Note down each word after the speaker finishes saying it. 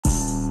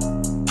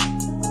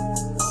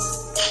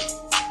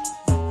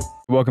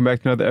Welcome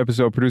back to another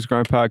episode of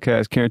Producergrind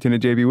Podcast. Carrington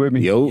and JB with me.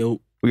 Yo.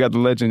 We got the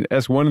legend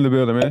S1 in the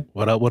building, man.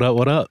 What up, what up,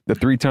 what up? The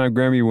 3-time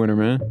Grammy winner,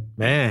 man.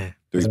 Man,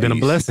 it's been a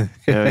blessing.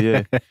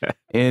 Yeah.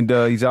 And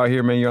he's out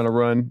here, man. You're on a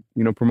run,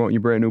 promoting your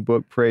brand new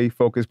book, Pray,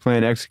 Focus,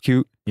 Plan,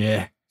 Execute.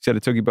 Yeah. Said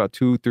it took you about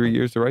 2-3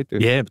 years to write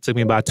this. Yeah, it took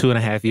me about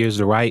 2.5 years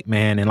to write,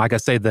 man. And like I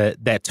say,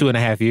 that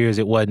 2.5 years,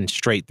 it wasn't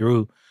straight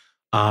through.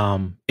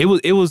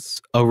 It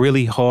was a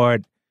really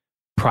hard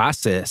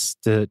process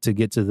to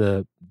get to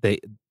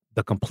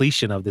the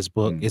completion of this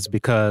book. It's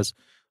because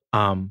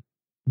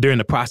during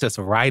the process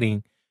of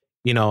writing,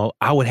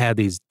 I would have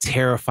these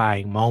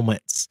terrifying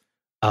moments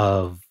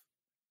of,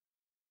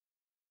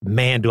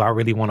 man, do I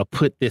really want to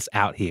put this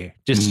out here?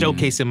 Just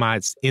showcasing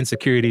my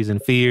insecurities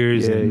and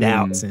fears and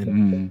doubts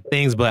and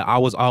things. But I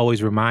was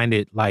always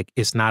reminded, like,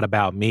 it's not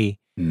about me.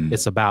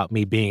 It's about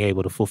me being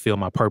able to fulfill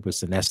my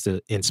purpose, and that's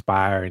to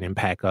inspire and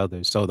impact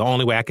others. So the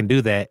only way I can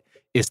do that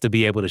is to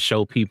be able to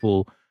show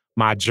people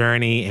my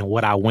journey and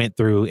what I went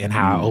through and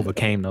how I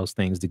overcame those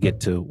things to get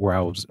to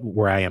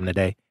where I am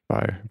today.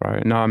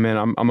 Right. No,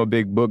 man, I'm a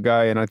big book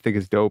guy, and I think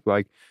it's dope.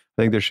 Like,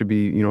 I think there should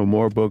be,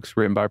 more books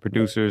written by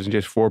producers and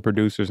just for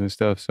producers and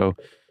stuff. So,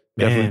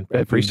 man,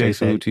 appreciate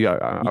salute to you.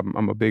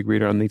 I'm a big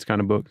reader on these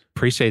kind of books.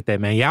 Appreciate that,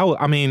 man. Yeah,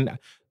 I mean,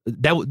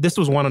 this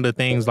was one of the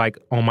things, like,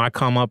 on my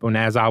come up, and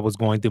as I was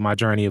going through my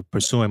journey of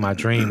pursuing my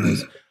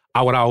dreams,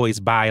 I would always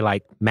buy,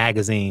 like,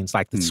 magazines,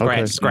 like the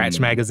Scratch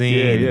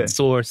magazine, and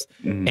Source,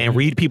 and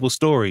read people's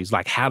stories.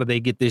 Like, how did they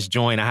get this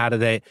joint? How did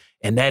they?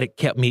 And that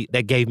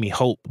gave me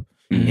hope,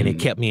 and it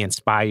kept me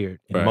inspired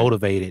and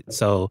motivated.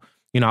 So,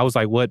 I was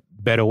like, what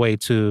better way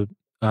to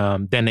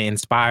than to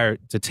inspire,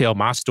 to tell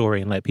my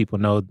story and let people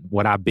know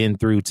what I've been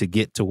through to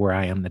get to where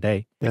I am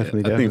today.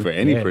 Definitely. I think for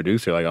any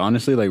producer, like,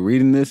 honestly, like,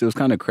 reading this, it was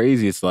kind of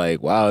crazy. It's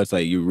like, wow, it's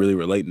like you're really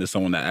relating to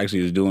someone that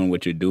actually is doing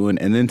what you're doing.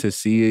 And then to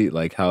see,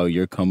 like, how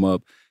your come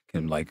up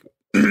can, like,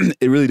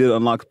 it really did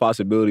unlock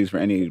possibilities for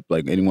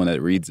anyone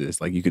that reads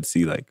this. Like, you could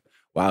see, like,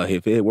 wow,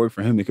 if it worked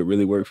for him, it could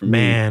really work for me.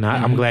 Man,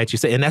 I'm glad you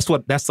said. And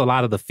that's a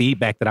lot of the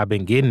feedback that I've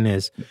been getting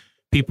is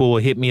people will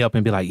hit me up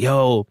and be like,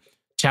 yo,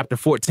 chapter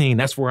 14,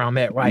 that's where I'm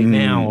at right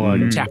now.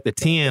 Or chapter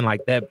 10,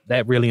 like,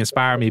 that really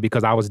inspired me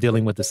because I was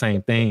dealing with the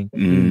same thing.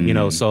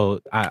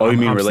 So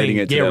I'm relating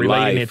it to their life.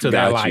 Relating it to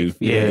their life.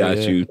 Yeah, got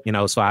you.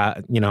 So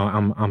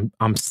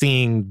I'm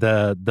seeing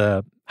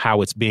the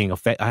how it's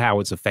how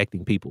it's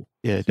affecting people.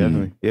 Yeah,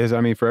 definitely. Yes,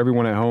 I mean, for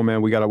everyone at home,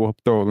 man, we'll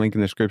throw a link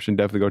in the description.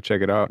 Definitely go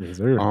check it out. Yes,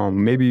 sir.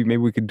 Maybe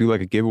we could do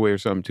like a giveaway or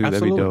something too.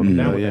 Absolutely.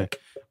 That'd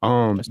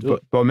be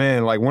dope. But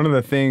man, like, one of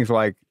the things,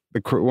 like,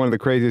 one of the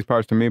craziest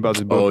parts to me about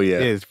this book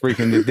is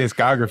freaking the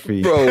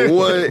discography. Bro,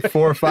 what?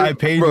 4 or 5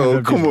 pages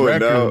of come on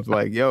records. now.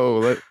 Like,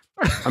 yo,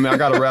 I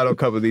got to rattle a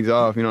couple of these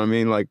off, you know what I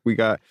mean? Like,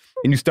 and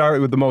you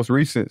started with the most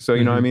recent, so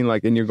you know what I mean?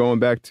 Like, and you're going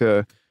back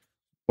to,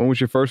 when was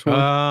your first one?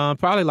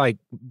 Probably like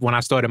when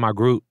I started my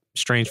group,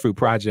 Strange Fruit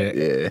Project.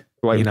 Yeah.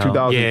 Like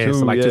 2002. Yeah,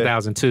 so like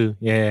 2002,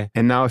 yeah.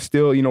 And now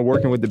still,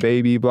 working with the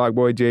Baby, Block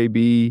Boy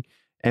JB,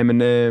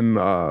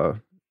 Eminem,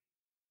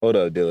 hold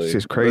up, Dylan. It's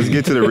just crazy. Let's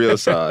get to the real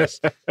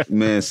size.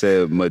 Man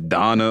said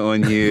Madonna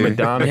on here.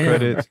 Madonna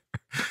credits.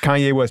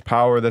 Kanye West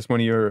Power, that's one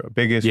of your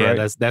biggest, right?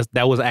 Yeah,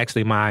 that was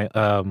actually my,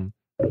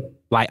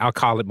 I'll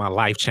call it my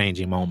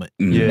life-changing moment.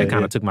 That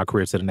kind of took my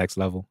career to the next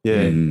level.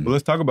 Yeah. Well,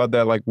 let's talk about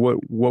that. Like, what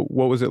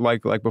was it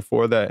like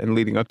before that and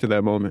leading up to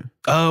that moment?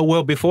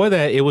 Well, before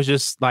that, it was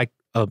just like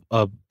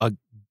a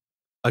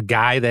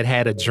guy that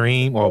had a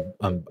dream, or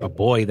a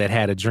boy that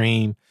had a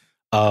dream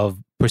of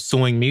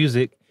pursuing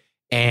music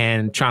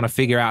and trying to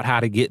figure out how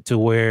to get to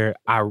where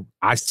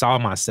I saw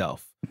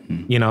myself,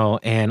 and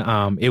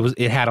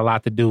it had a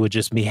lot to do with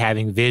just me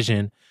having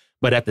vision.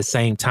 But at the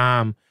same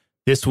time,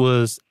 this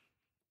was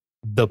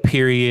the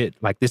period,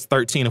 like, this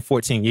 13 or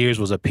 14 years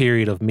was a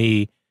period of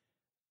me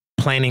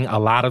planting a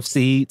lot of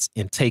seeds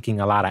and taking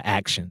a lot of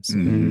actions.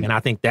 And I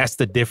think that's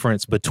the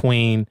difference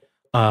between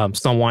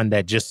someone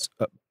that just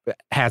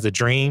has a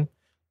dream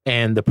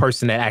and the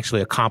person that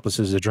actually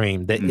accomplishes a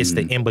dream. That it's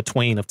the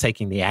in-between of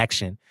taking the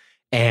action.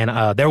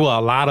 And there were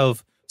a lot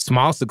of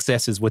small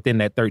successes within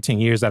that 13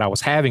 years that I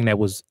was having that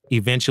was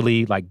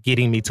eventually, like,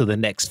 getting me to the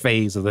next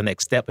phase or the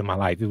next step in my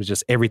life. It was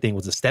just, everything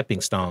was a stepping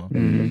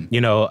stone,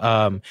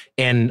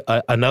 and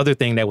another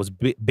thing that was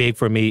big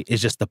for me is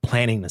just the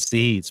planting the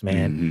seeds,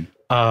 man.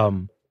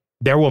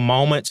 There were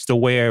moments to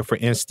where, for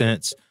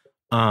instance,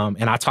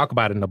 and I talk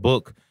about it in the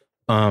book,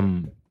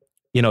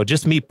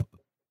 just me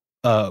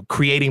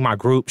creating my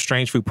group,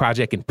 Strange Fruit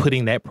Project, and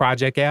putting that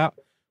project out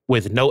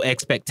with no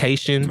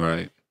expectation.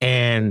 Right.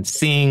 And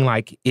seeing,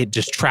 like, it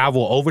just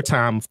travel over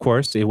time. Of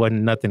course, it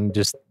wasn't nothing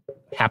just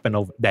happened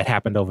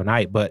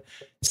overnight, but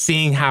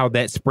seeing how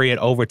that spread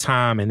over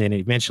time and then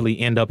eventually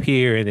end up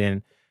here, and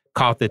then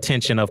caught the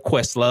attention of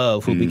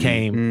Questlove, who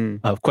became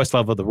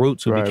Questlove of the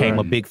Roots, who became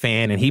a big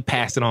fan, and he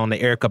passed it on to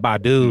Erykah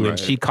Badu, and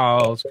she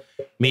calls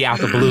me out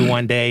the blue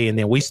one day, and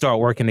then we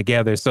start working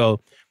together. So,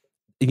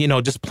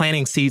 just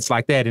planting seeds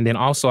like that. And then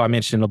also, I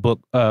mentioned in the book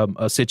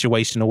a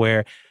situation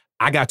where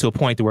I got to a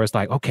point where it's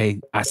like,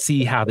 okay, I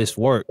see how this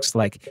works.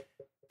 Like,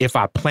 if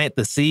I plant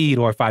the seed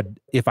or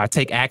if I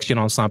take action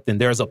on something,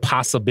 there's a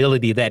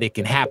possibility that it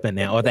can happen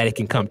now or that it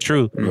can come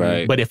true.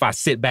 Right. But if I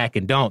sit back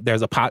and don't,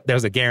 there's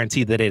a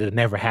guarantee that it'll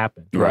never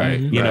happen.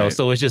 Right. You know,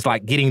 so it's just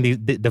like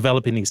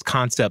developing these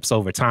concepts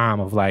over time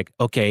of like,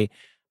 okay,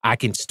 I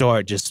can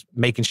start just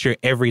making sure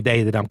every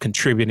day that I'm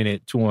contributing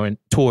it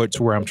towards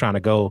where I'm trying to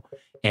go,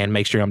 and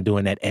make sure I'm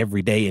doing that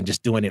every day and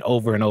just doing it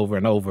over and over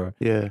and over.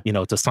 Yeah. You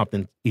know, till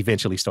something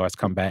eventually starts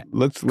coming back.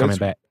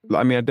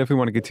 I mean, I definitely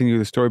want to continue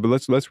the story, but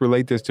let's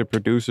relate this to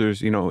producers,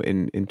 you know,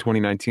 in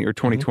 2019 or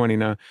 2020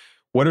 now.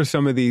 What are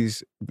some of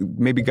these,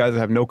 maybe guys that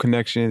have no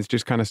connections,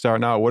 just kind of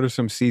starting out, what are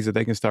some seeds that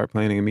they can start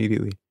planting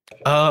immediately?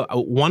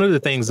 One of the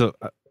things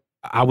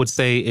I would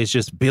say is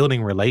just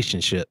building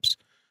relationships.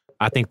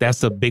 I think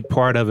that's a big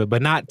part of it,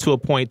 but not to a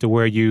point to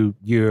where you're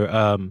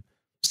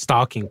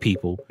stalking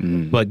people,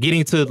 but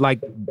getting to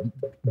like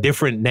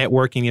different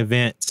networking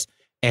events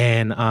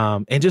and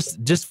just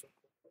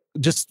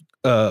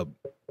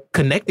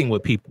connecting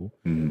with people.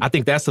 I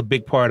think that's a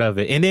big part of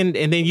it. And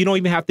then you don't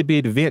even have to be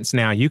at events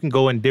now. You can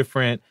go in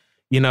different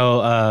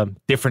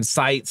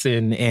sites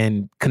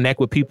and connect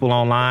with people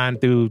online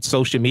through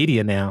social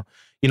media now.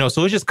 You know,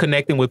 so it's just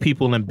connecting with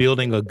people and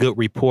building a good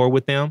rapport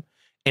with them.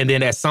 And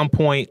then at some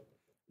point,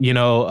 you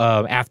know,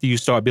 after you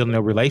start building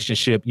a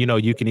relationship, you know,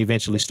 you can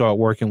eventually start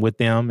working with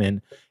them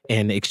and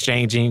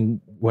exchanging,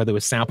 whether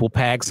it's sample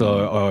packs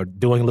or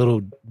doing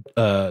little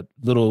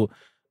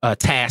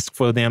tasks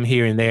for them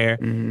here and there.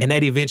 And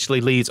that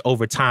eventually leads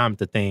over time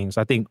to things.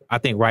 I think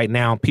right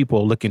now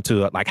people are looking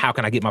to like, how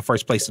can I get my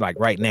first place like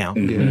right now?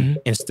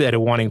 Instead of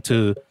wanting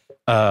to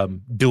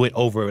do it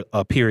over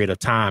a period of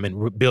time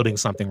and building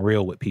something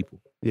real with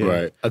people. Yeah.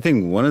 Right. I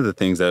think one of the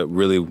things that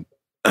really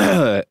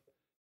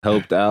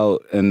helped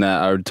out and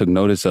that I took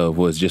notice of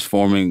was just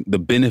forming the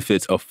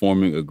benefits of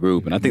forming a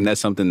group. And I think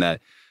that's something that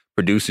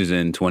producers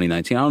in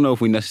 2019, I don't know if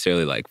we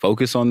necessarily like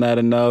focus on that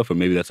enough, or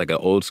maybe that's like an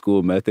old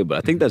school method, but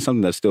I think that's something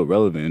that's still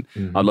relevant.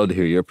 I'd love to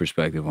hear your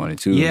perspective on it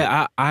too.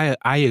 Yeah,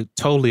 I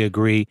totally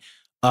agree.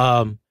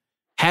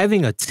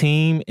 Having a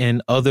team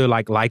and other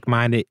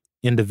like-minded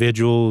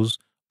individuals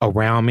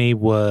around me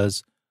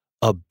was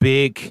a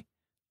big,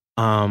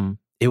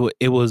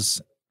 it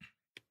was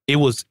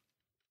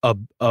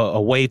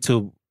a way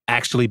to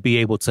actually be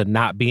able to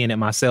not be in it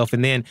myself.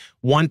 And then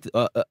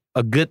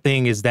a good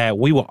thing is that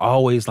we were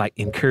always like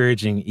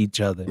encouraging each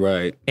other.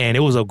 Right. And it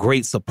was a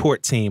great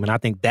support team. And I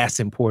think that's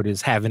important,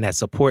 is having that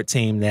support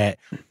team that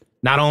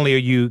not only are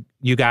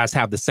you guys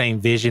have the same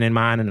vision in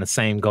mind and the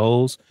same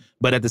goals,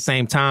 but at the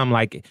same time,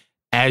 like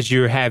as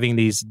you're having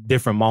these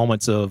different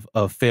moments of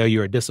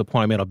failure or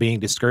disappointment or being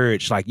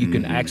discouraged, like you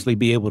can actually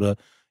be able to,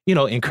 you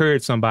know,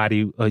 encourage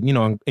somebody,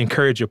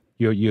 encourage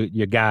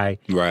your guy.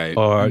 Right.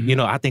 Or, you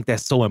know, I think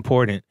that's so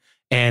important.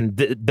 And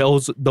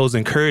those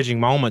encouraging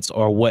moments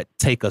are what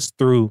take us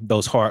through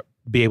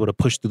be able to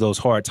push through those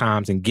hard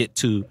times and get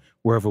to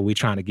wherever we're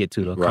trying to get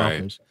to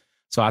accomplish.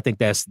 So I think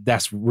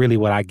that's really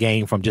what I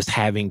gained from just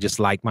having just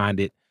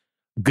like-minded,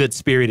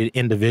 good-spirited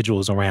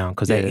individuals around,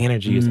 because that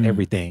energy is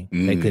everything,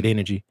 that good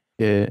energy.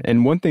 Yeah,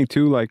 and one thing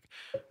too, like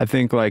I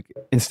think like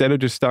instead of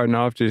just starting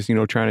off just, you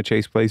know, trying to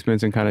chase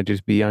placements and kind of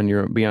just be on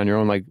your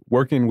own, like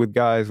working with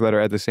guys that are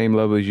at the same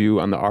level as you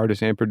on the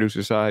artist and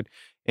producer side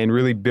and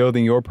really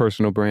building your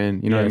personal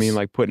brand, you know what I mean?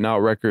 Like putting out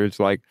records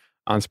like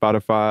on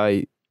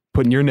Spotify,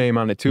 putting your name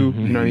on it too,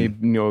 you know what I mean?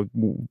 You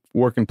know,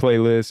 working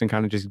playlists and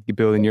kind of just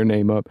building your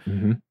name up.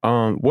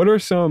 What are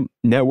some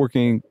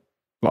networking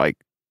like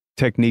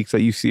techniques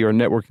that you see or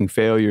networking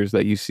failures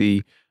that you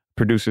see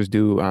producers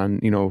do on,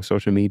 you know,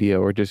 social media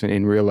or just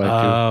in real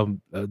life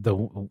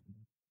too?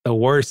 The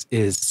worst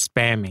is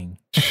spamming.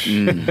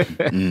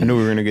 I knew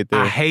we were gonna get there.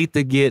 I hate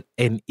to get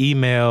an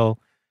email,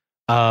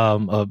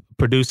 a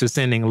producer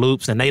sending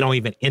loops and they don't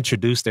even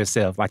introduce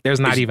themselves. Like there's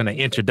not even an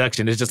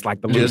introduction. It's just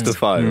like the loops. Just the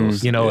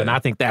files. You know, and I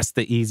think that's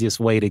the easiest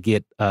way to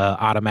get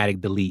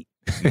automatic delete.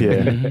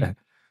 Yeah.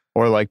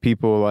 Or like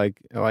people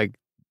like how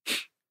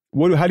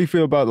do you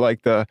feel about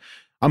like the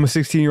I'm a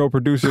 16-year-old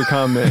producer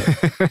comment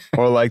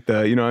or like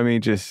the, you know what I mean,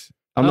 just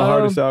I'm the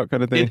hardest out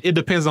kind of thing? It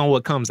depends on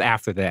what comes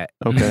after that.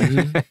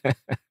 Okay.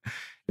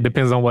 It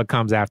depends on what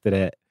comes after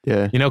that.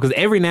 Yeah. You know, because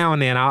every now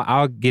and then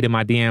I'll get in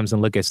my DMs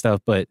and look at stuff,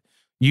 but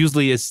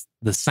usually it's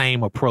the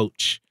same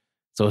approach.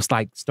 So it's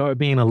like start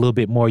being a little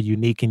bit more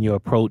unique in your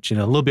approach and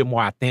a little bit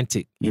more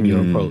authentic in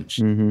your approach.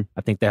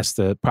 I think that's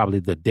probably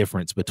the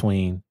difference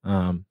between,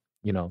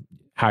 you know,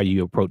 how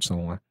you approach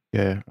someone.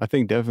 Yeah. I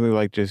think definitely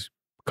like just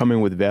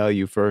coming with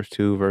value first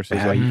too versus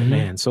value, like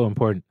man, so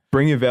important.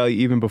 Bringing value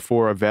even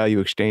before a value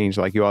exchange.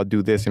 Like, yo, I'll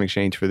do this in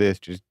exchange for this.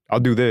 Just I'll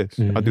do this.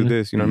 I'll do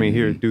this. You know what I mean?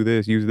 Here, do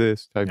this, use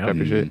this type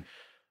of shit.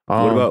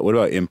 What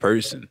about in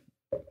person?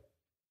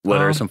 What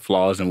are some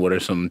flaws and what are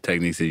some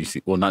techniques that you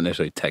see? Well, not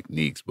necessarily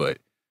techniques, but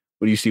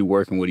what do you see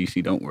work and what do you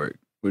see don't work?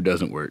 What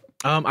doesn't work?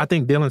 I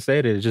think Dylan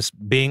said it, just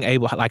being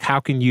able, like, how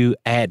can you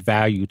add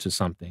value to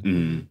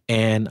something?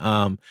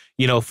 And,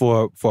 you know,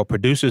 for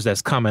producers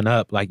that's coming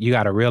up, like, you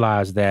got to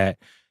realize that,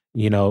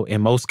 you know,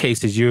 in most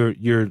cases,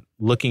 you're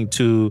looking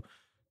to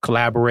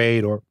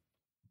collaborate or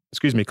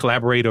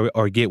collaborate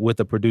or get with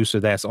a producer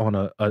that's on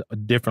a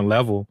different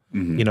level,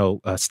 you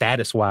know,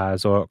 status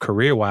wise or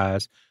career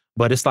wise.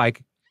 But it's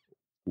like,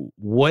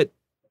 what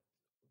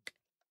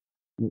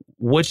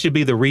should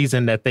be the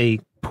reason that they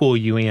pull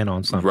you in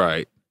on something?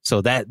 Right.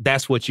 So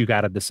that's what you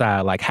got to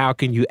decide. Like, how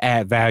can you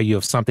add value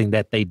of something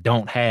that they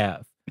don't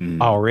have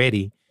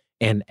already,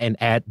 and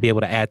be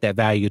able to add that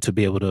value to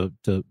be able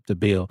to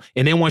build.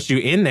 And then once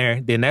you're in there,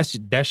 then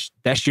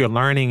that's your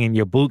learning and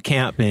your boot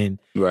camp, and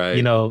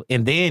you know,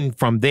 and then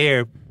from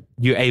there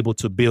you're able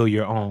to build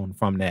your own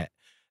from that.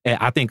 And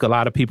I think a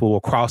lot of people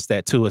will cross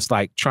that too. It's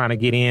like trying to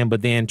get in,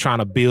 but then trying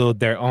to build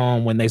their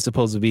own when this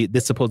supposed to be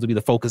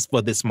the focus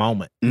for this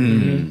moment.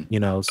 You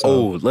know.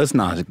 So. Let's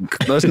not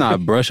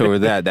brush over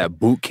that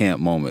boot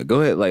camp moment. Go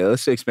ahead, like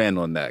let's expand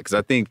on that, because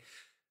I think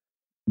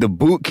the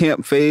boot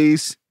camp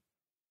phase,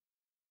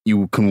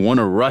 you can want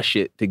to rush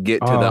it to get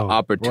to the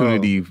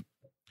opportunity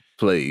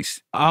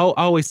place. I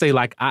always say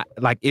like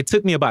it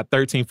took me about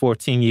 13,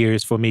 14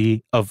 years for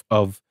me of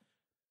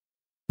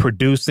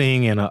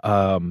producing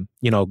and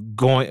you know,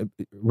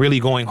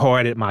 going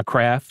hard at my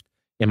craft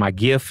and my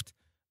gift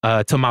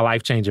to my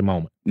life-changing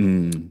moment.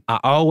 I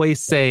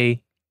always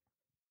say,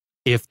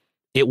 if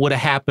it would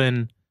have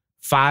happened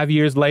 5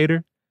 years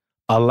later,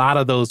 a lot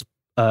of those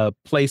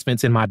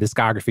placements in my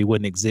discography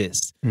wouldn't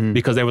exist,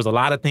 because there was a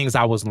lot of things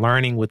I was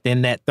learning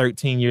within that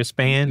 13-year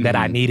span that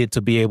I needed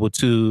to be able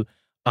to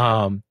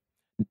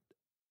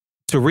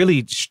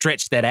really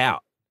stretch that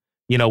out.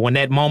 You know, when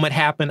that moment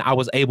happened, I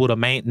was able to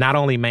not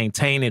only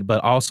maintain it,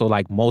 but also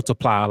like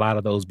multiply a lot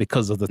of those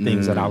because of the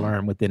things that I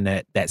learned within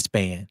that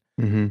span.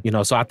 You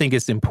know, so I think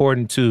it's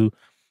important to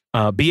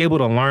be able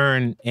to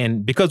learn,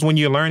 and because when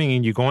you're learning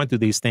and you're going through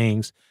these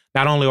things,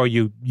 not only are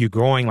you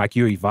growing, like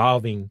you're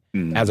evolving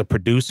as a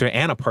producer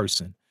and a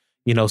person.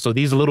 You know, so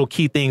these little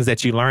key things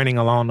that you're learning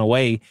along the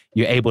way,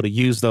 you're able to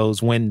use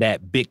those when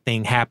that big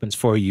thing happens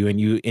for you,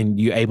 and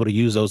you're able to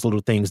use those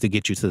little things to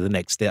get you to the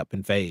next step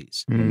and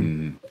phase.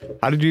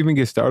 How did you even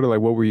get started?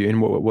 Like, what were you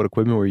in? What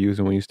equipment were you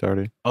using when you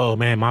started? Oh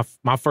man,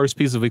 my first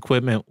piece of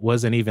equipment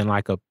wasn't even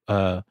like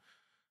a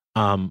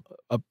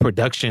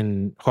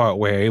production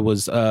hardware. It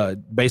was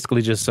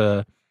basically just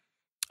a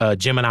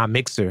Gemini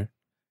mixer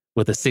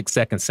with a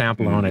 6-second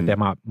sampler on it that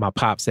my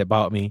pops had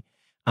bought me.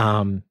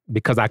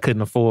 Because I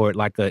couldn't afford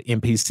like a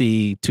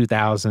MPC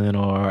 2000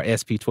 or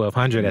SP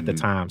 1200 at the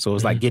time. So it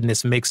was like getting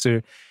this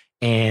mixer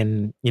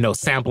and, you know,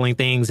 sampling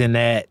things in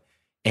that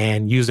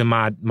and using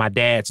my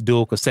dad's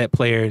dual cassette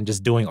player and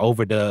just doing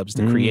overdubs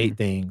to create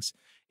things.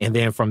 And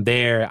then from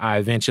there, I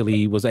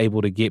eventually was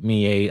able to get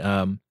me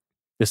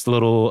this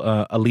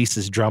little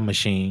Elise's drum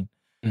machine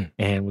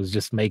and was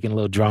just making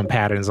little drum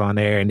patterns on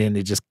there. And then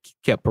it just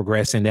kept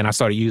progressing. Then I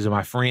started using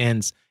my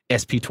friend's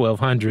SP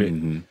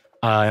 1200.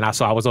 And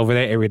I was over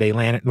there every day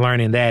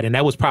learning that. And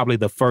that was probably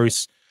the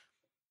first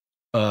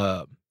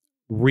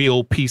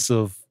real piece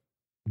of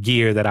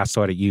gear that I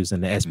started using,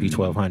 the SP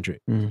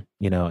 1200,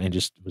 you know, and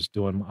just was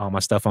doing all my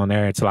stuff on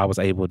there until I was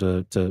able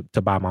to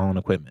buy my own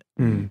equipment.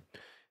 And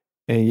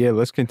yeah,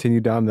 let's continue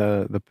down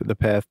the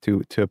path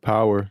to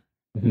power,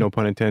 no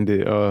pun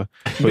intended, but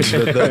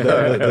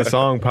the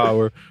song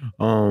Power.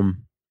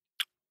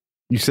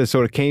 You said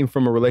so it came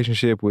from a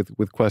relationship with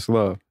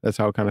Questlove. That's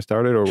how it kind of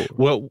started, or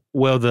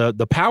well,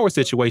 the power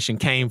situation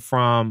came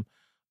from.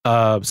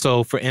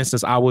 So for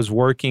instance, I was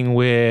working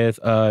with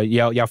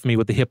y'all familiar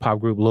with the hip hop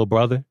group Lil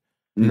Brother?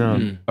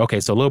 No. Okay,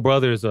 so Lil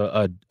Brother is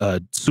a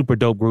super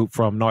dope group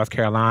from North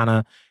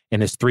Carolina,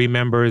 and it's 3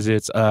 members.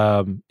 It's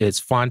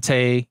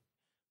Fonte,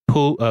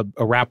 Pooh,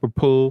 a rapper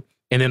Pooh,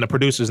 and then the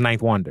producer's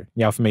Ninth Wonder.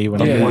 Y'all familiar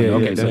with Ninth Wonder?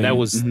 Okay, so that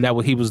was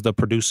he was the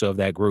producer of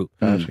that group.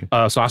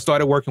 So I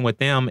started working with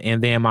them,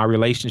 and then my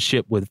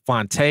relationship with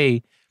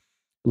Fonte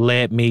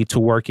led me to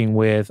working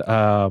with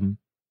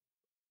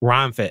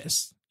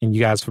Rhymefest. And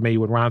you guys familiar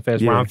with Rhymefest?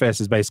 Yeah. Rhymefest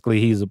is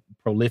basically, he's a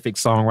prolific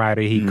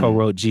songwriter. He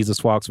co-wrote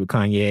Jesus Walks with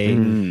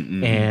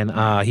Kanye,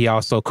 and he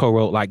also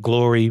co-wrote like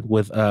Glory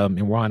with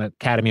and won an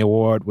Academy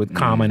Award with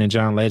Common and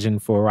John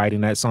Legend for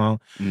writing that song.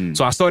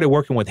 So I started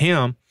working with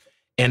him.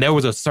 And there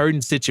was a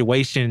certain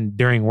situation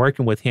during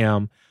working with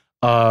him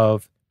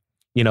of,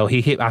 you know,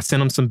 I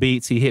sent him some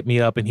beats. He hit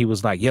me up and he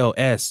was like, yo,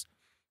 S,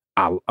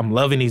 I'm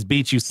loving these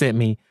beats you sent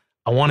me.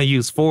 I want to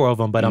use 4 of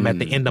them, but I'm at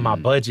the end of my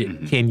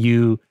budget.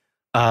 Can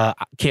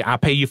I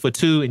pay you for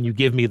 2 and you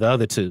give me the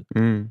other 2?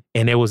 And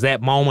there was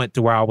that moment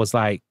to where I was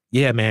like,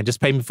 yeah, man,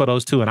 just pay me for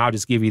those 2 and I'll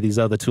just give you these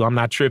other 2. I'm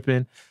not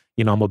tripping.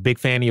 You know, I'm a big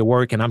fan of your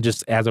work, and I'm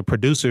just, as a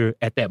producer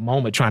at that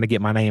moment, trying to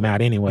get my name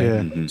out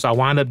anyway. So I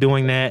wound up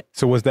doing that.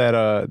 So was that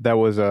a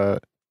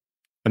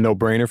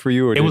no-brainer for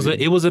you? Or it was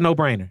a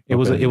no-brainer. It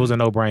was a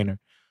no-brainer.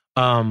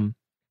 And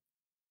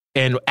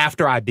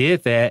after I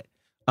did that,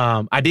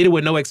 I did it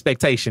with no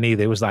expectation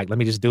either. It was like, let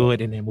me just do it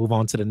and then move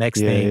on to the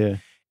next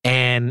thing.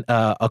 And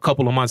a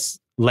couple of months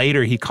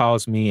later, he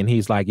calls me and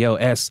he's like, yo,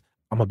 S,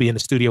 I'm gonna be in the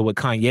studio with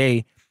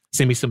Kanye.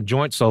 Send me some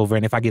joints over,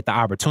 and if I get the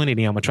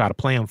opportunity, I'm gonna try to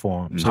play them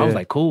for him. So I was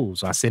like, cool.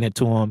 So I sent it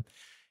to him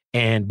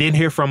and didn't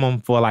hear from him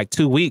for like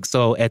 2 weeks.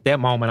 So at that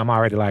moment, I'm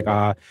already like,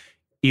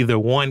 either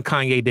one,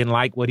 Kanye didn't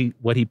like what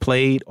he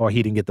played, or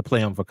he didn't get to play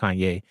them for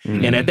Kanye.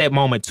 And at that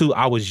moment too,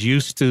 I was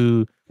used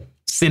to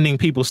sending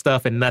people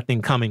stuff and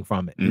nothing coming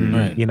from it.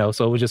 Right. You know,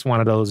 so it was just one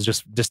of those,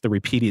 just the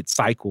repeated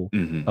cycle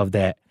of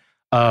that.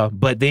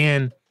 But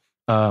then,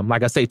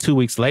 like I say, 2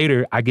 weeks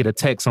later, I get a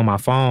text on my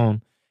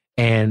phone,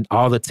 and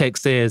all the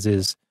text says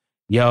is,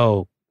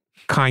 "Yo,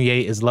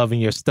 Kanye is loving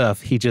your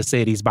stuff. He just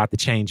said he's about to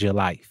change your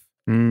life."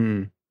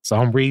 So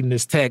I'm reading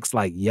this text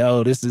like,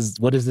 "Yo,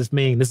 what does this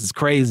mean? This is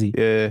crazy."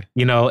 Yeah.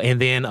 You know, and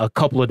then a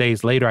couple of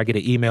days later, I get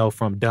an email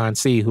from Don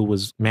C, who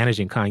was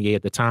managing Kanye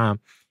at the time.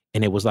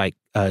 And it was like,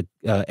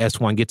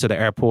 S1, get to the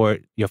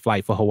airport. Your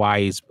flight for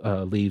Hawaii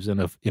leaves in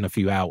a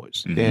few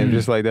hours. Damn,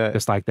 just like that.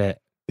 Just like that.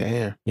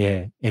 Damn.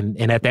 Yeah.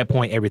 And at that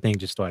point, everything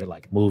just started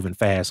like moving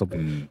fast. So,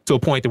 to a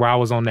point where I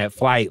was on that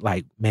flight,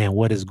 like, man,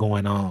 what is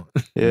going on?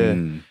 Yeah.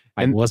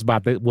 Like, And what's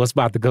about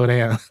to go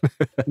down?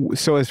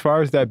 so as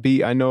far as that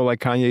beat, I know like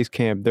Kanye's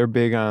camp, they're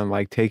big on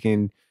like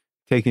taking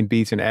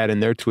beats and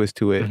adding their twist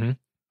to it.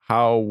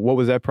 What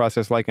was that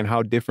process like, and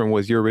how different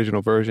was your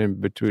original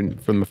version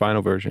from the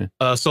final version?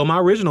 So my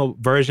original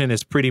version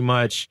is pretty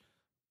much,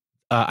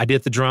 I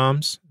did the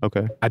drums.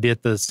 Okay. I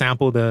did the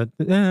sample, so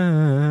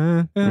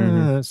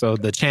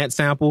the chant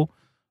sample,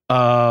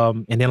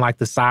 and then like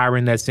the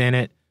siren that's in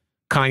it.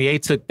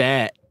 Kanye took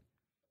that,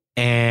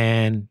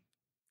 and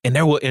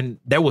there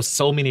was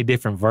so many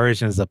different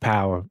versions of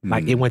Power.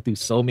 Like it went through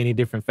so many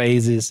different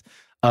phases.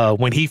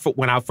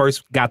 When I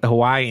first got to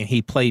Hawaii and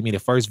he played me the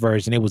first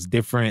version, it was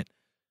different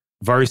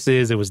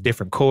verses, it was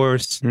different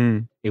chorus.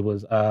 It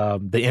was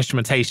the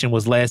instrumentation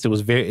was less. It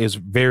was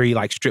very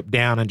like stripped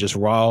down and just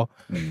raw.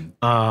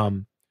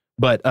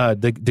 But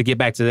to get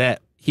back to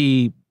that,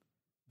 he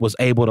was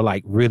able to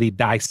like really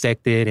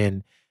dissect it,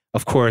 and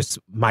of course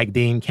Mike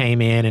Dean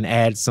came in and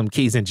added some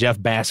keys, and Jeff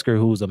Basker,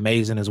 who's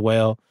amazing as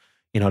well.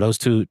 You know, those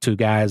two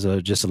guys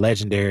are just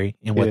legendary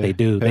in what they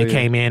do. They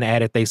came in,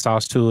 added their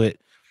sauce to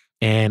it,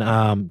 and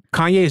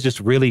Kanye is just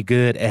really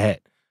good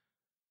at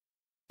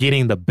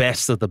getting the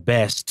best of the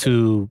best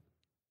to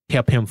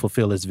help him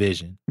fulfill his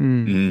vision.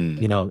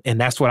 You know,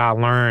 and that's what I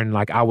learned.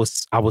 Like I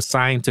was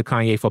signed to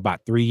Kanye for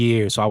about 3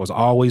 years, so I was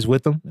always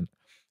with him,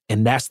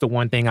 and that's the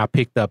one thing I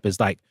picked up is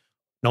like,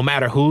 no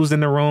matter who's in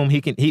the room,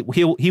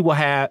 he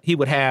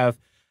would have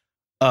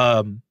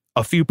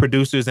a few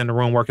producers in the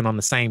room working on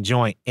the same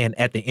joint, and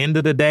at the end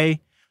of the day,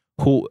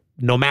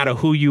 no matter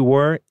who you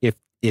were, if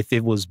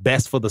it was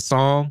best for the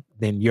song,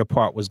 then your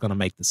part was going to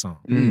make the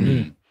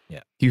song.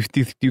 Yeah.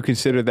 Do you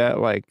consider that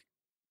like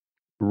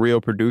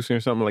real producing or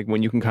something, like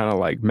when you can kind of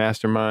like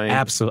mastermind?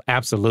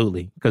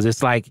 Absolutely.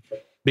 Because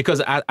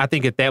I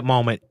think at that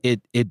moment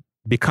it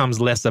becomes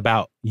less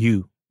about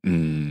you,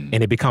 and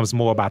it becomes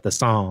more about the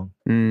song.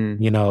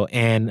 You know,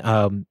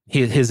 and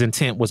his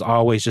intent was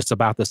always just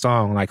about the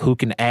song, like who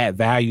can add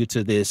value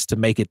to this to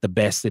make it the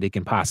best that it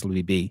can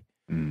possibly be.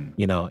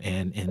 You know,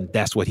 and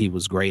that's what he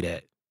was great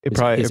at.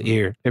 His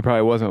ear. It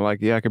probably wasn't like,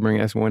 yeah, I could bring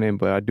S1 in,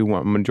 but I do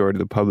want majority of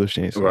the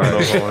publishing. So right.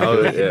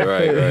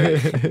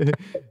 Right.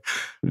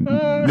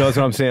 No, that's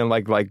what I'm saying.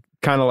 Like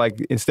kind of like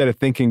instead of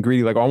thinking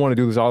greedy, like, oh, I want to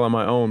do this all on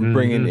my own,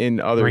 bringing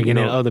in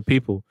other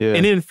people. Yeah.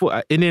 And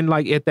then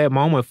like at that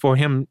moment for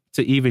him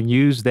to even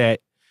use that,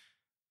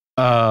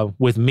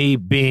 with me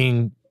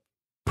being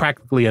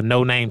practically a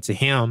no name to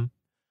him,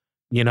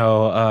 you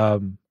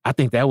know, I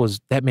think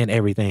that meant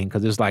everything,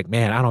 because it's like,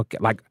 man,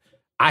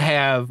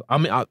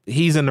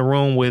 he's in the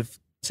room with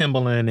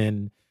Timbaland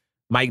and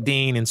Mike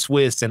Dean and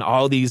Swiss and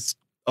all these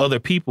other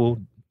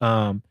people.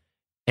 And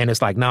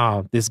it's like,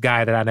 nah, this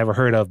guy that I never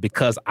heard of,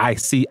 because I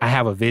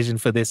have a vision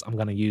for this, I'm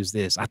going to use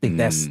this. I think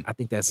that's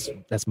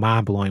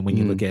mind blowing when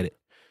you look at it.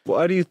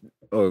 Why do you,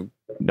 go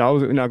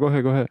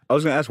ahead. I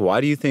was going to ask, why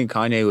do you think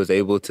Kanye was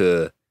able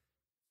to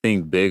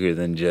think bigger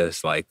than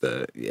just like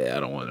I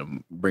don't want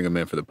to bring him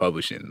in for the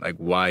publishing? Like,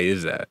 why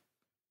is that?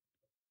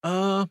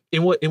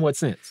 In what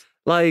sense?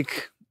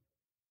 Like,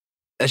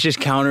 that's just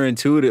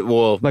counterintuitive.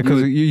 Well, like,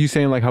 because you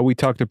saying like how we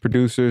talk to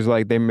producers,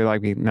 like they may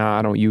like, nah,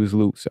 I don't use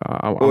loops.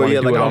 I want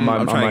to do it on my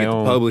own. I'm trying to get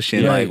the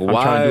publishing. Yeah, like,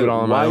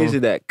 why is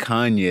it that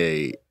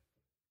Kanye?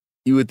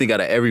 You would think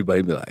out of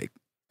everybody, be like,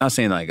 not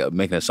saying like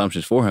making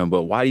assumptions for him,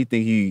 but why do you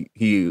think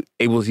he's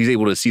able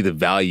to see the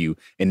value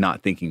in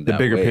not thinking that the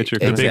bigger way? picture?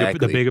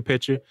 Exactly. The bigger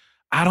picture.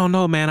 I don't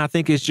know, man. I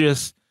think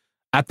because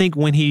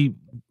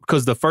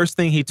the first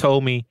thing he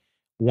told me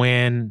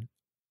when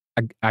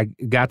I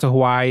got to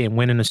Hawaii and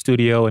went in the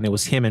studio, and it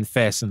was him and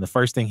Fess, and the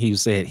first thing he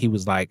said, he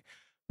was like,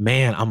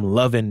 man, I'm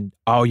loving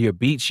all your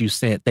beats you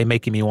sent. They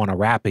making me want to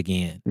rap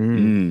again.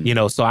 You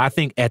know, so I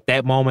think at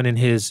that moment in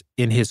his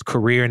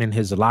career and in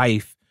his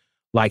life,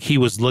 like he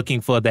was looking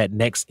for that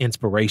next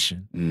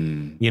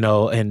inspiration, you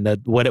know, and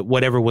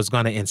whatever was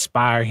going to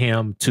inspire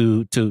him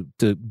to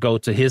go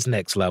to his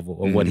next level,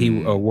 or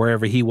or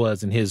wherever he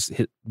was in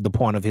the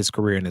point of his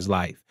career in his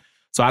life.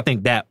 So I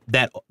think that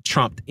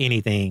trumped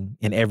anything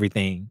and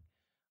everything.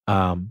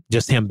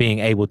 Just him being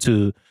able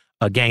to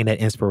gain that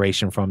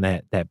inspiration from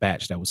that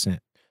batch that was sent.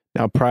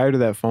 Now, prior to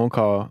that phone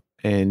call,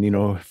 and, you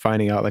know,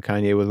 finding out like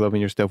Kanye was loving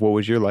your stuff, what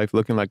was your life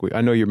looking like?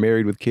 I know you're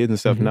married with kids and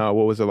stuff now.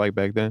 What was it like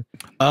back then?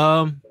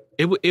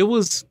 It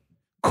was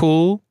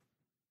cool.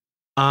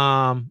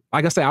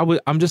 Like I said,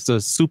 I'm just a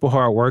super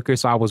hard worker,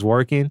 so I was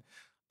working.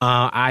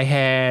 I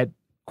had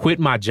quit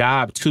my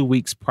job 2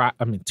 weeks prior.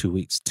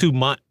 2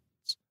 months.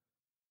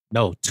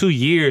 No, 2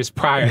 years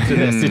prior to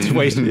that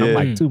situation. Yeah. I'm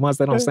like, 2 months,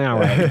 that don't sound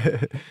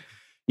right.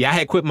 Yeah, I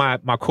had quit my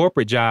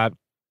corporate job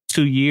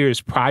 2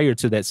 years prior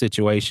to that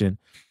situation.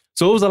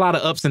 So it was a lot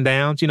of ups and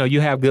downs. You know,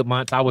 you have good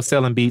months. I was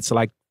selling beats for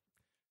like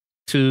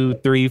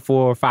 $200, $300,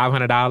 $400,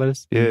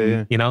 $500.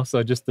 Yeah. You know,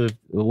 so just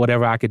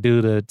whatever I could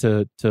do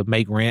to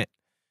make rent.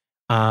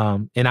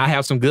 And I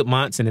have some good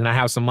months, and then I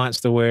have some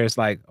months to where it's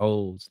like,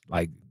 oh,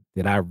 like,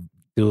 did I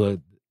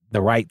do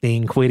the right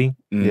thing quitting?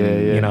 Yeah.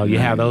 You know, you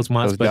have those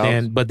months,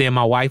 Those but then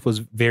my wife was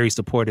very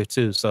supportive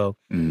too. So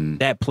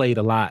that played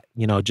a lot,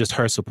 you know, just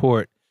her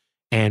support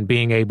and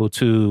being able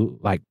to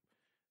like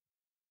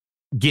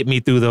get me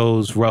through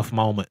those rough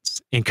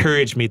moments,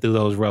 encourage me through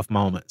those rough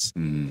moments,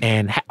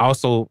 and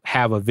also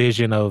have a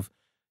vision of,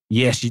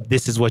 yes,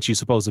 this is what you're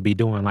supposed to be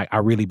doing. Like, I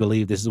really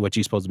believe this is what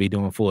you're supposed to be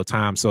doing full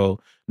time. So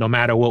no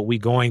matter what we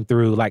going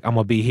through, like, I'm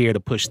going to be here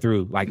to push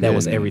through. Like, that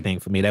was everything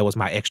for me. That was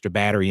my extra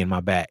battery in my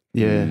back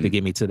to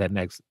get me to that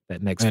next phase.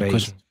 I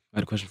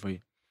had a question for you.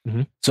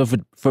 So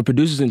for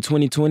producers in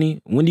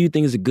 2020, when do you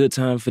think is a good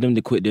time for them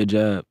to quit their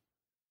job?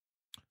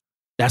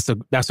 That's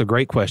a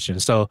great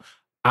question. So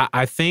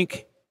I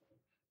think,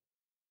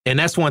 and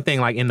that's one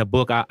thing, like in the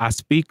book, I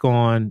speak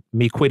on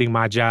me quitting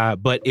my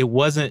job, but it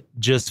wasn't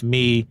just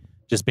me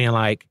just being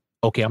like,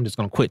 okay, I'm just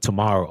going to quit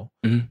tomorrow.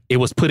 It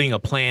was putting a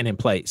plan in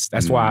place.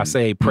 That's why I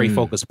say pray,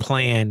 focus,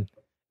 plan,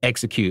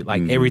 execute.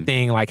 Like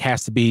everything like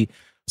has to be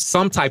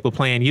some type of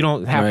plan. You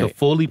don't have to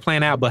fully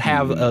plan out, but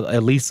have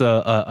at least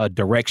a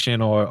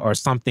direction or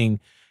something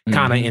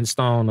kind of in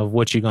stone of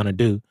what you're going to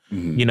do.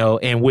 You know,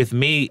 and with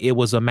me, it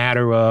was a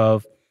matter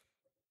of,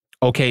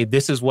 okay,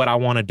 this is what I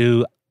want to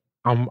do.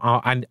 I'm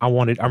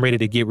ready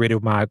to get rid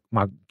of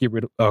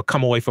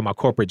come away from my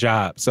corporate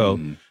job. So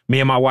me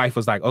and my wife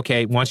was like,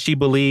 okay, once she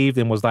believed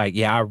and was like,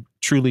 yeah, I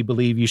truly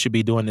believe you should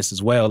be doing this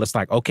as well. It's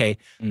like, okay,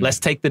 let's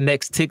take the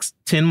next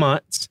 10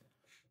 months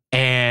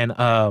and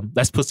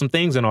let's put some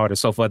things in order.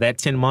 So for that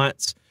 10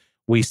 months,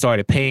 we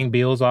started paying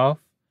bills off.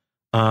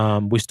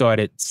 We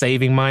started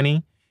saving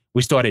money.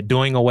 We started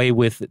doing away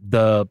with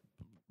the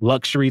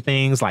luxury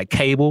things like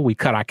cable. We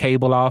cut our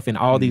cable off and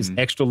all these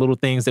extra little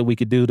things that we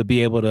could do to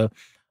be able to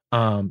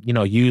you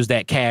know, use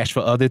that cash for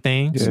other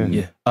things.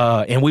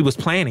 And we was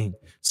planning.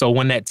 So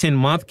when that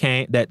 10-month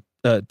came, that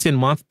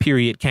 10-month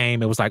period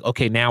came, it was like,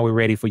 okay, now we're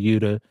ready for you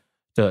to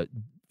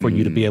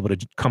be able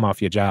to come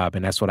off your job.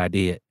 And that's what I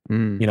did.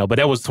 You know, but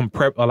there was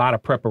a lot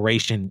of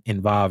preparation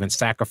involved and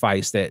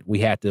sacrifice that we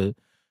had to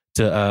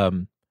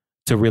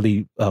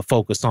really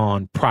focus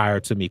on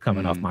prior to me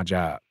coming off my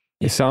job.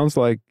 It sounds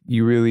like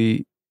you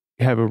really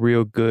have a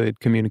real good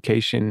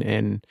communication,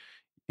 and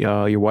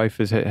your wife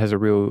has a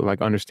real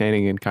like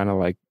understanding and kind of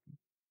like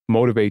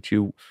motivate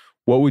you.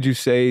 What would you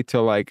say to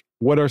like,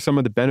 what are some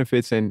of the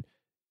benefits and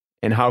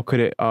how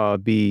could it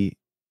be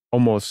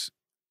almost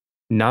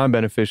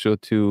non-beneficial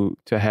to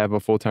have a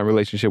full-time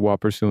relationship while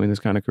pursuing this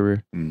kind of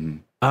career?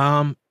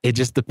 It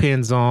just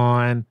depends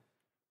on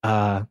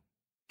it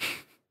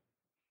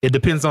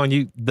depends on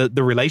you,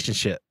 the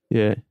relationship.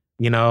 Yeah.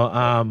 You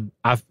know,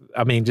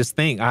 I mean, just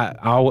think,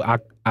 I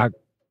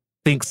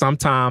think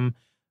sometime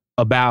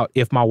about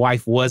if my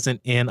wife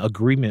wasn't in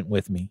agreement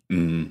with me,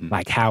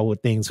 like how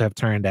would things have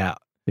turned out?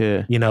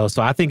 Yeah. You know,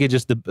 so I think it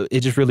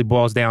just really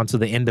boils down to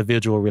the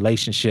individual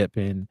relationship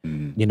and,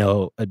 you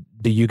know,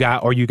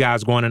 are you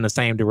guys going in the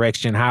same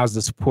direction? How's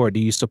the support? Do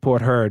you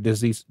support her?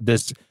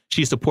 Does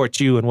she support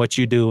you and what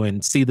you do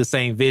and see the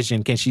same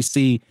vision? Can she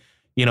see,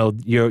 you know,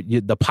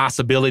 the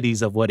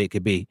possibilities of what it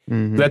could be?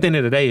 'Cause at the end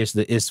of the day,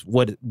 it's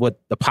what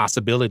the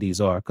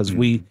possibilities are, because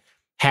we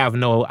have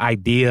no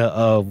idea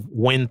of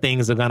when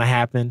things are going to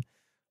happen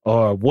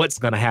or what's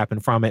going to happen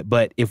from it.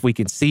 But if we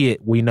can see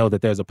it, we know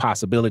that there's a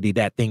possibility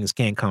that things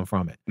can come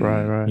from it.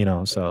 Right. You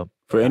know, so.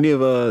 For any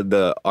of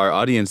our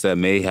audience that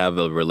may have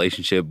a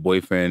relationship,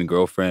 boyfriend,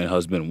 girlfriend,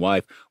 husband,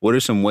 wife, what are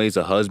some ways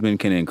a husband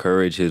can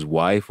encourage his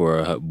wife or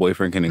a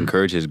boyfriend can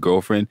encourage his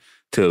girlfriend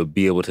to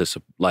be able to,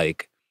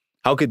 like,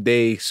 how could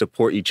they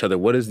support each other?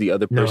 What does the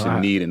other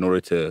person need in order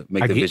to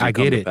make the vision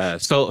come to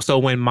pass? So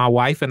when my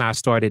wife and I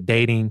started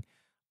dating,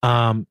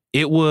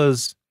 it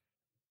was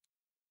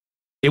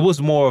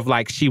more of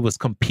like she was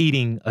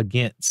competing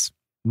against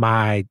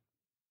my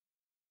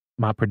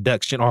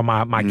production or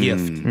my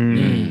gift.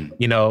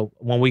 You know,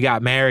 when we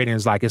got married, and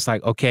it's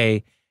like,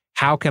 okay,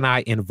 how can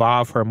I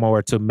involve her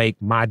more to make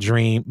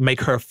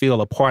her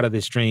feel a part of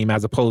this dream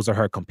as opposed to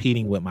her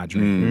competing with my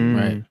dream?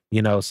 Right.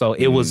 You know, so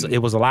it was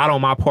a lot on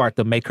my part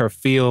to make her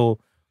feel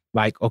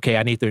like, okay,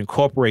 I need to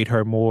incorporate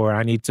her more.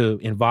 I need to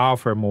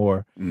involve her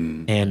more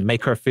and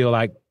make her feel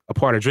like a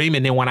part of the dream.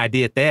 And then when I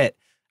did that,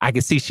 I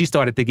could see she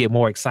started to get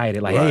more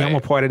excited. Like, hey, I'm a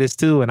part of this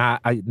too. And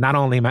I not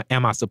only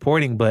am I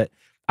supporting, but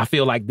I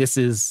feel like this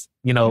is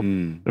you know,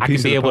 I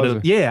could be able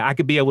to, I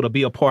could be able to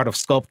be a part of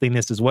sculpting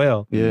this as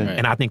well. Yeah.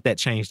 And I think that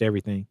changed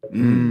everything.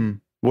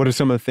 What are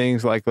some of the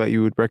things like that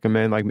you would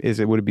recommend? Like,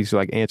 would it be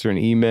like answering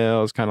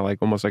emails, kind of like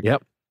almost like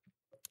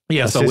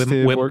Yeah. So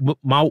with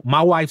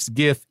my wife's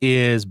gift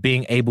is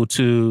being able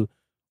to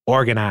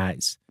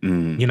organize.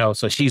 You know,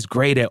 so she's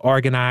great at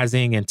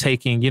organizing and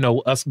taking, you know,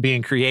 us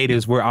being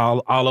creatives, we're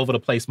all over the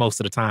place most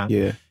of the time.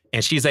 Yeah.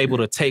 And she's able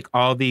to take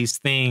all these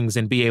things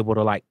and be able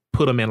to like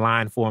put them in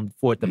line for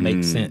it to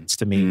make sense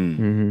to me.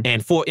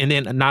 And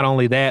then not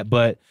only that,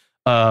 but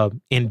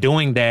in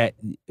doing that,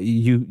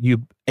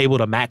 you able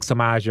to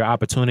maximize your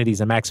opportunities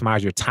and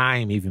maximize your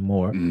time even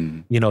more,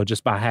 you know,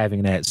 just by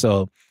having that.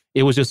 So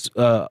it was just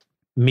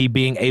me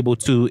being able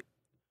to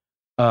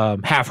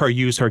have her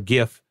use her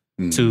gift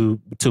to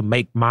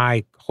make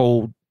my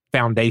whole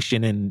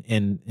foundation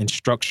and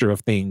structure of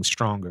things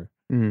stronger.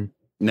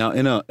 Now,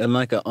 in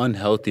like an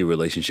unhealthy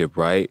relationship,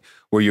 right,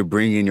 where you're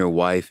bringing your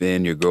wife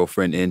in, your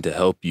girlfriend in to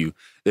help you,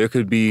 there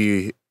could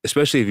be,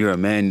 especially if you're a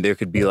man, there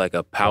could be like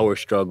a power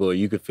struggle. Or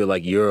you could feel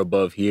like you're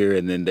above here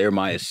and then they're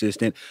my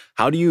assistant.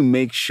 How do you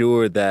make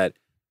sure that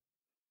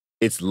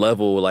it's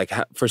level? Like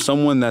for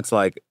someone that's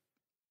like,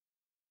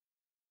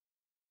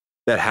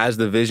 that has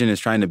the vision, is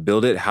trying to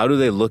build it, how do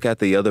they look at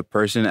the other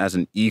person as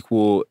an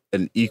equal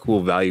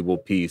valuable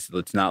piece?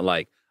 It's not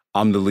like,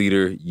 I'm the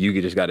leader,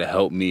 you just got to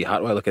help me. How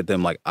do I look at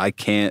them like, I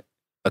can't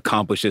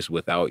accomplish this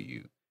without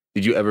you?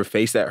 Did you ever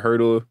face that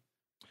hurdle?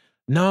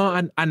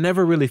 No, I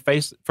never really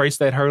faced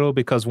that hurdle,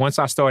 because once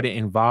I started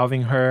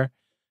involving her,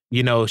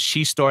 you know,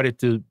 she started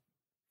to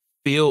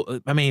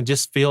feel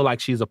like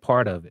she's a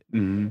part of it.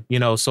 You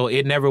know, so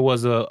it never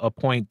was a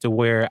point to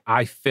where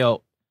I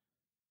felt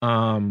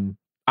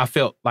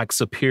like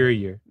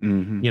superior,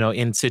 you know,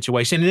 in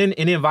situation. And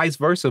then vice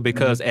versa,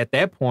 because at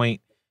that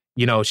point,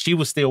 you know, she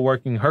was still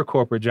working her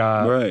corporate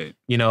job, right?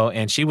 You know,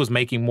 and she was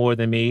making more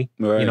than me,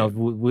 right? You know,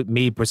 with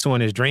me pursuing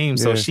his dream.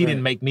 So she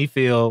didn't make me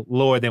feel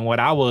lower than what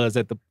I was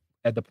at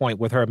the point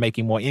with her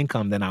making more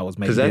income than I was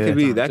making.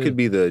 Because that could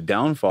be the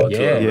downfall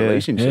to a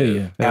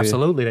relationship.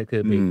 Absolutely, that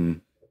could be.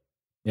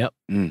 Yep.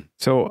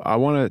 So I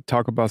want to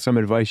talk about some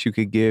advice you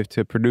could give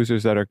to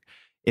producers that are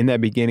in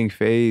that beginning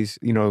phase,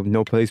 you know,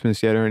 no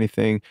placements yet or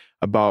anything,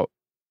 about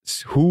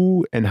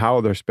who and how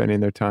they're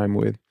spending their time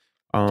with.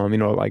 You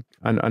know, like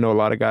I know a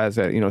lot of guys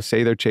that, you know,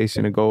 say they're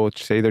chasing a goal,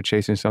 say they're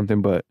chasing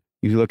something, but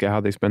you look at how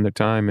they spend their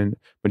time, and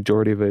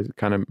majority of it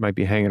kind of might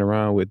be hanging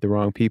around with the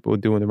wrong people,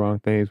 doing the wrong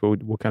things.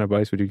 What kind of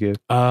advice would you give?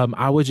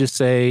 I would just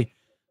say,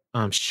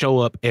 show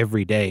up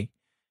every day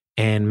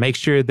and make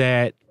sure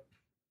that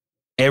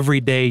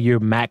every day you're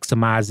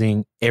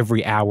maximizing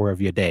every hour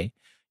of your day.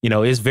 You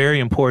know, it's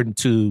very important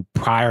to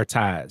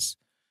prioritize.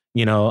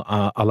 You know,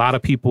 a lot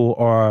of people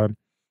are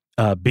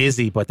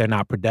busy, but they're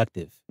not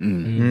productive.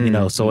 You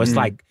know, so it's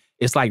like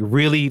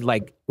really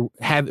like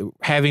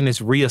having this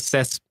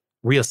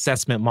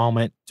reassessment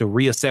moment to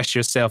reassess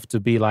yourself, to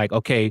be like,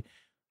 okay,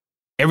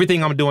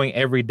 everything I'm doing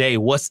every day,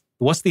 what's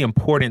the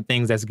important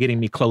things that's getting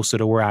me closer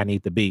to where I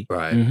need to be,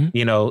 right?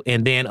 You know,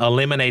 and then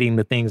eliminating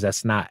the things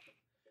that's not.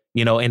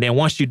 You know, and then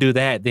once you do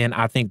that, then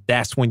I think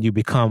that's when you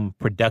become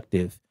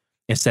productive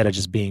instead of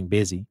just being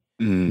busy.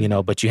 You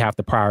know, but you have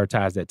to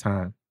prioritize that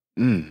time.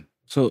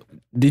 So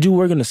did you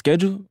work on a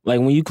schedule? Like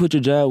when you quit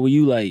your job, were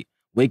you like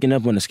waking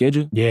up on a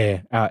schedule?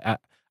 Yeah.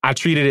 I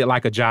treated it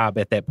like a job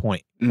at that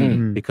point,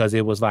 because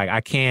it was like,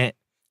 I can't.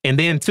 And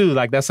then too,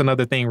 like that's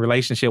another thing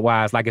relationship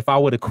wise. Like if I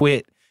would have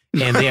quit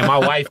and then my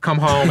wife come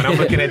home and I'm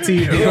looking at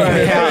TV on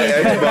the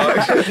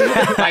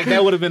couch, like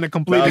that would have been a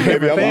completely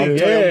different thing.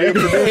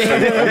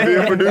 I'm being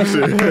a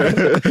producer.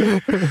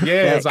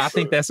 Yeah. So I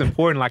think that's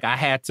important. Like I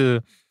had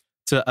to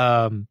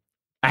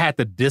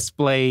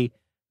display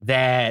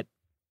that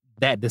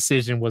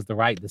decision was the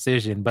right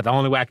decision. But the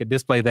only way I could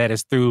display that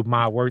is through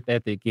my work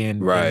ethic and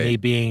me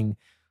being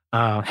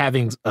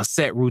having a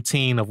set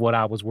routine of what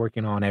I was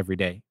working on every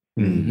day.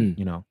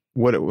 You know,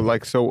 what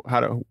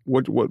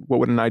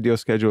would an ideal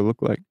schedule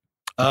look like?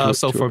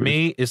 So for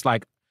me, it's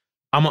like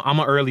I'm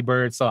an early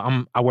bird,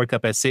 so I wake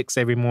up at 6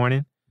 every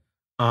morning.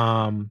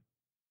 I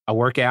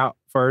work out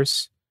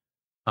first.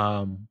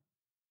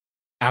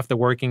 After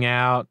working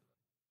out,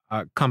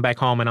 I come back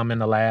home and I'm in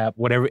the lab,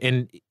 whatever.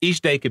 And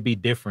each day could be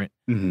different.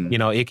 You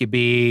know, it could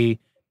be,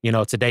 you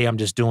know, today I'm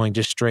just doing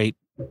straight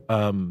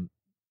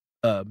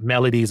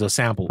melodies or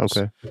samples.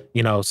 Okay.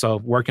 You know, so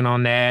working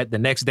on that. The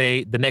next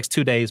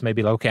 2 days,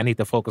 maybe like, okay, I need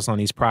to focus on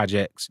these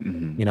projects.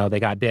 You know, they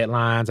got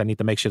deadlines. I need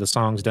to make sure the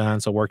song's done.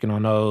 So working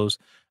on those.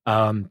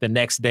 The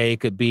next day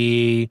could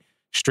be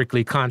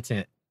strictly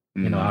content.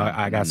 You know,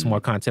 I got some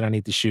more content I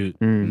need to shoot.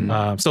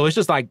 So it's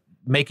just like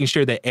making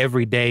sure that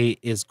every day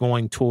is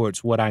going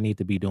towards what I need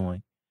to be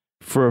doing.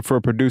 For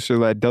a producer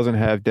that doesn't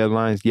have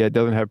deadlines yet,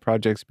 doesn't have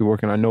projects to be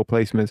working on, no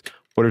placements,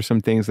 what are some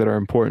things that are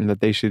important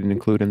that they should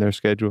include in their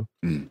schedule?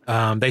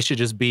 They should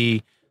just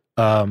be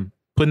putting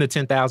the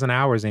 10,000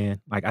 hours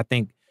in. Like I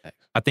think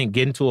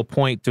getting to a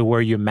point to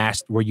where you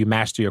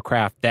master your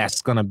craft,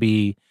 that's gonna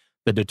be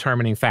the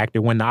determining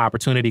factor when the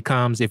opportunity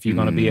comes, if you're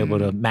gonna be able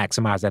to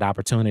maximize that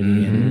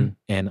opportunity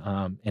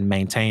and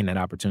maintain that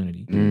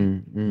opportunity.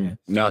 Yeah.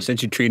 Now,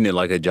 since you're treating it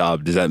like a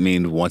job, does that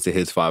mean once it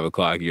hits 5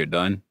 o'clock, you're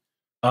done?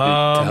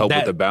 To help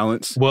with the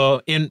balance?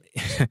 Well,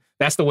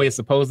 that's the way it's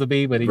supposed to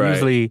be, but it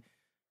usually,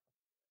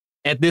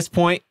 at this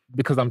point,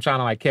 because I'm trying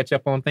to like catch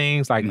up on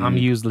things, like I'm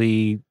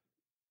usually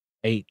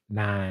 8,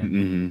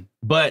 9.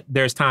 But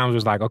there's times where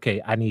it's like,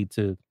 okay, I need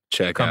to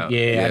check out.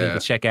 Yeah, I need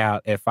to check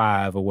out at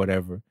 5 or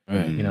whatever.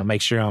 You know,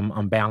 make sure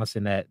I'm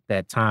balancing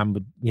that time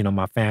with, you know,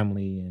 my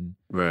family and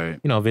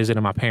you know,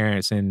 visiting my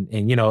parents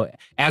and you know,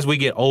 as we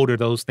get older,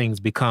 those things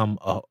become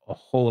a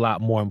whole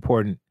lot more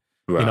important.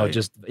 You know,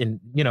 just in,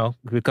 you know,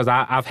 because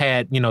I've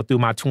had, you know, through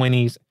my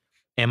 20s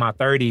and my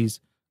 30s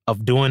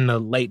of doing the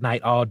late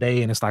night all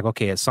day, and it's like,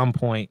 okay, at some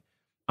point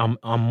I'm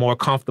more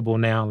comfortable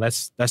now.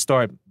 Let's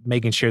start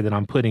making sure that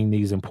I'm putting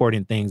these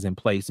important things in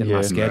place in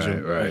my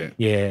schedule.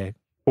 Yeah.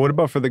 What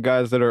about for the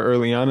guys that are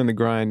early on in the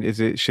grind?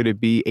 Should it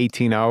be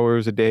 18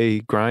 hours a day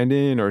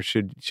grinding, or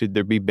should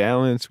there be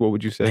balance? What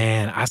would you say?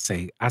 Man, I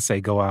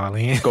say go all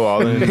in. Go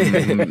all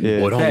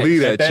in. Well, don't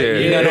leave that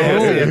chair.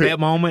 At that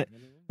moment.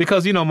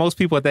 Because, you know, most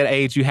people at that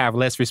age, you have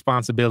less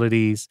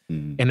responsibilities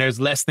and there's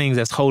less things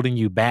that's holding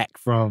you back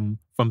from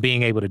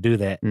being able to do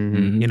that.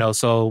 You know,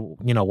 so,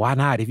 you know, why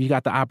not? If you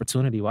got the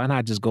opportunity, why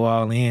not just go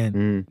all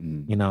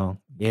in? You know,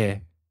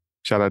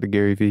 Shout out to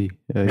Gary V.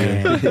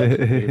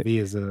 Gary V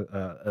is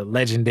a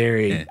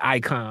legendary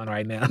icon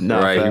right now.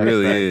 No, he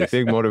really is.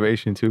 Big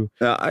motivation too.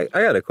 Now, I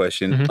got a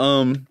question.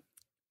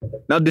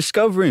 Now,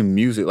 discovering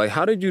music, like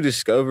how did you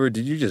discover,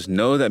 did you just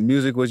know that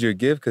music was your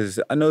gift? Because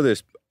I know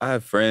I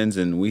have friends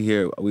and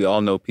we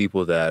all know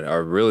people that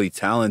are really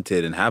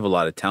talented and have a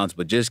lot of talents,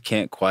 but just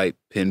can't quite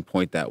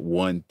pinpoint that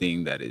one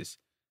thing that is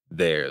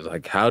theirs.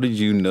 Like, how did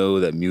you know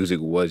that music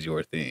was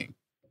your thing?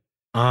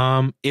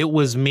 It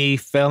was me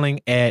failing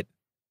at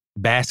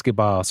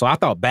basketball. So I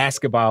thought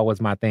basketball was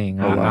my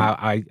thing.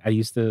 I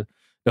used to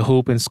the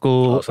hoop in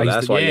school. Oh, so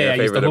that's why you're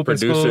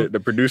favorite the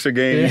producer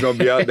game. You're gonna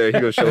be out there.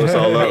 You're gonna show us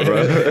all up,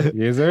 bro.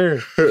 Yes,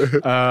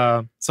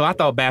 sir. So I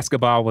thought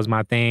basketball was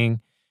my thing.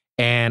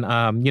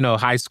 And you know,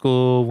 high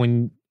school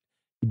when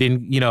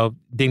didn't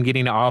get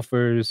any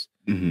offers,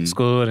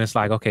 school, and it's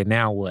like, okay,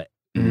 now what?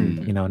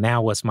 You know,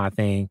 now what's my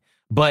thing?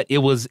 But it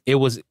was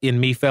in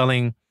me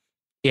failing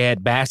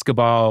at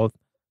basketball,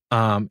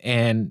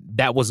 and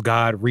that was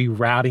God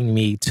rerouting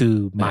me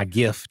to my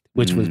gift,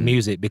 which was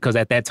music. Because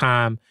at that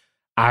time,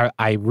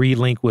 I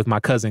re-linked with my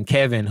cousin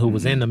Kevin, who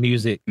was in the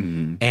music,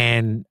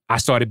 and I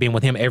started being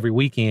with him every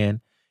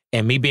weekend.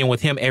 And me being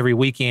with him every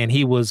weekend,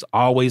 he was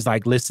always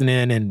like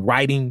listening and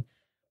writing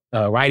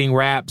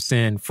raps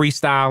and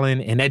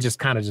freestyling, and that just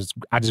kind of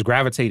I just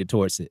gravitated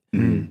towards it.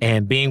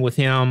 And being with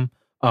him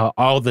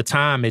all the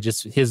time,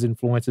 his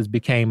influences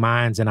became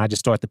mine, and I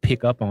just started to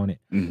pick up on it.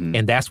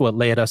 And that's what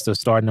led us to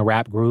starting a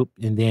rap group,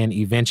 and then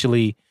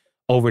eventually,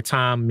 over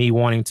time, me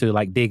wanting to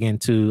like dig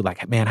into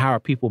like, man, how are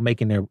people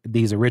making their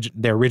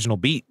original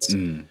beats?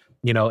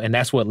 You know, and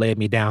that's what led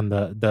me down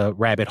the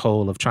rabbit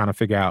hole of trying to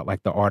figure out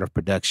like the art of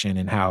production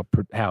and how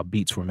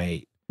beats were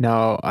made.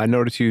 Now, I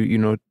noticed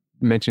you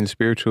mentioned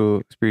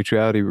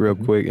spirituality real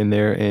quick in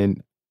there,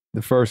 and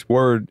the first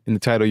word in the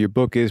title of your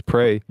book is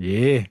pray.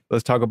 Yeah.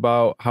 Let's talk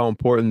about how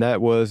important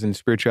that was and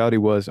spirituality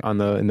was in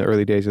the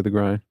early days of the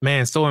grind.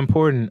 Man, so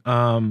important.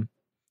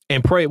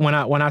 And pray, when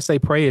I say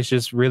pray, it's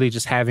just really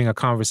just having a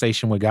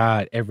conversation with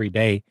God every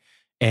day,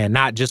 and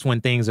not just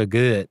when things are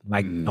good,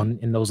 like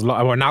in those,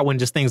 or not when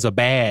just things are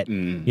bad,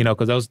 you know,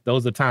 because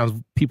those are times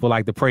people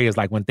like to pray is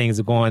like when things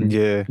are going,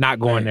 not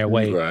going their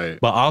way,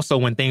 but also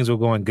when things were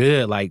going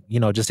good, like, you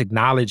know, just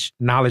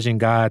acknowledging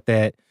God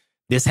that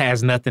this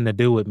has nothing to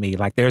do with me.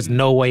 Like there's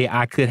no way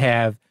I could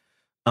have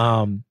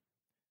crafted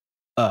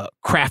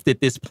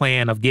this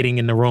plan of getting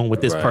in the room with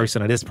this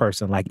person or this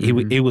person. Like he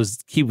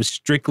was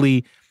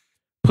strictly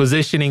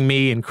positioning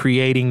me and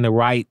creating the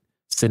right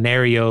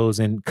scenarios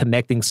and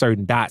connecting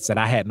certain dots that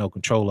I had no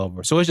control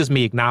over. So it's just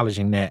me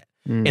acknowledging that.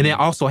 And then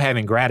also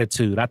having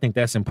gratitude. I think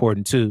that's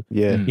important too.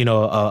 Yeah. You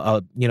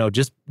know,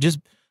 just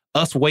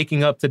us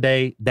waking up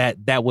today,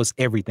 that was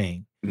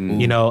everything.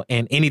 You know,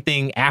 and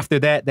anything after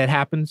that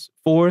happens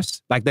for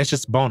us, like that's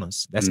just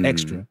bonus. That's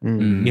extra.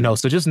 You know,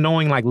 so just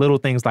knowing like little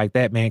things like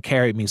that, man,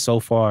 carried me so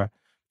far.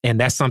 And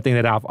that's something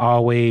that I've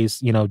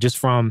always, you know, just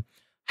from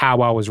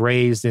how I was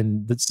raised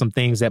and some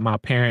things that my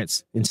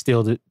parents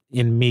instilled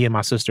in me and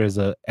my sister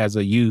as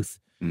a youth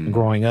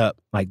growing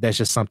up. Like that's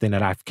just something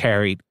that I've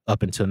carried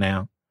up until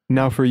now.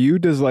 Now, for you,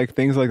 does like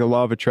things like the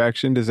law of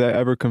attraction, does that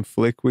ever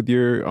conflict with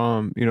your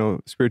you know,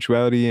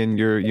 spirituality and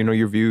your, you know,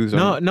 your views?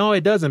 No,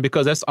 it doesn't,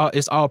 because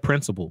it's all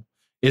principle.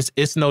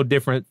 It's no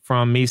different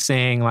from me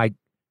saying like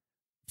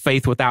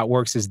faith without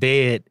works is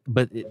dead,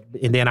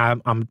 and then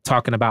I'm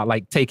talking about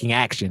like taking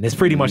action. It's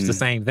pretty much the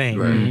same thing,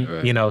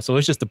 right. You know. So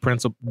it's just the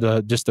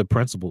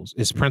principles.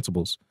 It's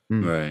principles,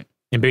 right?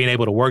 And being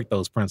able to work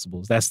those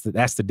principles. That's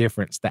the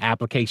difference. The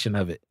application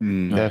of it.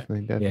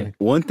 Definitely. Yeah.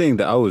 One thing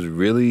that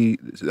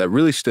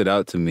really stood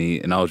out to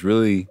me, and I was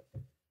really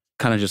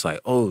kind of just like,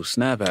 oh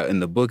snap! In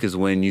the book is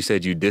when you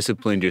said you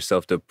disciplined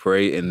yourself to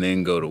pray and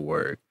then go to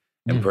work,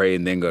 and pray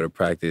and then go to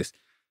practice.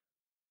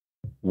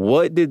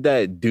 What did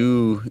that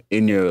do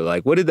in your,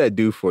 like, what did that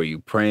do for you,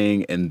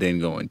 praying and then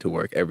going to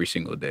work every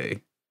single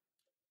day?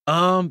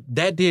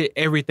 That did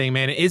everything,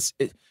 man. It's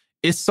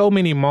so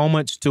many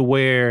moments to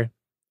where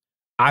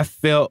I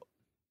felt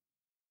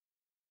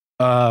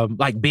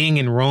like being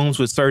in rooms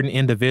with certain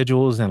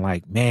individuals and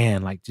like,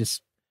 man, like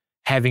just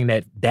having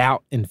that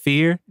doubt and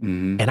fear.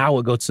 And I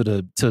would go to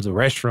the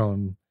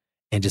restroom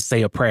and just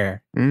say a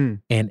prayer.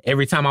 And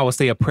every time I would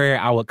say a prayer,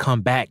 I would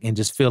come back and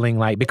just feeling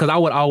like, because I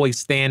would always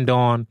stand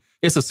on,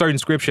 it's a certain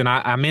scripture, and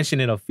I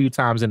mentioned it a few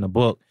times in the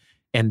book,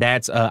 and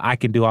that's I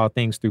can do all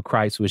things through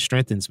Christ, which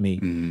strengthens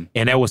me.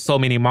 And there was so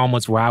many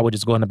moments where I would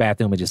just go in the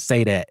bathroom and just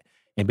say that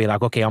and be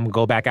like, okay, I'm gonna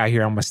go back out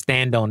here, I'm gonna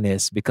stand on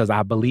this because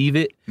I believe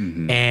it.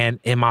 And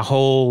my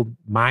whole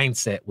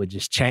mindset would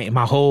just change.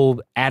 My whole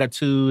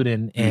attitude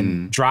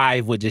and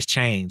drive would just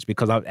change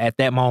because at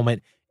that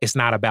moment, it's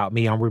not about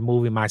me. I'm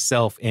removing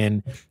myself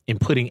and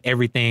putting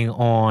everything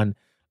on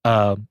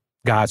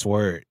God's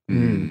word,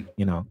 you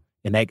know,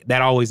 and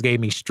that always gave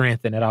me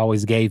strength, and that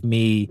always gave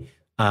me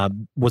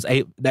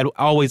that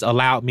always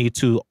allowed me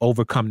to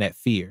overcome that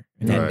fear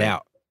and that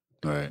doubt.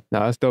 Right.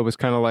 Now that's dope. It's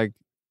kind of like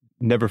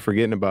never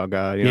forgetting about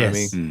God. You know what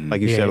I mean?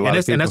 Like you said, a lot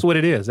of people, and that's what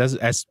it is.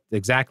 That's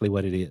exactly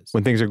what it is.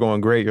 When things are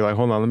going great, you're like,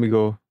 hold on, let me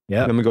go.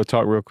 Yeah, let me go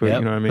talk real quick.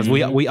 You know what I mean?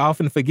 Because we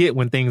often forget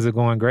when things are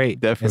going great.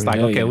 Definitely. It's like,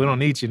 okay, we don't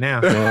need you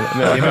now.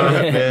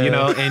 You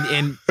know,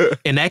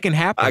 and that can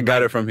happen. I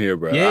got it from here,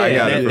 bro.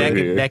 Yeah,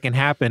 that can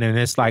happen, and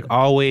it's like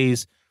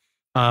always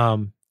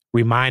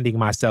reminding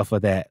myself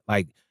of that.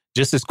 Like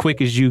just as quick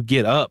as you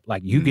get up,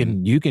 like you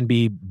can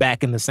be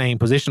back in the same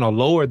position or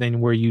lower than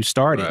where you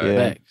started.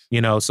 Right. You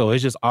know, so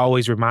it's just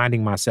always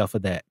reminding myself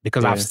of that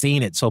because I've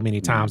seen it so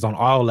many times on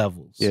all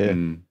levels. Yeah,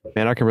 man,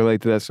 I can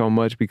relate to that so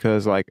much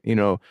because, like, you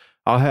know,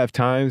 I'll have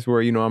times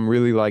where, you know, I'm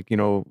really like, you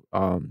know,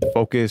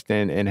 focused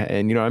and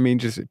you know, I mean,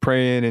 just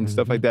praying and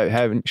stuff like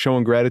that,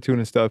 showing gratitude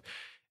and stuff.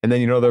 And then,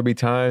 you know, there'll be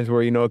times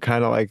where, you know,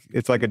 kind of like,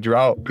 it's like a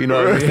drought, you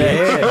know what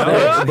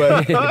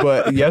I mean?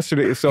 But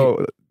yesterday,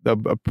 so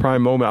a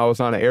prime moment, I was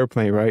on an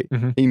airplane, right?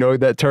 You know,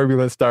 that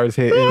turbulence starts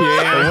hitting.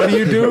 And what do?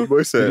 You're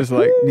just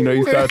like, you know,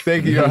 you start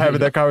thinking, you know, having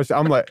that conversation.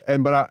 I'm like,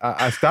 but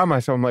I stopped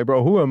myself. I'm like,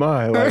 bro, who am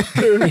I? Like,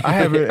 I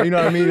haven't, you know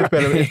what I mean?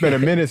 It's been a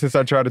minute since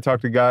I tried to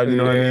talk to God, you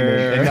know what I mean?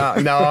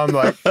 And now I'm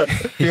like,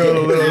 feeling a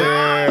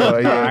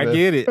little, I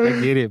get it,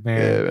 man.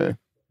 Yeah, man.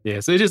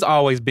 Yeah, so it's just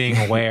always being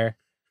aware.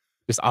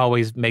 Just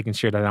always making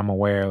sure that I'm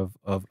aware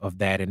of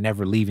that and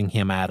never leaving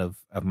him out of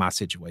my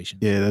situation.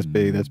 Yeah, that's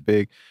big. That's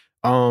big.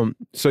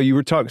 So you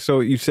were talking.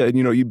 So you said,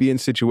 you know, you'd be in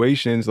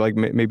situations like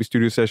maybe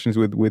studio sessions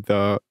with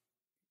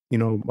you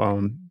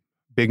know,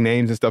 big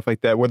names and stuff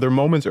like that. Were there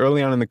moments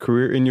early on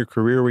in your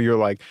career where you're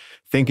like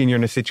thinking you're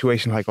in a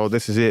situation like, oh,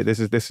 this is it. This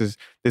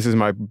is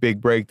my big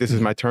break. This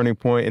is my turning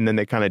point, and then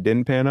they kind of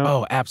didn't pan out?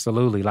 Oh,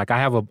 absolutely. Like I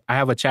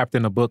have a chapter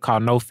in the book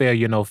called No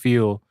Failure, No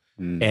Fuel.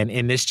 And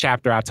in this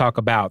chapter, I talk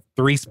about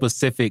three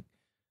specific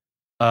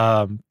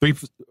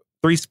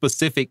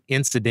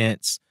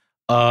incidents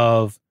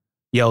of,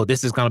 yo,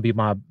 this is gonna be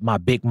my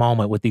big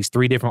moment with these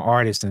three different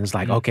artists, and it's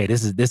like, okay,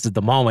 this is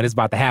the moment. It's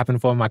about to happen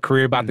for my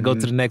career, about to go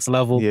to the next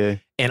level. Yeah.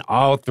 And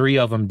all three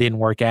of them didn't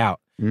work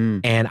out,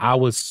 and I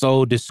was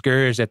so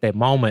discouraged at that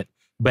moment.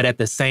 But at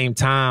the same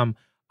time,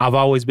 I've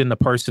always been the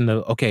person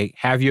to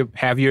have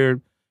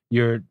your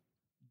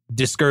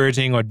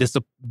discouraging or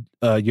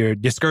your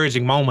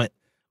discouraging moment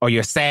or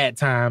your sad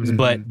times,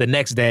 but the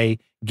next day,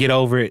 get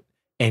over it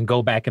and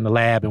go back in the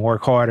lab and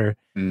work harder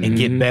and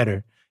get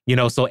better. You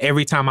know, so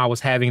every time I was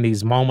having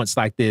these moments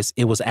like this,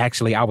 it was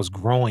actually, I was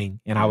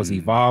growing and I was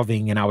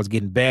evolving and I was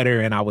getting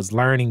better and I was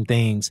learning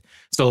things.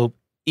 So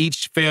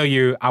each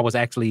failure, I was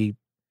actually,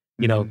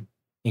 you know,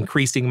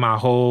 increasing my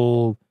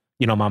whole,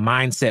 you know, my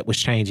mindset was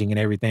changing and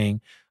everything.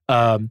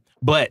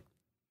 But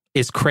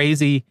it's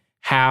crazy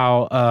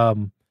how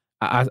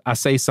I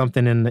say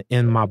something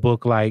in my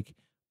book, like,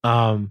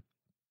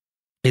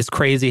 it's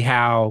crazy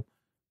how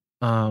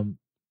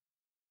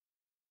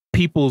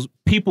people's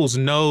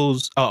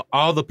nose,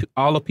 all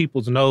the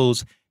people's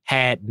nose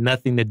had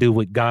nothing to do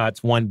with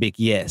God's one big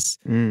yes,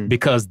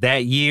 because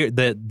that year,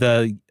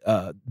 the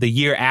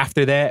year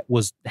after that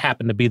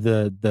happened to be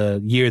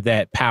the year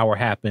that Power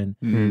happened,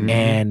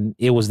 and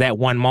it was that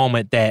one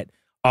moment that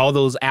all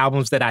those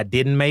albums that I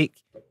didn't make,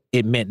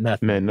 it meant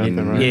nothing.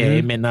 Right? Yeah,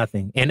 it meant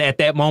nothing, and at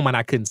that moment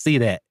I couldn't see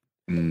that.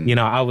 You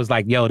know, I was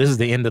like, yo, this is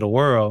the end of the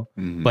world,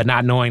 but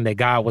not knowing that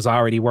God was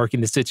already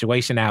working the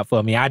situation out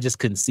for me, I just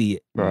couldn't see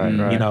it. Right.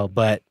 You know,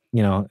 but,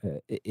 you know,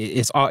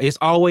 it's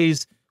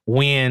always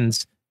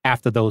wins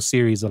after those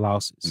series of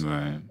losses.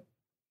 Right.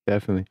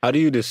 Definitely. How do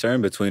you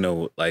discern between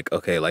what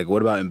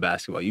about in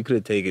basketball? You could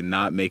have taken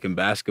not making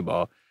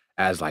basketball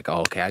as like,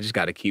 okay, I just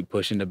got to keep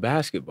pushing the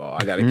basketball.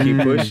 I got to keep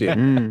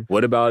pushing.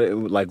 What about it?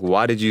 Like,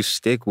 why did you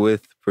stick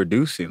with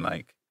producing?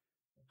 Like,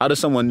 how does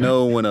someone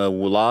know when a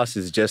loss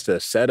is just a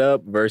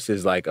setup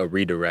versus like a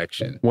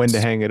redirection? When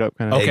to hang it up,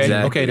 kind of. Okay,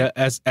 exactly. Okay,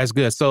 that's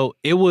good. So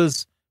it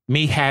was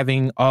me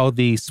having all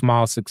these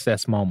small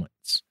success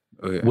moments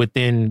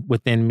within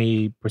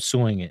me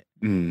pursuing it.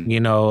 You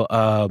know,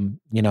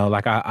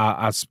 like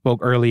I spoke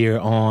earlier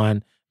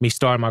on me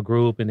starting my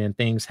group and then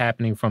things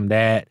happening from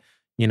that.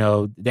 You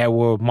know, there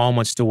were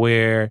moments to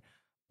where,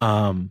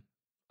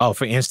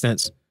 for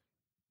instance,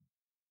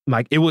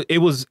 like it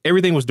was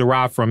everything was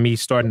derived from me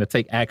starting to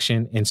take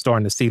action and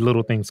starting to see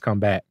little things come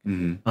back.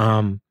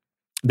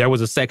 There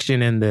was a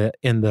section in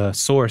the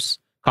source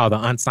called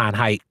the unsigned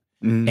hype.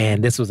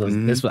 And this was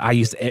I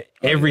used to,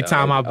 every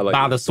time I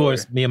buy the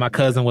source, me and my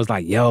cousin was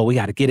like, yo, we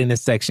got to get in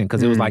this section,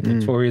 because it was like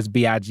Notorious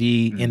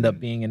B.I.G. end up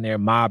being in there,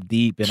 Mobb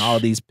Deep, and all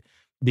these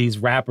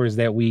rappers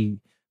that we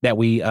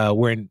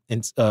were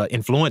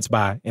influenced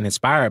by and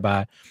inspired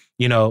by,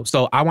 you know.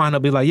 So I wound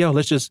up being like, yo,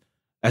 let's just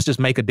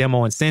make a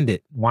demo and send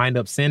it. Wind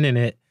up sending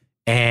it,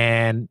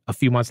 and a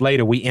few months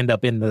later we end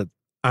up in the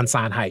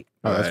unsigned hype.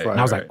 And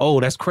I was like, oh,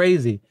 that's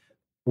crazy.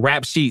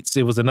 Rap Sheets,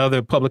 it was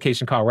another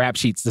publication called Rap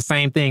Sheets, the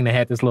same thing. They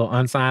had this little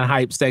unsigned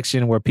hype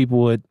section where people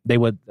would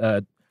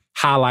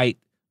highlight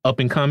up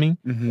and coming.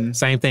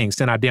 Same thing,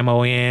 send our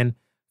demo in.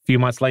 A few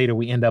months later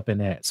we end up in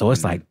that. So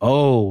it's like,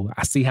 oh,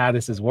 I see how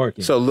this is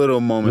working. So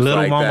little moments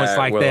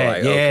like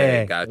that. Yeah,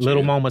 okay, got you.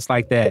 Little moments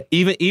like that.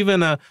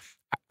 Even I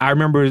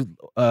remember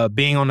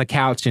being on the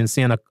couch and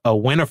seeing a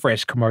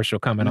Winterfresh commercial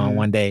coming on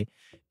one day,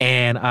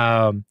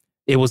 and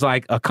it was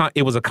like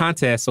it was a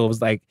contest. So it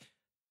was like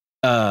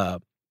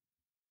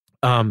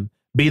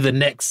be the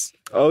next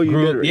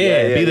group.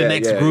 Be the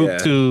next group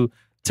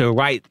to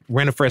write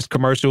Winterfresh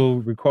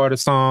commercial, record a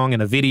song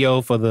and a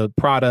video for the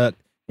product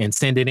and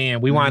send it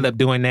in. We wind up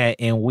doing that,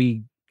 and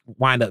we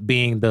wind up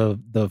being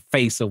the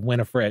face of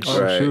Winterfresh.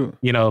 Shoot.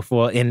 You know,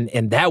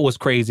 and that was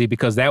crazy,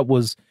 because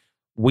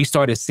we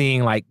started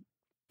seeing like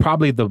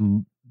probably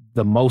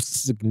the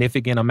most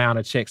significant amount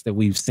of checks that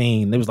we've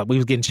seen. It was like we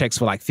was getting checks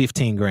for like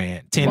 15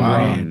 grand, 10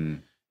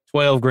 grand.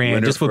 12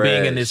 grand just for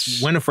being in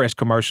this Winterfresh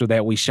commercial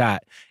that we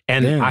shot.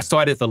 And I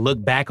started to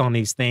look back on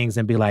these things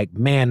and be like,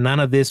 man, none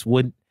of this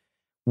would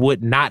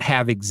not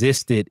have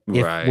existed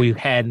if we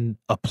hadn't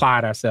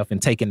applied ourselves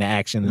and taken the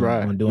action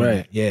on doing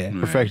it. Yeah.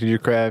 Perfected your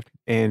craft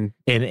and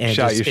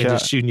shot your shot.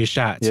 Just shooting your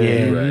shots.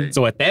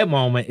 So at that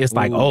moment, it's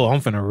like, oh,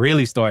 I'm finna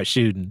really start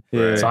shooting.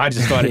 So I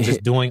just started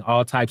just doing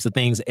all types of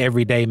things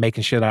every day,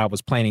 making sure that I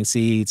was planting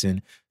seeds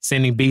and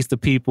sending beats to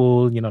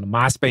people, you know, the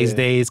MySpace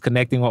days,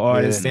 connecting with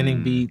artists,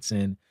 sending beats,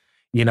 and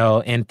you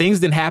know, and things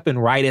didn't happen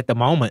right at the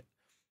moment.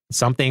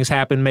 Some things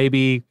happen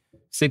maybe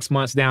 6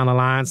 months down the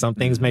line. Some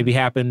things maybe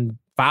happen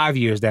 5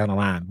 years down the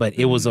line. But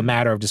it was a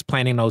matter of just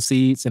planting those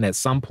seeds, and at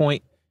some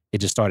point, it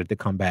just started to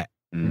come back.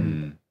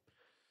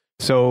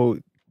 So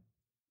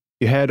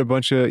you had a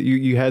bunch of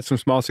you had some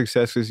small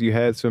successes. You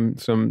had some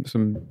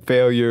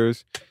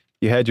failures.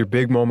 You had your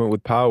big moment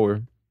with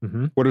Power.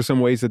 What are some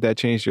ways that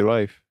changed your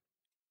life?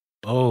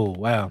 Oh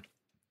wow,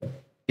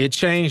 it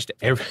changed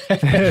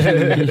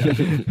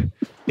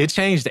It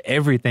changed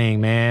everything,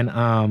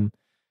 man.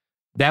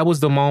 That was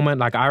the moment.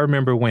 Like, I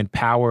remember when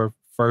Power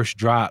first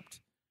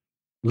dropped,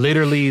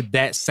 literally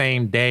that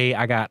same day,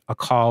 I got a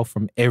call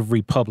from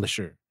every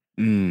publisher.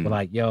 We're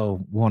like,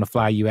 yo, we want to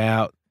fly you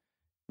out,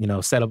 you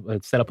know, set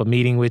up a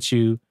meeting with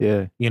you.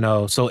 Yeah. You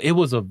know, so it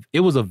was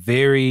a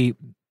very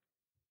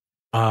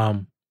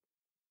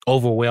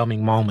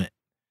overwhelming moment,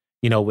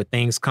 you know, with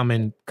things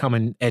coming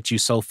at you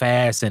so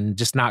fast and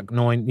just not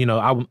knowing, you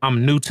know,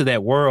 I'm new to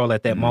that world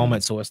at that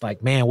moment. So it's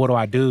like, man, what do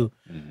I do?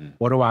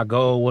 Where do I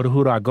go?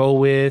 Who do I go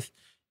with?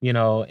 You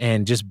know,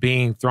 and just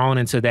being thrown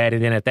into that.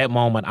 And then at that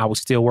moment, I was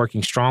still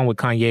working strong with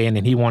Kanye, and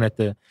then he wanted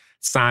to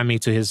sign me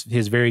to his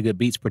Very Good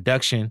Beats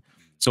production.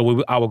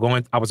 So I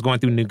was going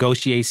through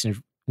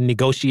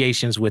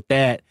negotiations with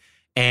that,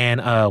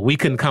 and we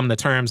couldn't come to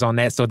terms on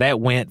that. So that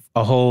went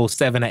a whole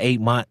 7 to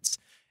 8 months.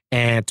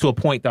 And to a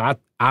point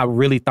that I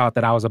really thought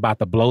that I was about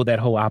to blow that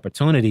whole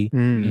opportunity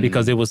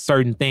because it was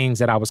certain things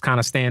that I was kind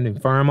of standing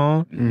firm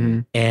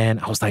on. And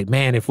I was like,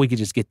 man, if we could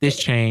just get this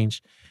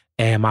changed.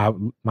 And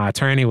my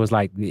attorney was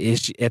like,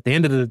 at the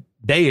end of the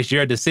day, it's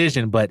your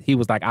decision. But he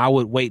was like, I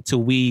would wait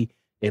till we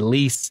at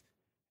least,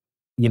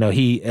 you know,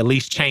 he at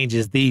least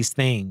changes these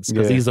things,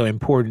 because these are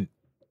important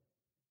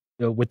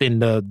within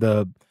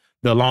the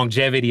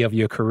longevity of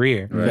your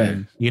career. Right.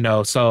 You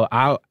know, so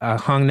I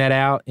hung that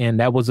out, and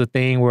that was a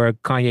thing where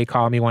Kanye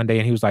called me one day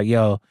and he was like,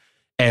 yo,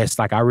 S,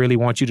 like, I really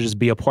want you to just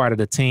be a part of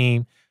the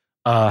team.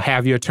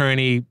 Have your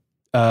attorney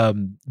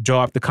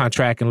draw up the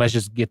contract and let's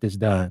just get this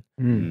done.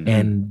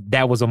 And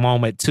that was a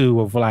moment too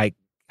of like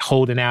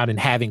holding out and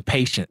having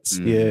patience.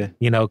 You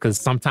know, because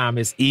sometimes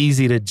it's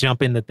easy to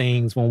jump into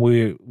things when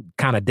we're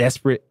kind of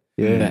desperate.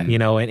 You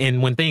know,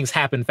 and when things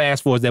happen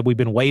fast for us that we've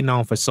been waiting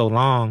on for so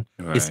long,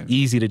 it's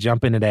easy to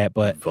jump into that.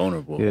 But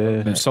vulnerable.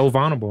 I'm so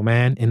vulnerable,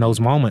 man, in those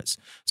moments.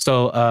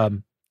 So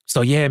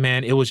yeah,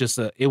 man, it was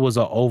an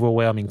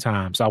overwhelming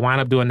time. So I wound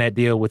up doing that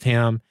deal with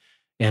him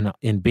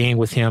and being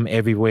with him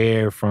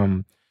everywhere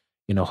from,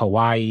 you know,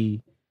 Hawaii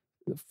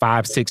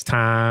 5-6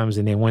 times,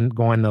 and then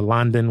going to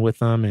London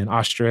with him and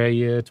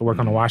Australia to work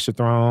on the Watch the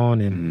Throne,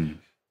 and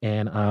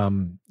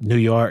New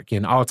York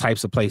and all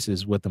types of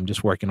places with them,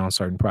 just working on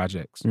certain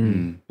projects.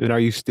 And are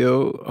you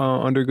still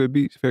under Good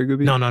Beats, Very Good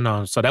Beats?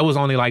 No. So that was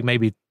only like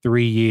maybe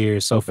 3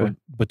 years. So Okay. from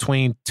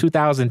between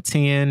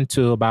 2010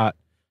 to about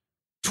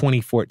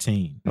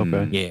 2014.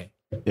 Okay.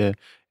 Yeah.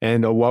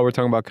 And while we're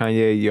talking about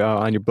Kanye, you,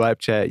 on your Blap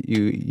chat,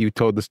 you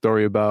told the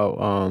story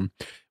about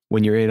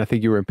when you're in, I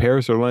think you were in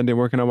Paris or London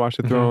working on Watch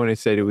the Throne. It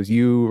said it was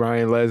you,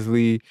 Ryan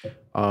Leslie.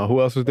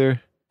 Who else was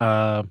there?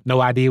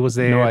 No Idea was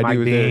there. No Idea Mike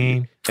was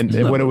Dean.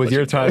 there. And when it was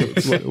your time,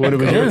 when it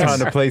was your time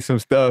to play some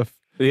stuff,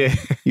 Yeah.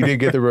 you didn't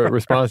get the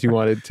response you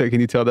wanted. Can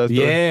you tell that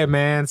story? Yeah,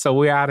 man. So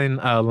we're out in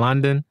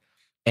London,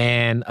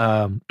 and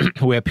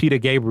we're at Peter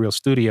Gabriel's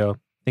studio.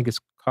 I think it's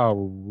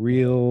called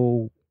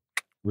Real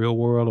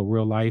World or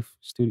Real Life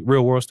Studio,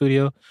 Real World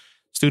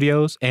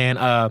Studios.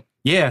 And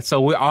yeah, so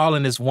we're all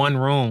in this one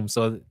room.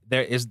 So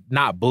there is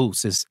not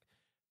booths.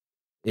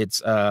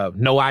 It's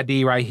No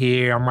ID right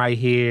here. I'm right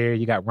here.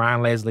 You got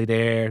Ryan Leslie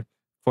there.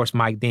 Of course,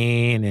 Mike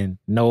Dean and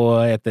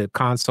Noah at the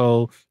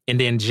console. And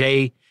then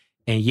Jay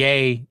and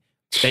Ye,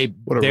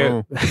 What a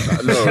room.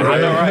 I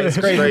know, right? It's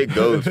crazy. Straight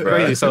ghosts, bro.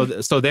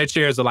 Crazy. So their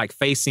chairs are like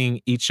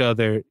facing each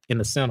other in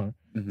the center.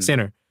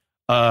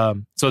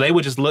 So they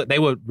would just look, they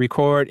would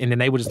record, and then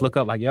they would just look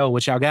up like, yo,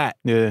 what y'all got?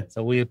 Yeah.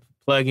 So we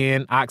plug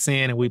in, aux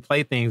in, and we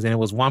play things. And it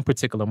was one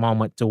particular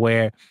moment to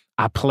where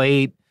I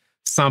played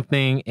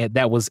something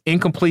that was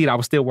incomplete. I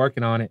was still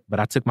working on it,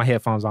 but I took my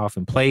headphones off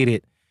and played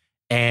it.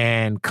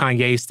 And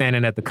Kanye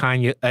standing at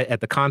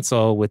the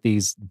console with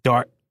these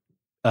dark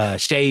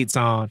shades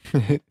on.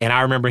 And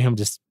I remember him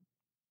just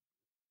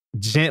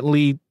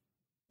gently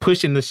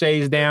pushing the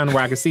shades down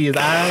where I could see his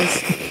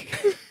eyes.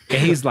 And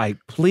he's like,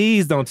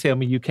 please don't tell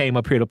me you came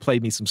up here to play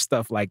me some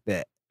stuff like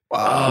that.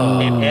 Wow.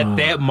 And at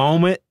that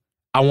moment,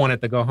 I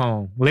wanted to go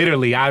home.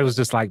 Literally, I was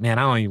just like, man,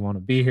 I don't even want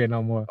to be here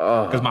no more.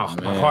 Because my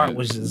heart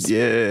was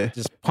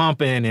just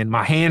pumping and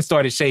my hands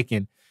started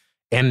shaking.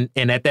 And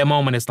at that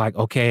moment, it's like,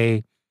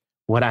 okay,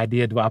 what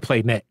idea do I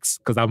play next?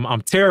 Because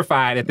I'm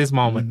terrified at this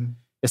moment.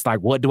 It's like,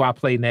 what do I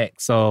play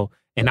next? So,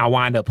 and I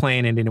wind up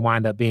playing, and then it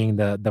wind up being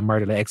the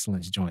Murder to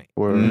Excellence joint.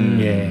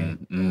 Yeah.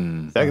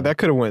 That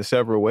could have went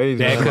several ways.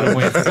 That could have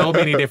went so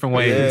many different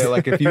ways. Yeah,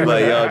 like if you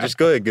Like, yo, just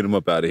go ahead and get him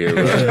up out of here,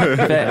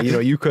 bro. you know,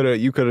 you could have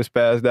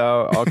spazzed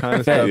out all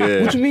kinds of stuff.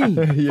 Yeah. What you mean?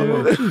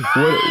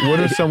 What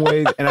are some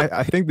ways? And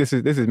I think this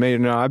is major.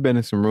 Now I've been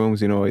in some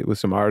rooms, you know, with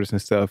some artists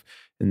and stuff,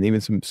 and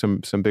even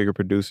some bigger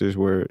producers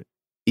where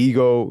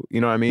ego,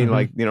 you know what I mean?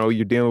 Like, you know,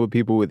 you're dealing with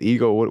people with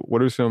ego.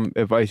 What are some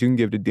advice you can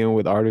give to dealing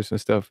with artists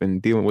and stuff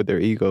and dealing with their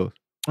egos?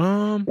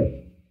 I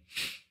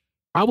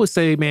would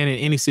say, man, in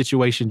any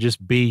situation,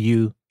 just be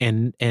you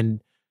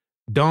and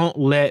don't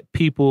let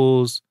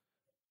people's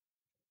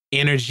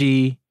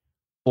energy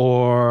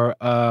or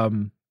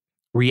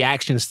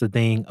reactions to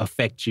things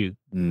affect you.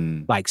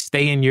 Like,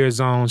 stay in your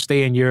zone,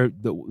 stay in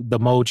the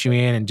mode you're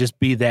in, and just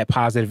be that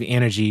positive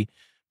energy,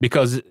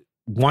 because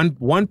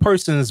one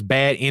person's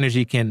bad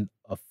energy can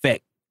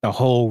affect the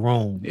whole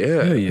room.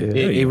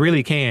 It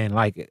really can.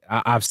 Like,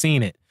 I've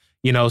seen it,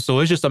 you know. So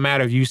it's just a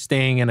matter of you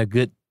staying in a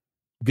good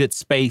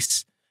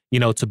space, you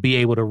know, to be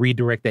able to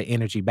redirect that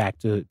energy back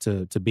to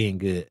being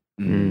good.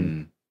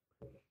 And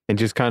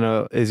just kind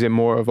of, is it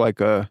more of like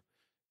a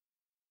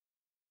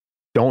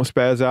don't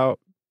spaz out?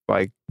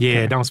 Like,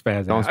 don't spaz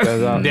out. Don't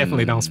spaz out.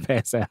 Definitely don't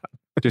spaz out.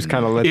 Just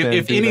kind of let them.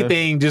 If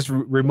anything, just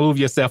remove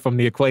yourself from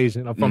the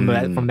equation, or from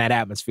that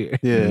atmosphere.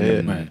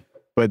 Yeah. Right.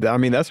 But I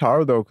mean, that's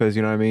hard though, because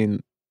you know what I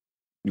mean.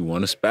 You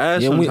want to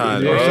spaz Yeah,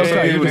 sometimes, Yeah, bro.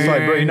 sometimes you're just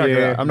like, bro, I'm not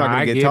gonna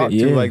I get get talked it.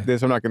 to Yeah. like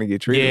this. I'm not gonna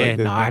get treated like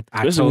this. No, I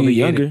Especially totally when we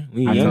get younger. it.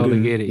 We I younger.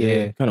 totally get it.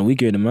 Yeah. Kind of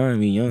weaker than mine.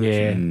 We young.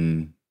 Yeah.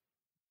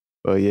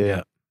 But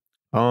yeah.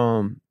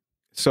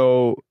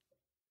 So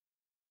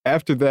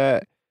after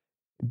that,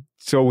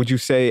 so would you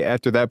say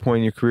after that point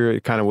in your career,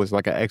 it kind of was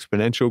like an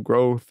exponential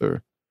growth,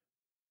 or?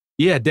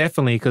 Yeah,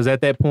 definitely. Because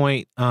at that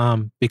point,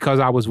 because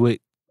I was with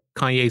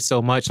Kanye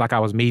so much, like I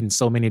was meeting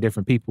so many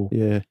different people.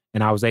 Yeah.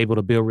 And I was able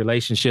to build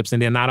relationships.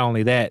 And then not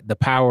only that, the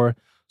Power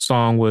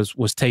song was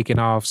taking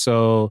off.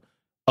 So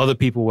other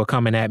people were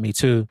coming at me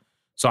too.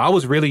 So I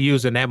was really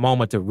using that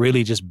moment to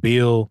really just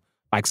build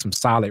like some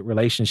solid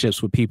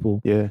relationships with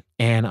people. Yeah.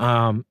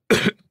 And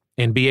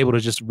and be able to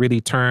just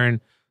really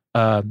turn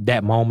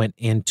that moment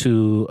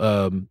into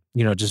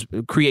you know, just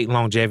create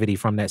longevity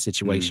from that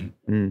situation.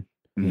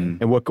 And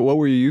what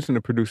were you using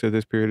to produce at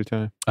this period of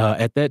time?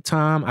 At that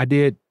time, I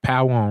did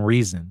Power on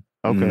Reason.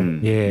 Okay.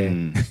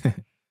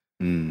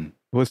 Yeah.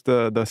 What's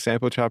the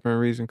sample chopping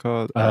reason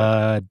called?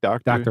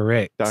 Dr.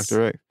 X.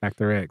 Dr. X.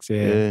 Dr. X,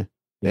 yeah.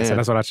 Yeah, so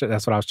that's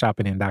what I was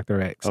chopping in Dr.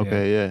 X.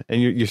 Okay, yeah.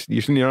 And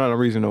you're not on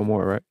Reason no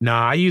more, right? No,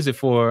 I use it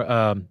for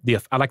I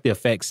like the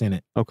effects in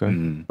it. Okay.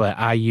 But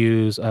I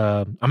use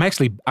I'm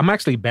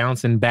actually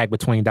bouncing back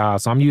between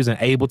dials. So I'm using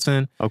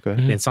Ableton. Okay.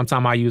 Then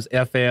sometimes I use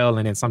FL,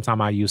 and then sometimes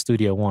I use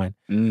Studio One.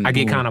 I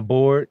get kind of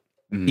bored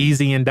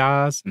easy in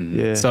DAWs.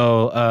 Yeah.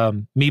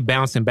 So me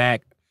bouncing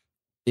back,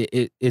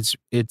 it's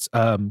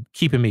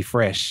keeping me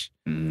fresh,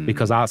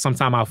 because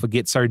sometimes I'll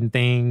forget certain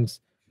things,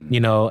 you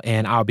know,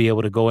 and I'll be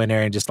able to go in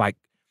there and just like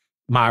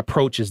my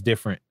approach is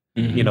different.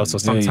 You know, so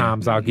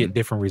sometimes I'll get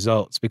different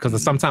results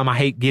because sometimes I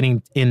hate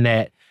getting in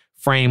that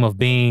frame of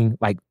being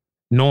like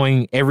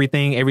knowing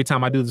everything every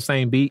time I do the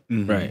same beat.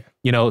 Right.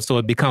 You know, so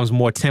it becomes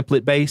more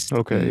template based.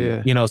 Okay,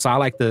 yeah. You know, so I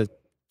like to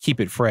keep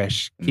it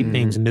fresh, keep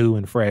things new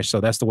and fresh.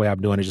 So that's the way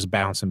I'm doing it, just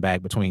bouncing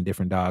back between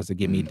different DAWs to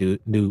give me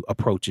new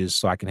approaches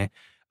so I can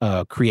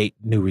create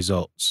new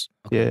results.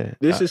 Yeah.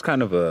 This is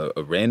kind of a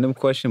random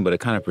question, but it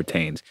kind of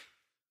pertains.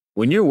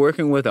 When you're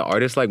working with an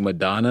artist like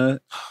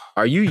Madonna,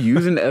 are you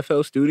using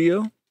FL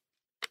Studio?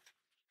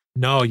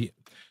 No.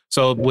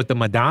 So with the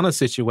Madonna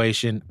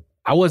situation,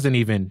 I was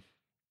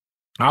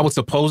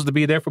supposed to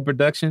be there for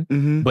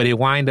production, but it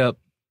wind up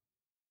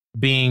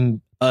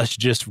being us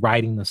just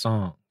writing the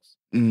songs.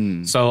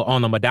 So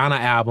on the Madonna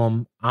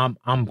album,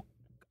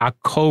 I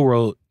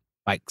co-wrote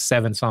like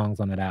 7 songs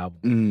on that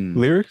album.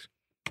 Lyrics?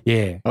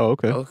 Yeah. Oh,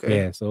 okay.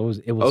 Yeah. So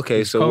it was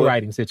Okay, so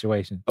co-writing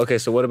situation. Okay,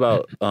 so what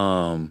about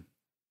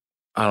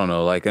I don't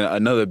know, like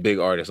another big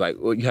artist? Like,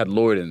 well, you had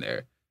Lord in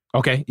there.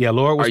 Okay. Yeah,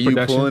 Lord was production.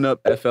 Are you pulling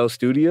up FL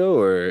Studio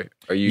or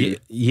are you?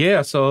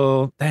 Yeah.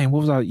 So dang,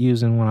 what was I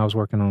using when I was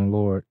working on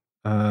Lord?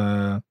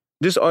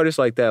 Just artists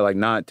like that, like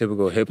not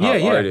typical hip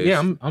hop artists. Yeah.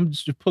 I'm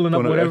just pulling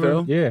up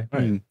whatever. Yeah.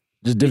 Right.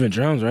 Just different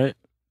drums, right?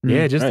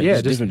 Yeah, just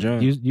different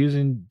drums.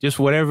 Using just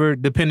whatever,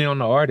 depending on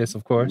the artist,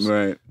 of course.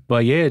 Right.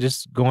 But yeah,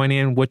 just going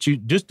in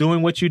just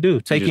doing what you do,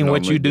 taking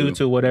what you do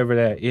to whatever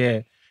that.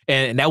 Yeah.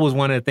 And that was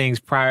one of the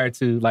things prior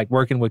to like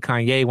working with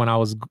Kanye when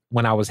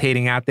I was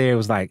heading out there. It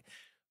was like,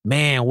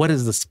 man, what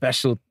is the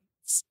special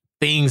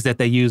things that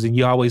they use? And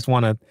you always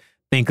want to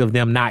think of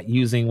them not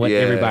using what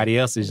everybody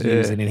else is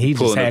using. And he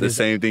pulling just had the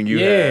same thing you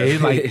have. have.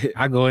 He's like,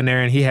 I go in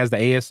there and he has the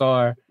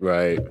ASR.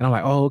 Right. And I'm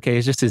like, oh, okay,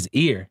 it's just his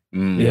ear.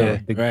 Yeah,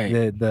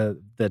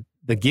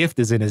 The gift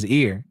is in his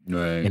ear.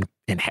 Right.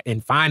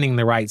 And finding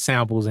the right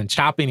samples and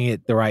chopping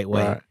it the right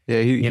way. Right.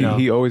 Yeah,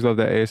 he always loved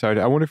that ASR.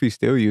 I wonder if he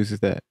still uses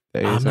that.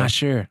 I'm not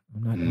sure.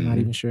 I'm not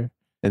even sure.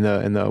 And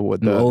the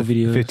old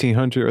videos,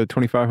 1500 or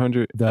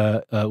 2500.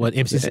 The what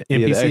MPC? Yeah,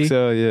 the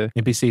XL,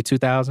 MPC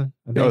 2000.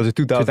 Oh, it was a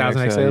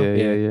 2000 XL.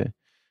 Yeah.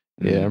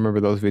 Yeah, I remember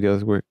those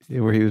videos where he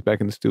was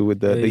back in the studio with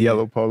the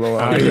yellow polo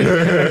on. He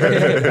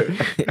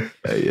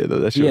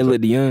had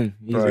looked young.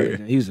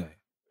 He was like,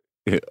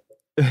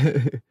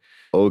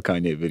 old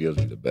Kanye videos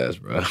are the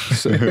best, bro.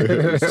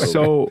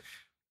 So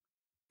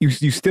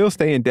you still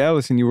stay in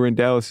Dallas, and you were in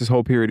Dallas this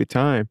whole period of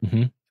time.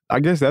 I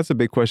guess that's a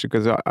big question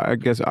because I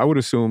guess I would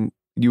assume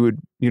you would,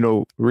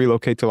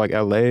 relocate to like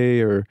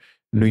LA or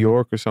New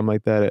York or something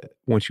like that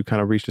once you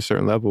kind of reached a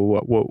certain level.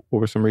 What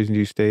were some reasons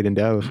you stayed in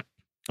Dallas?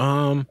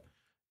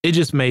 It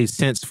just made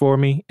sense for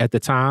me at the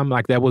time.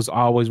 Like that was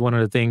always one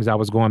of the things I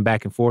was going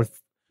back and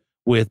forth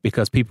with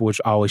because people were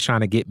always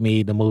trying to get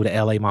me to move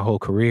to LA my whole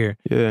career.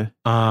 Yeah.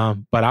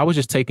 But I was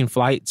just taking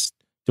flights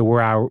to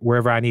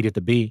wherever I needed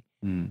to be,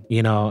 and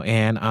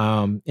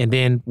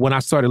then when I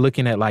started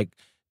looking at like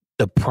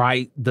the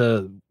price,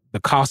 the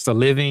cost of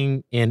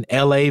living in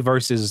LA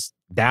versus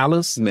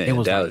Dallas, Man, it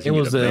was Dallas, it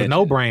was a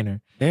no-brainer.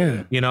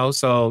 yeah.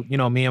 So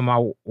me and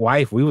my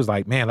wife, we was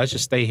like, man, let's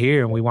just stay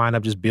here, and we wind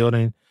up just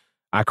building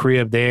our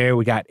crib there.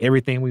 We got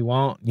everything we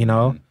want,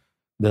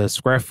 the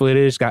square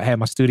footage, had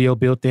my studio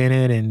built in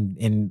it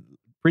and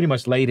pretty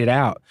much laid it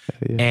out.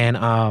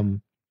 Yeah.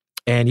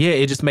 And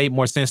it just made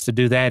more sense to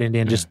do that and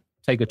then just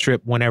take a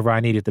trip whenever I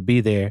needed to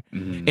be there.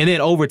 And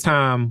then over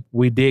time,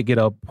 we did get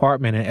an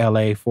apartment in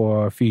LA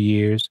for a few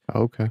years.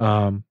 Okay.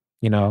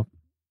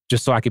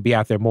 Just so I could be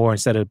out there more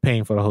instead of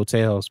paying for the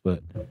hotels.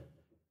 But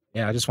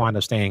yeah, I just wound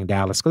up staying in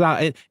Dallas.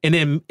 And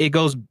then it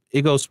goes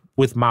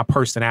with my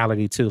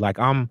personality too. Like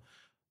I'm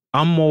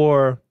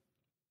more,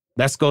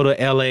 let's go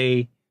to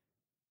LA,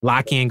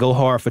 lock in, go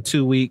hard for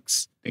 2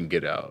 weeks. And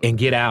get out.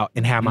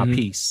 And have my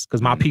peace.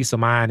 Because my peace of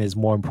mind is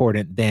more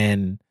important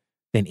than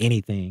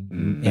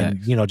anything.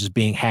 And just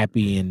being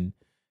happy and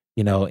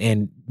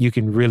you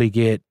can really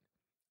get,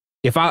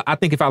 I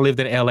think if I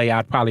lived in LA,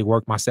 I'd probably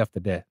work myself to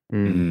death.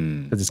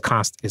 Because it's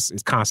constant.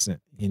 It's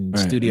constant in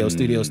studio.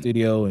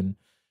 And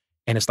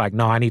it's like,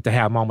 no, I need to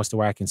have moments to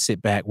where I can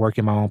sit back, work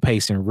in my own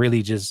pace and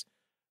really just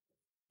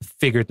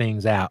figure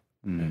things out.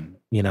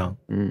 Yeah.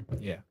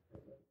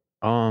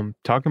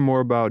 Talking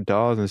more about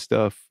DAWs and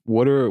stuff,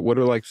 what are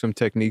like some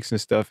techniques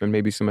and stuff and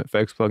maybe some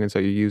effects plugins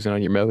that you're using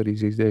on your melodies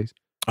these days?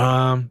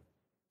 A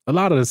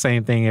lot of the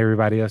same thing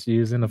everybody else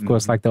using, of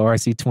course, like the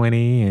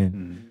RC20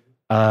 and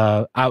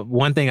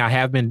one thing I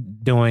have been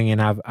doing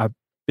and I've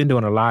been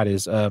doing a lot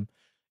is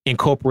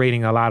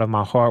incorporating a lot of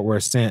my hardware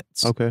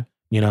synths. Okay.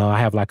 I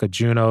have like a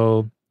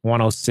Juno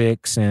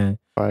 106 and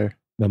Fire.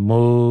 The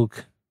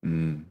Moog.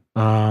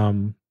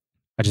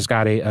 I just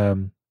got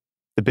the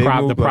big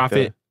Moog, the Prophet.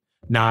 like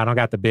No, I don't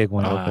got the big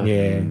one. I don't have the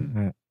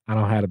big I'm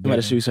about to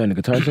one. show you something in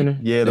the Guitar Center.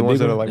 Yeah, the ones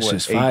that are like, what,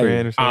 what, $8 fire.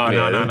 grand or something?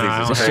 Oh, no. That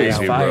That shit's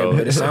crazy, fire, bro.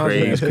 but it sounds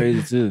like it's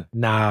crazy too.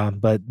 Nah,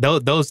 but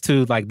those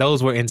two, like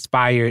those were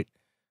inspired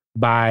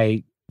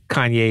by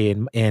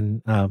Kanye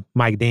and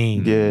Mike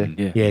Dean. Yeah.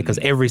 Because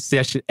every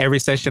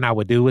session I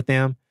would do with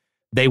them,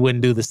 they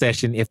wouldn't do the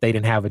session if they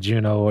didn't have a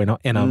Juno and a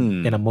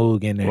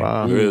Moog in there.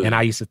 Wow. Really? And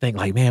I used to think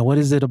like, man, what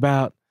is it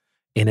about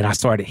and then I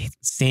started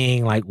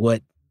seeing like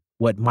what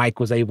Mike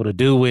was able to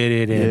do with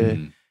it,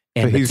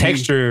 and the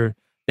texture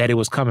that it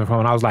was coming from.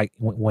 And I was like,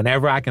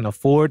 whenever I can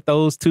afford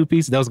those two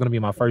pieces, those were going to be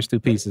my first two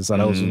pieces. So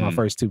those were my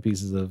first two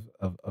pieces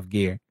of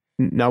gear.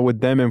 Now with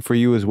them and for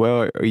you as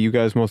well, are you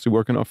guys mostly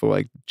working off of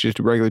like just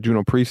regular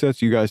Juno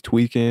presets? You guys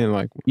tweaking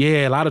like?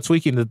 Yeah, a lot of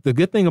tweaking. The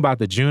good thing about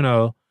the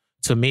Juno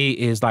to me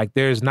is like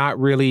there's not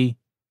really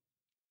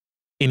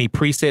any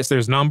presets.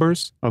 There's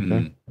numbers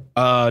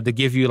to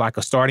give you like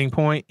a starting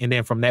point, and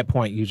then from that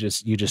point you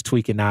just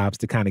tweaking knobs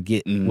to kind of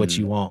get what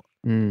you want.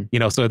 You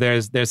know, so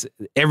there's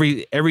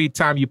every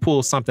time you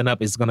pull something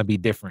up, it's going to be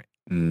different.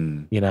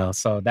 You know,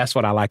 so that's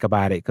what I like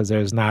about it, because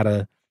there's not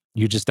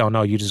you just don't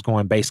know. You're just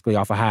going basically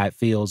off of how it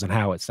feels and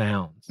how it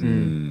sounds.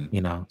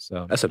 You know,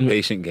 so that's a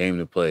patient game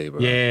to play, bro.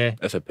 Yeah,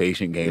 that's a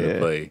patient game to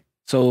play.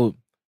 So,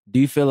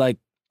 do you feel like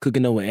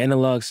cooking up with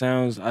analog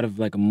sounds out of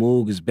like a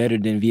Moog is better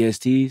than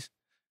VSTs?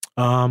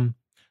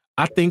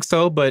 I think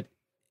so, but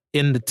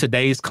in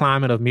today's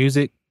climate of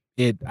music,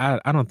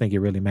 I don't think it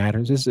really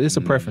matters. It's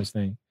a preference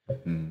thing,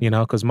 you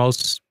know, because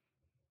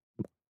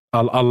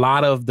a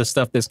lot of the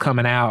stuff that's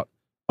coming out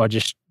are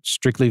just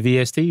strictly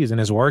VSTs and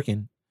it's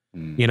working.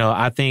 You know,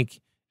 I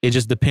think it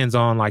just depends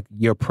on like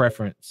your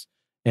preference.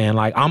 And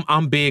like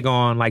I'm big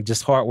on like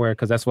just hardware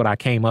because that's what I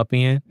came up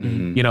in.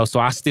 You know, so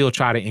I still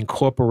try to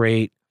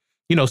incorporate,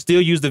 you know, still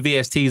use the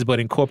VSTs, but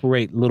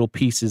incorporate little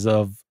pieces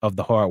of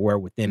the hardware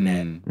within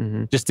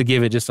that, just to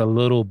give it just a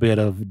little bit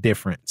of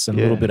difference and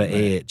a little bit of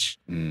edge.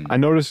 I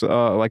noticed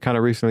like kind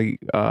of recently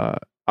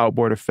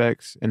outboard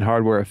effects and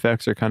hardware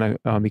effects are kind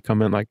of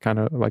becoming like kind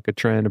of like a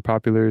trend and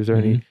popular. Is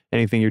there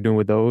anything you're doing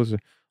with those?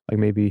 Like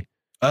maybe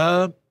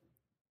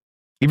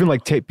even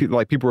like tape,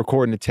 like people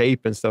recording the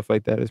tape and stuff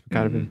like that. It's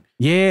kind of been...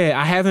 Yeah,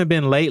 I haven't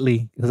been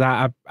lately because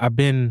I've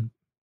been,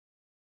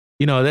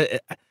 you know,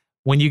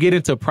 when you get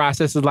into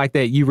processes like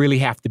that, you really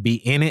have to be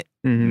in it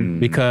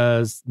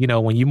because, you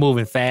know, when you're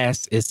moving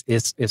fast,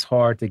 it's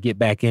hard to get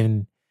back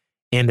into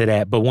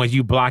that. But when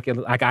you block it,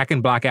 like I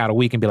can block out a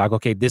week and be like,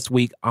 okay, this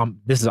week,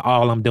 this is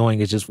all I'm doing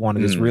is just want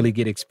to just really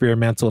get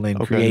experimental and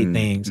create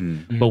things.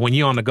 But when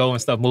you're on the go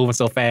and stuff moving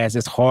so fast,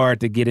 it's hard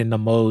to get in the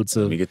modes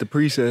of... You get the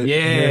preset.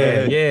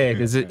 Yeah,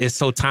 because it's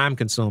so time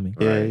consuming.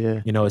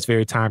 Yeah. You know, it's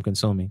very time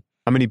consuming.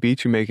 How many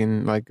beats you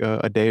making like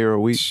a day or a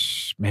week?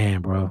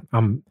 Man, bro,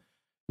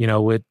 you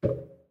know, with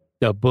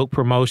the book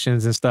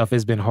promotions and stuff,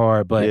 it's been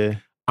hard. But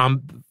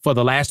for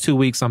the last 2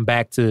 weeks, I'm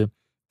back to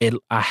it.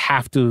 I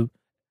have to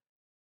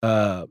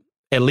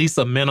at least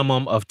a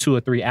minimum of 2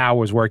 or 3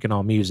 hours working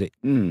on music,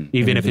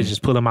 even if it's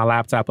just pulling my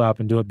laptop up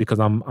and do it, because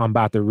I'm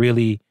about to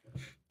really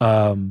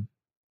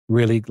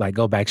like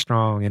go back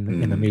strong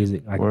in the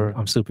music. Like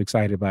I'm super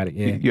excited about it.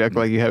 Yeah, you act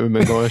like you haven't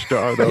been going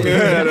strong though.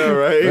 Yeah, I know,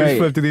 right? You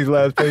flip to these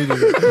last pages.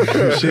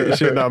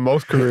 shit, not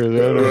most careers.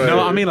 Right? No,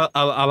 I mean a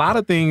lot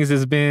of things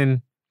has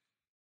been.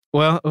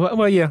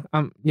 Well, yeah,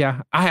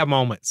 I have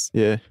moments.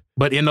 Yeah.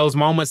 But in those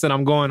moments that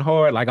I'm going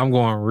hard, like I'm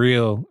going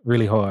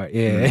really hard.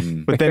 Yeah.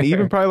 But then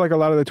even probably like a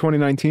lot of the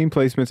 2019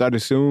 placements, I'd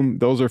assume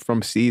those are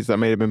from seeds that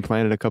may have been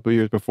planted a couple of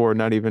years before,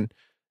 not even.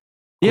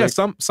 Yeah,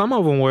 some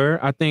of them were.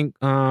 I think,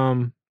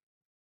 well,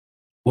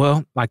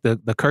 like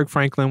the Kirk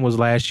Franklin was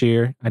last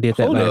year. I did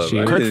that last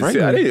year. Kirk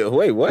Franklin?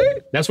 Wait,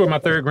 what? That's where my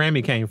third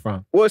Grammy came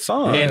from. What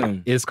song?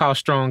 And it's called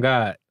Strong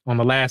God on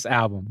the last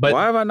album. But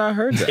why have I not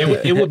heard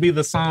that? It would be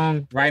the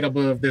song right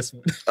above this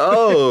one.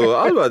 Oh,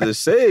 I was about to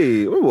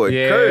say, what boy,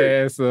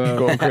 Kirk?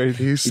 Going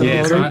crazy. So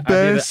I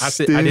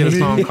did a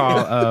song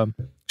called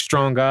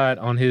Strong God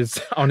on his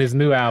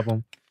new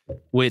album,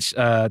 which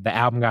the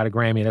album got a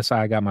Grammy. That's how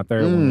I got my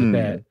third one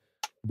with that.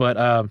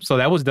 But so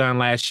that was done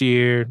last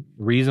year.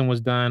 Reason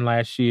was done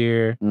last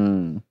year.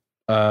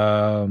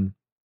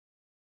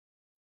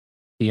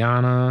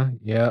 Tiana,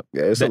 yep.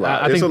 Yeah, it's a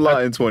lot. It's a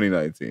lot in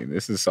 2019.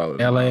 This is solid.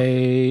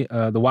 LA,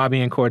 the Wabi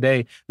and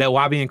Corday. That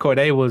Wabi and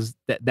Corday was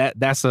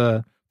that's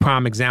a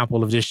prime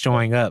example of just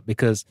showing up,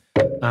 because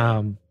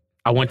I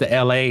went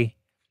to LA.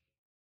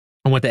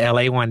 I went to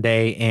LA one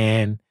day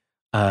and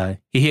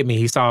he hit me.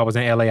 He saw I was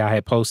in LA. I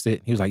had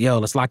posted. He was like, "Yo,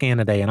 let's lock in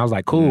today." And I was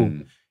like, "Cool."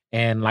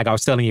 And like I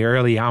was telling you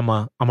earlier, I'm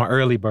an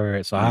early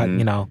bird, so I,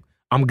 you know,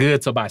 I'm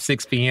good till about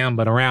 6 p.m.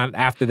 But around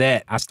after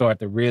that, I start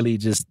to really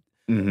just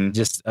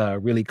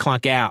really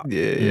clunk out.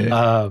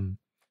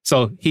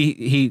 So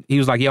he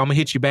was like, "Yeah, I'm gonna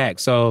hit you back."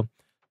 So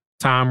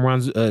time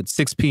runs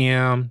 6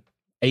 p.m.,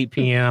 8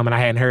 p.m., and I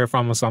hadn't heard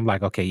from him. So I'm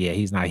like, okay, yeah,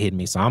 he's not hitting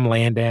me. So I'm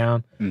laying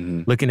down,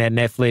 looking at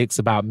Netflix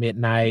about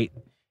midnight,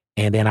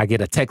 and then I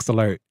get a text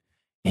alert.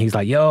 And he's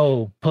like,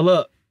 "Yo, pull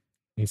up."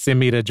 He sent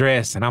me the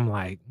address, and I'm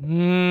like,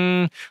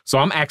 So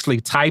I'm actually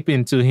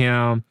typing to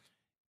him,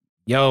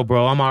 "Yo,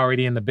 bro, I'm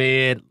already in the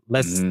bed.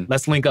 Let's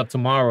link up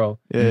tomorrow."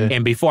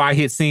 And before I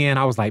hit send,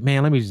 I was like,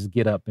 "Man, let me just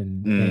get up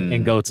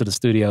and go to the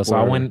studio." So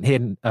I went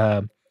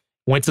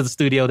to the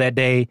studio that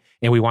day,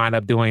 and we wound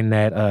up doing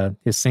that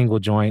his single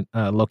joint,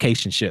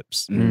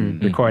 Locationships,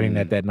 recording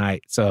that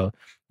night. So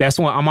that's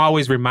when I'm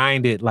always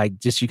reminded, like,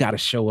 just you got to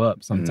show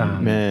up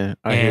sometime. Man,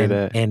 I hear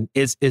that. And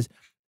it's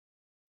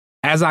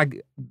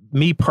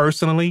me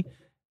personally,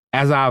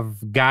 as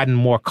I've gotten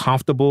more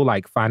comfortable,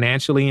 like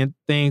financially and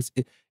things,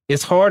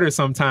 it's harder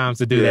sometimes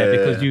to do that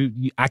because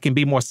I can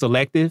be more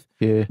selective.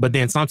 Yeah. But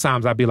then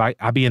sometimes I'll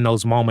be in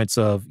those moments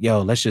of,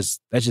 yo, let's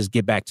just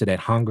get back to that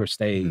hunger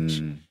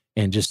stage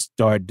and just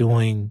start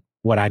doing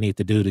what I need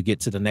to do to get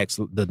to the next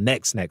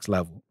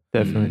level.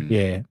 Definitely.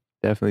 Yeah.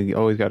 Definitely. You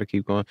always got to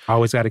keep going.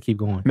 Always got to keep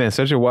going. Man,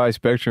 such a wide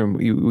spectrum.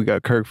 We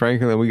got Kirk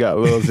Franklin, we got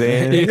Lil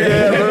Xan. Lil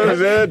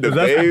Xan, the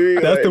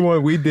baby. That's the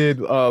one we did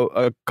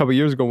a couple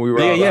years ago when we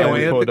were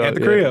at the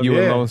crib. You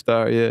and Lone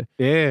Star,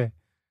 Yeah.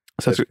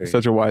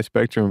 Such a wide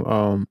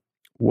spectrum.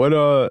 So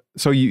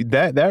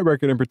that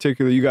record in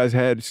particular, you guys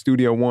had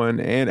Studio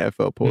One and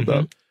FL pulled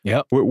up.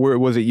 Yep. Where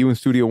was it? You and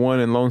Studio One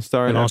and Lone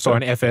Star and Star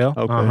and FL.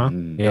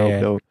 Okay. Yeah.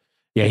 Dope.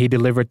 Yeah, he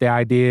delivered the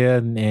idea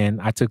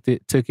and I took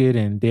it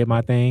and did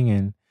my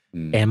thing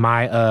and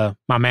my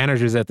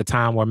managers at the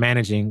time were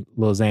managing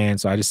Lil Xan,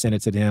 so I just sent it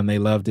to them. They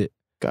loved it.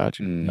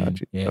 Gotcha.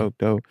 Yeah.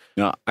 Dope.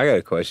 Now, I got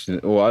a question.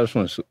 Well, I just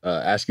want to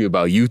ask you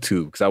about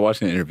YouTube, because I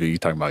watched an interview you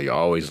talking about you're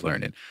always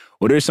learning.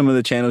 What are some of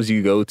the channels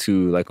you go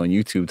to, like on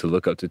YouTube, to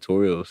look up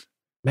tutorials?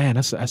 Man,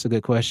 that's a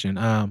good question.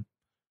 Man,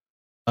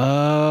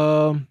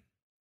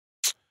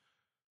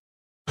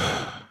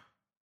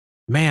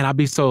 I'd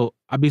be so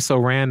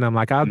random.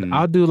 Like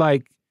I'll do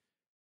like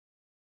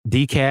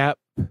Decap.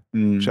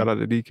 Shout out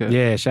to Decap.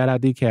 Yeah, shout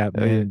out Decap.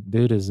 Man,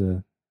 dude is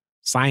a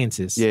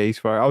scientist. Yeah, he's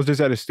fire. I was just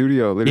at his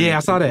studio. Literally. Yeah, I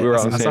saw that. We were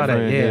I saw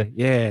that.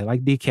 Yeah,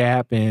 like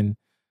Decap and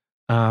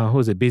who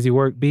is it? Busy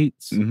Work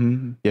Beats.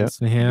 Mm-hmm. Yeah,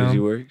 him. Busy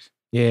Works.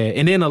 Yeah,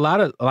 and then a lot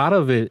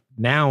of it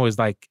now is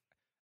like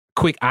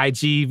quick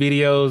IG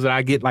videos that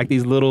I get like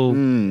these little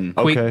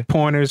quick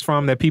pointers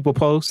from that people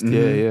post.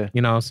 Yeah.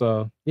 You know,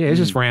 so yeah, it's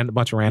just a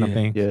bunch of random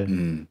things. Yeah,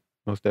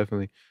 most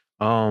definitely.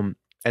 And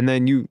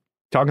then you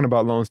talking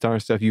about Lone Star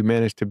and stuff, you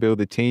managed to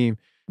build a team.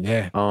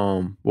 Yeah.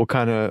 What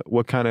kind of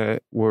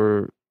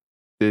were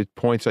the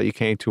points that you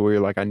came to where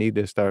you're like, I need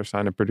to start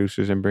signing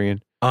producers and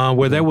bringing?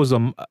 Where there was a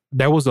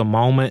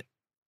moment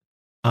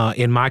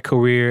in my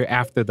career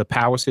after the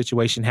power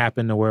situation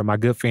happened, where my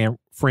good friend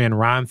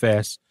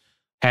Rhymefest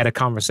had a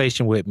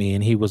conversation with me,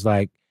 and he was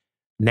like,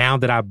 "Now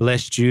that I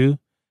blessed you,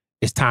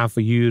 it's time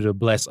for you to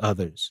bless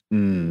others."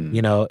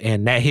 You know,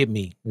 and that hit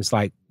me. It's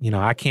like, you know,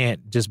 I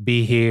can't just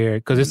be here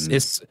because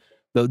it's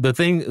the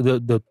thing.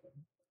 The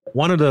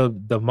one of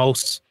the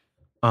most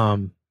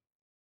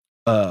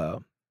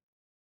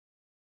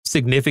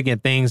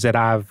significant things that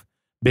I've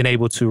been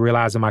able to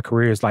realize in my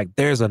career is like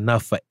there's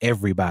enough for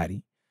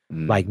everybody.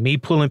 Like me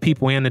pulling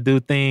people in to do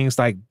things,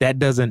 like that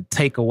doesn't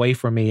take away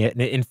from me.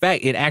 In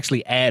fact, it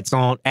actually adds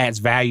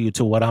value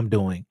to what I'm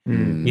doing.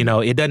 You know,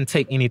 it doesn't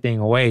take anything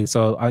away.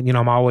 So, you know,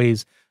 I'm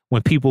always,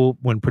 when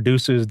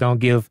producers don't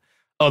give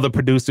other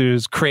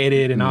producers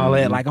credit and all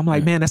that, like, I'm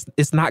like, man,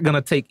 it's not going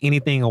to take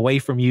anything away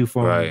from you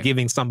from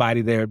giving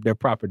somebody their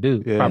proper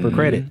due, proper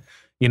credit,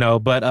 you know?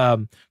 But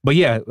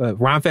yeah,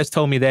 Rhymefest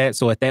told me that.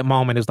 So at that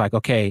moment, it's like,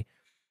 okay,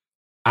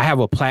 I have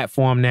a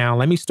platform now.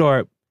 Let me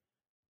start,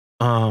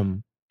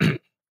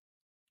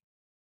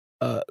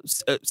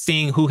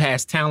 seeing who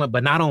has talent.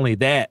 But not only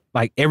that,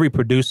 like every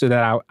producer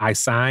that I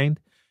signed,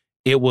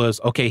 it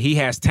was, okay, he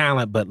has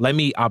talent, but let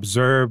me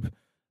observe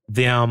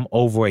them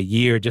over a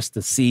year just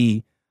to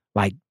see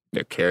like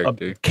their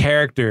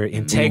character,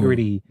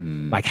 integrity,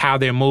 like how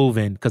they're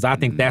moving. Cause I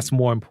think that's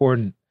more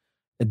important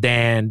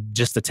than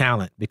just the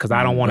talent, because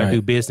I don't want to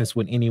do business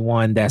with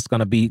anyone that's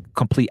going to be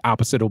complete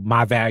opposite of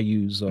my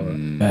values or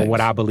what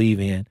I believe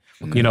in.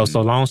 You know,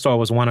 so Lone Star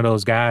was one of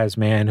those guys,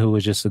 man, who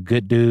was just a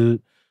good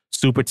dude,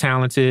 super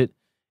talented.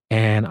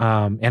 And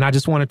I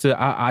just wanted to,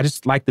 I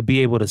just like to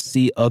be able to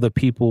see other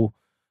people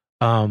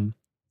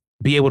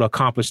be able to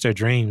accomplish their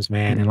dreams,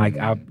 man. And like,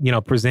 I, you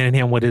know, presented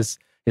him with his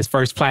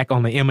first plaque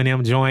on the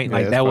Eminem joint.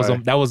 Like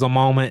that was a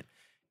moment.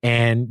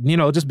 And, you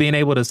know, just being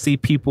able to see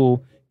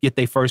people get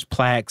their first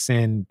plaques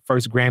and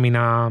first Grammy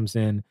noms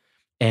and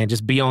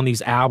just be on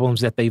these albums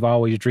that they've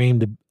always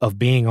dreamed of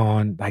being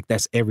on, like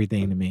that's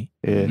everything to me.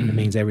 Yeah. It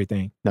means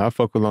everything. No, I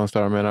fuck with Lone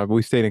Star, man.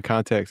 We stayed in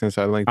contact since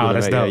I linked with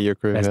that's him dope. at your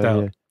crib. That's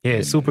dope.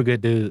 Yeah, super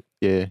good dude.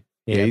 Yeah.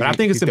 But I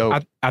think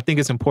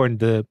it's important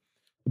to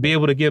be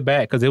able to give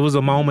back, because it was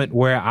a moment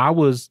where I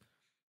was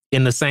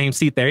in the same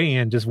seat they're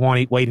in, just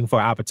waiting for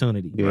an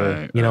opportunity.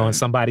 Yeah. You know, and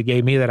somebody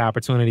gave me that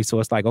opportunity. So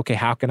it's like, okay,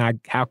 how can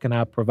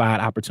I provide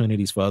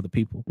opportunities for other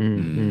people?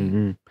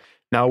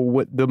 Now,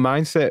 what the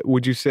mindset,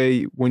 would you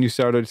say, when you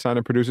started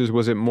signing producers,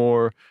 was it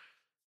more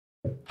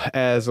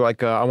as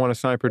like, I want to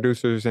sign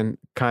producers and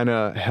kind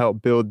of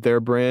help build their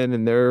brand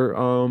and their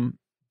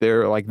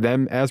like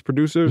them as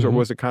producers? Or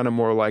was it kind of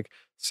more like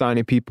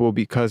signing people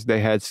because they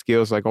had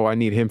skills, like, oh, I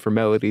need him for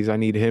melodies, I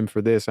need him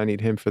for this, I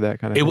need him for that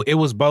kind of thing? It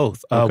was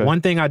both.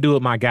 One thing I do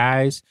with my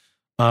guys,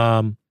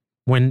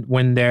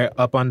 when they're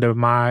up under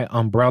my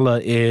umbrella,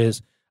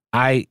 is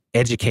I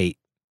educate.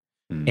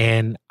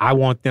 And I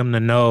want them to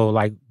know,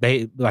 like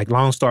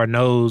Lone Star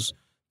knows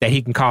that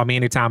he can call me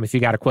anytime if he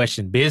got a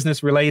question,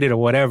 business related or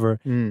whatever,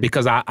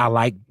 because I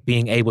like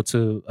being able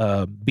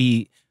to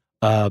be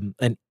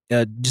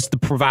just to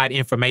provide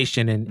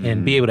information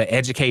and be able to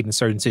educate in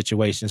certain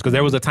situations. Because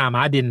there was a time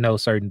I didn't know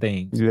certain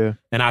things. Yeah.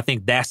 And I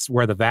think that's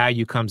where the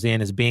value comes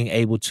in, is being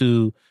able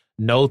to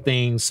know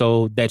things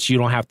so that you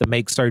don't have to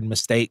make certain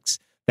mistakes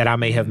that I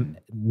may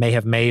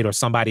have made or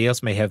somebody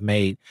else may have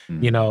made,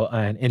 you know,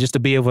 and just to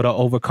be able to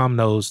overcome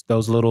those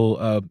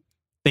little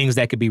things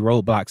that could be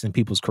roadblocks in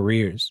people's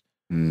careers.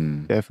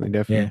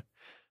 Definitely. Yeah.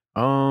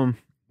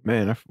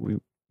 Man, we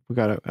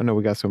got. I know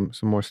we got some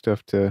more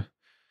stuff to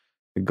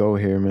go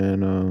here,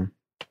 man.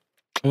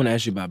 I want to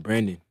ask you about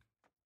branding.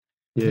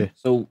 Yeah.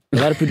 So a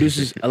lot of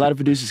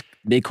producers,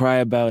 they cry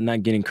about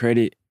not getting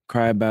credit,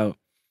 cry about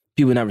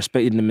people not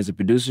respecting them as a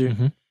producer,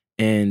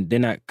 and they're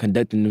not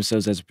conducting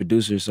themselves as a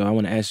producer. So I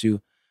want to ask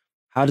you,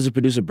 how does a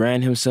producer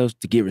brand himself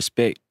to get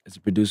respect as a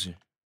producer?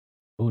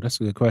 Oh,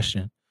 that's a good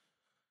question.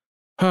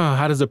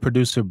 How does a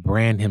producer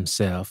brand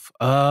himself?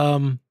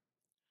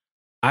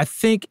 I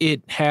think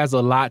it has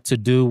a lot to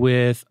do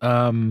with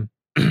how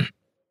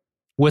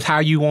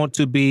you want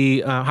to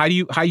be, how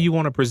you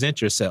want to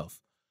present yourself.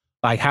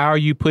 Like, how are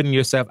you putting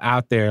yourself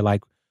out there?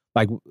 Like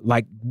I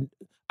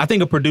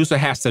think a producer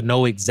has to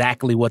know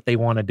exactly what they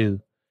want to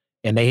do,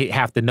 and they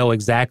have to know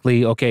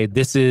exactly, okay,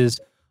 this is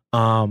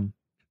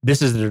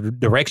the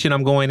direction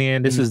I'm going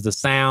in. This is the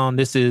sound.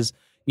 This is,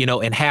 you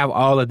know, and have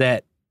all of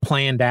that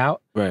planned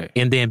out, right?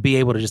 And then be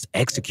able to just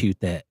execute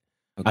that.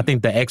 Okay. I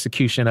think the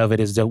execution of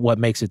it is what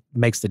makes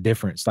the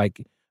difference.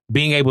 Like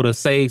being able to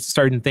say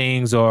certain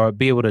things or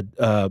be able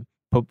to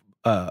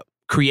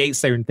create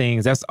certain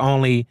things. That's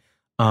only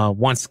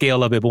one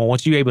scale of it. But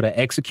once you're able to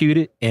execute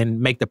it and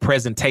make the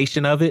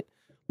presentation of it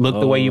look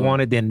the way you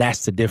want it, then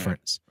that's the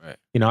difference. Right.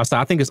 You know, so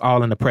I think it's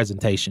all in the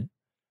presentation.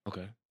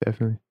 Okay.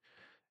 Definitely.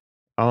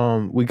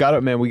 We got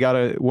it, man.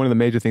 One of the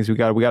major things we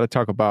got to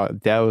talk about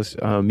Dallas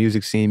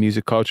music scene,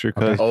 music culture.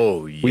 Cause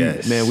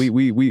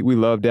we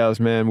love Dallas,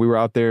 man. We were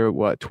out there,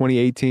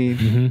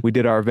 2018. We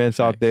did our events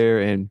out there,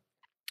 and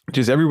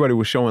just everybody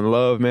was showing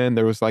love, man.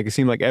 There was it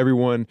seemed like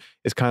everyone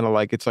is kind of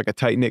like, it's like a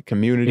tight knit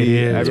community.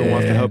 Everyone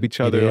wants to help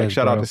each other. Like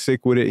shout out to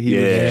Sick with it. He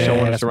was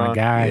showing us around. My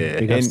guy.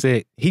 And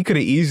Sick. He could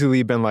have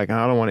easily been like,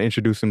 I don't want to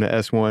introduce him to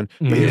S1.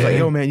 But he was like,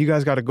 yo, man, you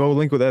guys got to go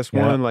link with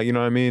S1. Like, you know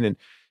what I mean? And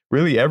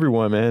really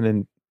everyone, man.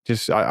 And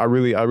just I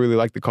really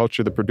like the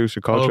culture, the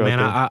producer culture. Oh man,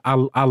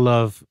 I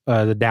love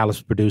the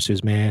Dallas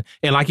producers, man.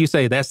 And like you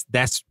say,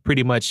 that's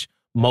pretty much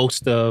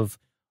most of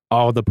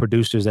all the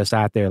producers that's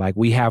out there. Like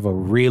we have a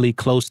really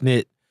close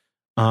knit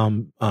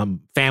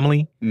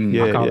family.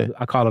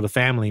 I call it a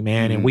family,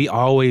 man. And we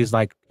always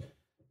like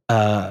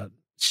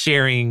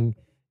sharing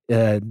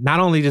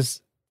not only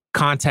just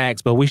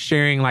contacts, but we're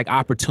sharing like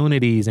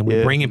opportunities, and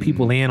we're bringing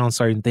people in on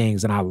certain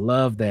things. And I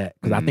love that,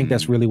 because I think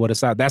that's really what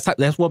it's about.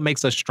 That's what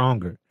makes us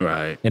stronger,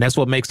 right? And that's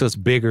what makes us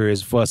bigger,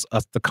 is for us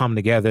to come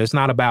together. It's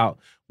not about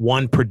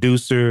one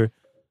producer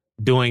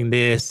doing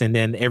this and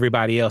then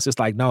everybody else. It's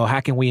like, no, how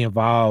can we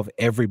involve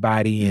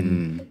everybody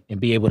and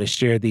be able to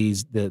share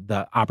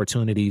the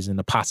opportunities and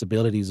the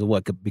possibilities of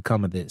what could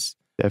become of this?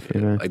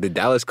 Definitely, man. Like the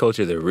Dallas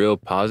culture, they're real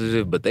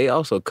positive, but they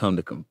also come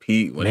to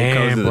compete when it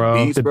comes to the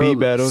beats, the beat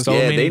battles.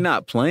 They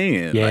not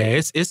playing. Yeah,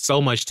 it's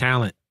so much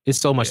talent. It's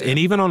so much, and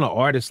even on the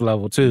artist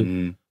level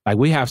too. Like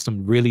we have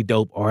some really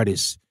dope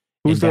artists.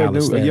 Who's that?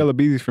 Yellow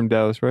Beezy's from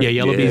Dallas, right? Yeah,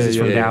 Yellow Beezy's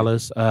from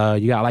Dallas.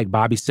 You got like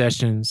Bobby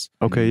Sessions.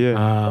 Okay,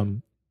 yeah.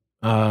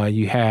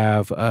 You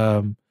have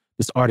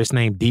this artist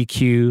named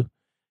DQ.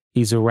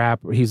 He's a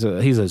rapper. He's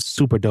a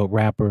super dope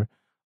rapper.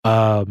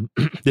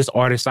 This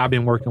artist I've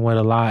been working with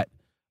a lot.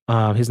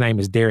 His name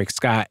is Derek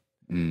Scott.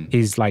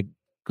 He's like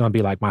gonna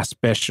be like my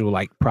special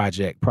like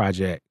project.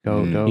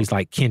 He's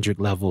like Kendrick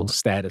level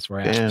status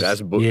rap. Damn. That's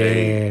That's right.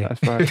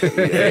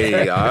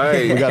 Hey, all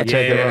right. We gotta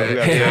check it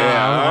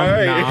out. All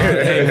right. Nah,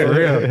 hey, for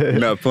real. You're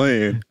not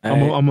playing.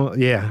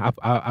 I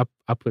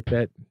put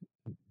that.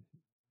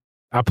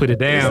 I put it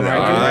down. All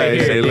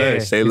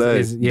right. Say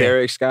less.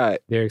 Derek Scott.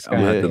 Derek Scott.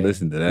 I'm gonna have to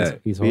listen to that.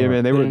 He's hard. Yeah,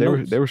 man. They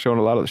were showing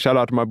a lot of. Shout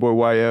out to my boy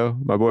YL.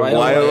 My boy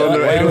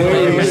YL.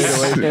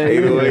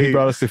 He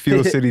brought us to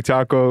Fuel City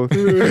Tacos.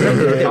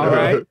 All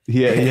right.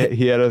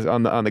 He had us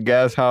on the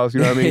gas house.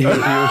 You know what I mean? He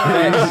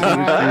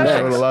was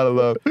showing a lot of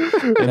love.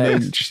 And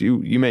then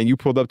you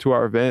pulled up to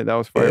our event. That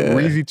was fire.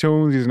 Reezy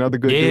Tunes. He's another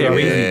good dude. Yeah,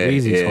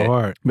 Reezy's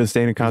hard. Been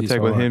staying in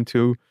contact with him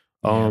too.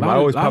 I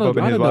always pop up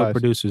in his lives.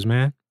 Producers,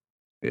 man.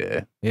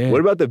 Yeah.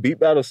 What about the beat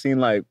battle scene?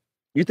 Like,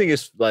 you think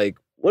it's like,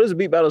 what is the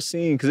beat battle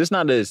scene? Because it's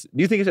not as,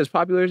 do you think it's as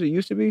popular as it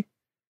used to be?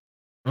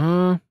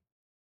 I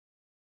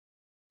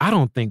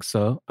don't think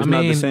so. It's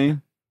not the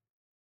same?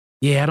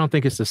 Yeah, I don't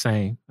think it's the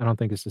same.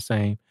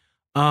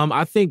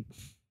 I think,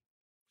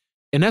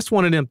 and that's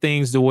one of them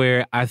things to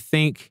where I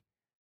think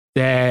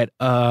that,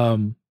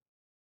 the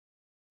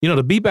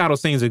beat battle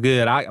scenes are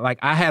good.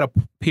 I had a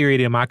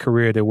period in my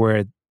career that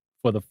where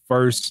for the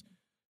first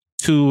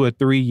 2 or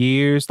 3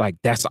 years, like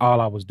that's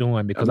all I was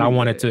doing, because I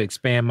wanted to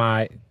expand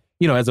my,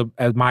 as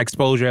my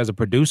exposure as a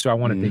producer, I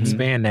wanted to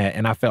expand that,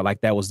 and I felt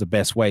like that was the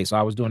best way. So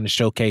I was doing the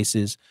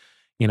showcases,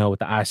 with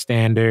the I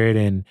Standard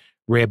and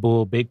Red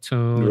Bull, Big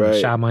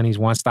Tune, Shy Money's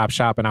One Stop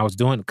Shop, and I was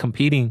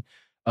competing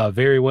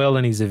very well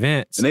in these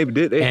events. And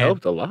they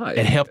helped a lot.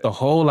 It helped a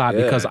whole lot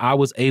because I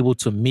was able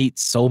to meet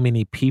so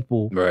many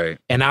people. Right.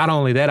 And not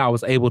only that, I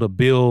was able to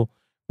build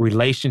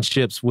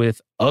relationships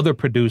with other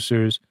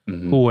producers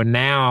who are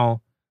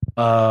now,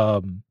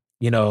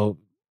 you know,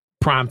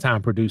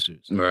 primetime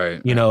producers.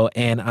 Right. You know,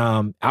 and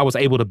I was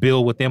able to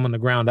build with them on the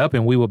ground up,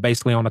 and we were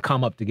basically on the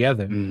come up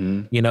together.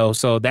 You know,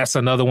 so that's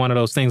another one of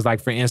those things.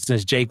 Like, for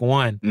instance, Jake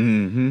One,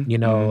 you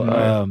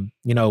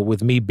know,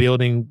 with me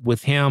building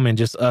with him and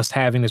just us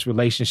having this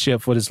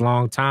relationship for this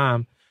long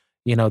time,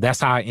 you know, that's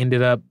how I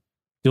ended up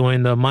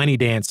doing the Money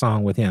Dance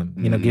song with him,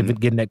 you know,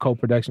 getting that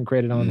co-production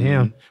credit on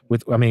him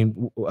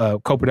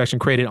co-production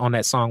credit on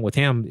that song with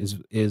him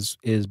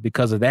is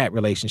because of that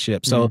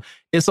relationship. So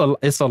it's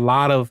a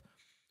lot of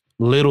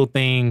little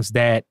things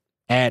that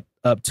add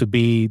up to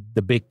be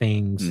the big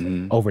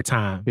things over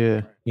time.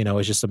 Yeah. You know,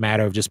 it's just a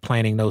matter of just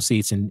planting those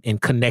seeds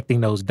and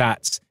connecting those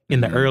dots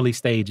in the early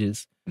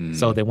stages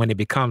so that when it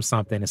becomes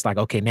something, it's like,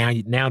 okay, now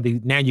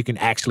you can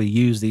actually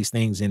use these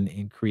things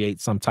and create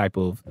some type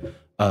of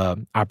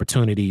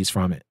opportunities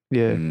from it.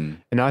 Yeah.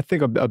 And I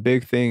think a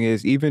big thing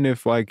is, even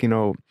if, like, you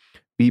know,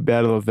 beat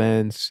battle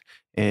events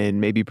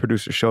and maybe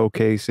producer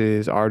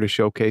showcases, artist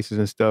showcases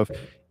and stuff,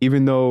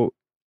 even though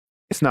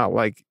it's not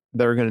like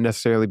they're going to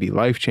necessarily be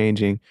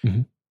life-changing,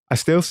 I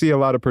still see a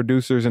lot of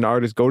producers and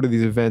artists go to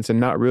these events and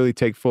not really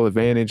take full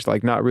advantage,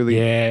 like not really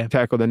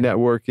tackle the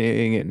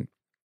networking and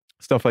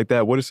stuff like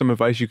that. What is some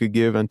advice you could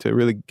give on to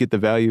really get the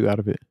value out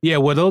of it? Yeah,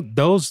 well,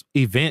 those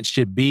events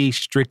should be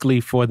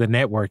strictly for the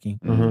networking.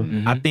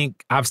 I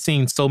think I've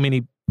seen so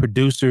many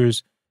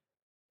producers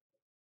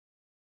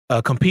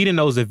compete in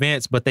those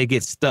events, but they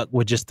get stuck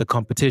with just the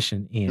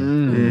competition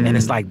in, and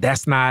it's like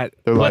that's not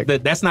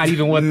that's not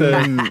even what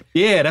the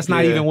that's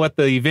not even what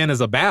the event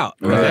is about.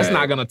 That's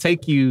not going to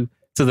take you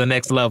to the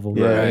next level.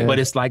 But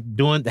it's like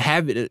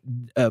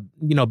you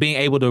know, being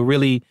able to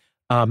really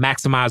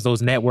maximize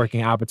those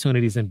networking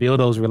opportunities and build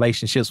those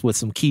relationships with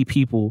some key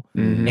people,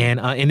 and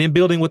then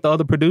building with the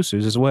other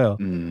producers as well.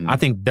 I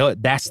think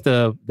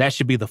that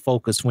should be the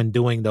focus when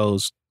doing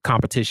those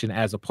competition,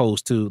 as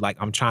opposed to like,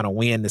 I'm trying to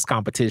win this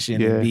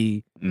competition and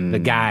be the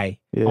guy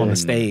on the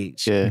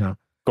stage. You know?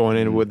 Going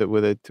in with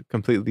a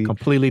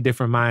completely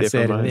different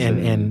mindset,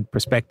 and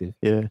perspective.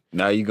 Yeah.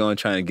 Now you going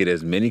trying to get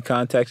as many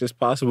contacts as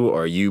possible,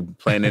 or are you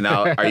planning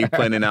out?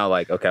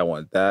 Like, okay, I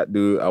want that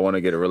dude. I want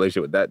to get a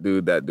relationship with that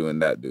dude,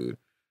 and that dude.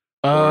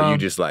 Or are you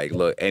just like,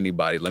 look,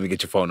 anybody? Let me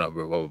get your phone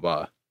number. Blah blah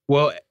blah.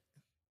 Well,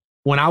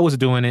 when I was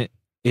doing it,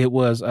 it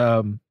was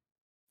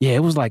it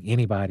was like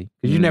anybody,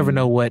 because you never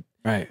know what.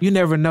 Right. You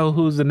never know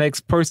who's the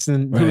next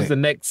person, who's the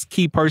next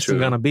key person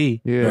gonna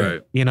be. Yeah.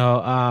 Right. You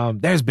know,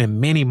 there's been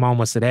many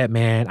moments of that,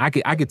 man. I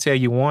could tell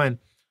you one.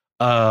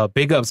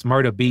 Big ups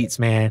Murder Beats,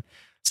 man.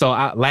 So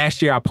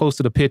last year I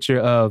posted a picture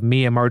of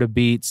me and Murder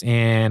Beats,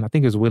 and I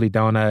think it was Willie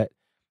Donut,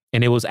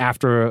 and it was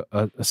after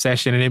a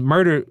session, and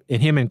Murder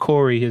and him and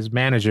Corey, his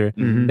manager,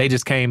 they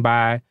just came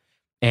by,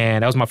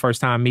 and that was my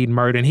first time meeting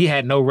Murder, and he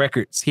had no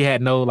records. He had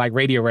no like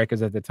radio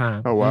records at the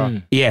time. Oh wow.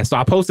 Yeah. So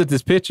I posted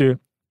this picture.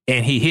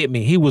 And he hit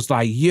me. He was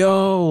like,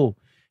 yo.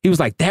 He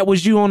was like, that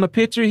was you on the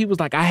picture? He was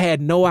like, I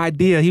had no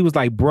idea. He was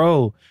like,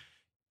 bro,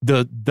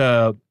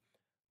 the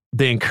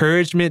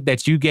encouragement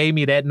that you gave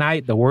me that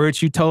night, the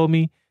words you told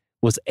me,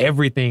 was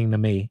everything to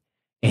me.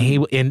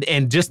 And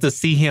and just to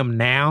see him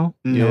now,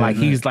 you know, like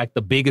he's like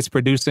the biggest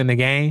producer in the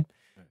game.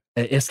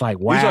 It's like,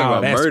 wow. You're talking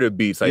about Murder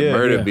Beats, like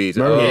Murder Beats.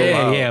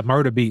 Yeah,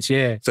 Murder Beats,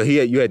 yeah. So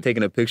you had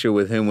taken a picture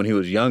with him when he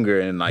was younger,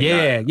 and like,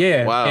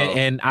 wow.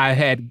 And I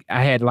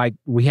had like,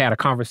 we had a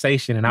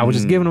conversation, and I was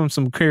just giving him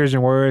some encouraging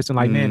words, and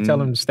like, man,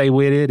 tell him to stay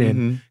with it,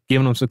 and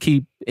giving him some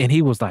and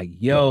he was like,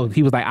 yo,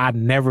 he was like, I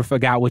never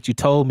forgot what you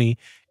told me,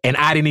 and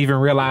I didn't even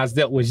realize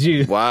that was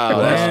you.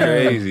 Wow, that's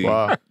crazy.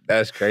 Wow,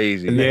 that's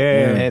crazy.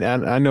 And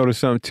I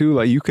noticed something too.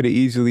 Like, you could have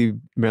easily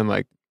been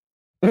like,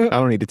 I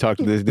don't need to talk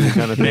to this dude,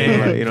 kind of thing.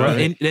 Like, you know,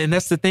 and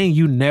that's the thing.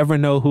 You never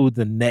know who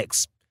the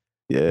next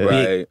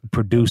big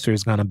producer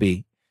is gonna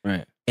be.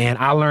 Right. And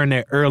I learned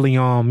that early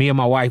on. Me and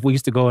my wife, we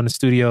used to go in the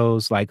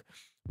studios like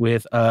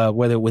with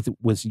whether with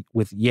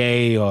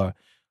Ye or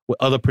with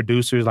other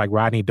producers like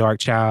Rodney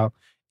Darkchild,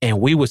 and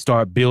we would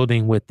start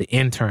building with the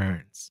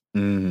interns.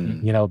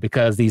 You know,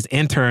 because these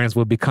interns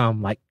would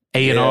become like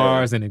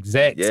A&Rs and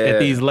execs at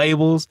these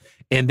labels,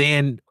 and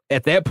then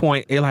at that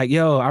point, they're like,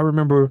 "Yo, I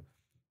remember."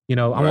 You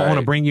know, I want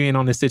to bring you in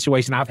on this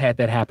situation. I've had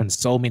that happen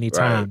so many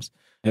times.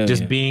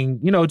 Just being,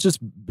 you know,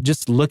 just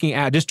looking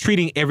at, just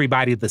treating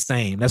everybody the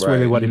same. That's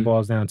really what it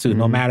boils down to.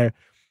 No matter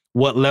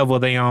what level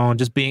they on,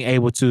 just being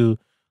able to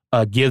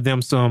give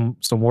them some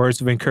words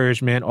of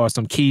encouragement or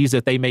some keys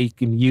that they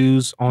can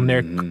use on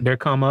their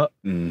come up.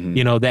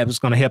 You know, that was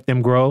going to help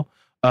them grow.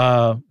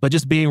 But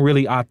just being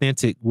really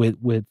authentic with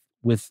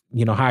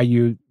you know, how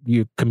you're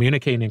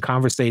communicating and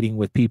conversating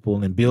with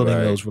people and building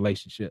those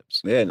relationships.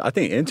 Yeah, and I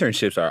think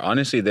internships are,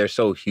 honestly, they're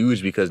so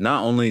huge, because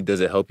not only does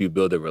it help you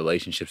build the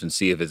relationships and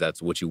see if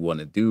that's what you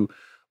want to do,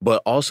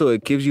 but also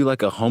it gives you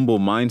like a humble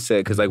mindset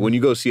because like when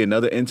you go see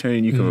another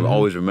intern, you can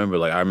always remember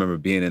like I remember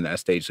being in that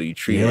stage, so you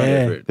treat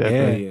it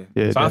different.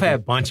 Yeah. So I've had a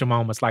bunch of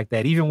moments like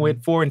that, even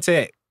with Foreign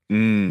Tech.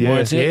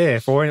 Foreign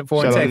Tech,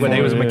 when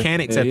they was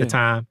mechanics at the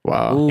time.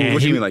 Wow. And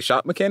what you mean, like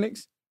shop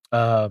mechanics?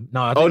 No,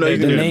 I think you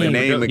the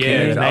name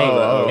mechanics.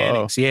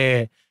 Mechanics.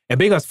 Yeah. And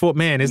big ups for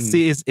man,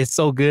 it's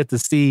so good to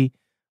see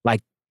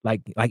like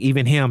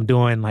even him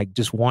doing like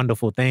just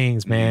wonderful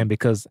things, man,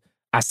 because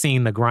I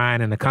seen the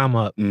grind and the come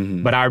up.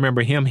 But I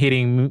remember him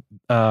hitting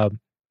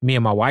me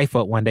and my wife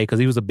up one day because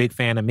he was a big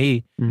fan of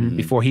me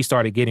before he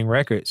started getting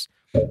records.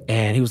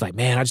 And he was like,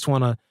 man, I just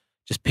want to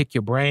just pick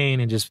your brain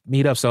and just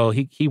meet up. So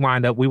he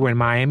wound up, we were in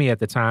Miami at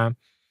the time,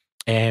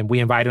 and we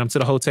invited him to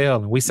the hotel,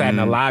 and we sat in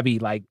the lobby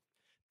like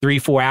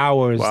 3-4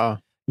 hours,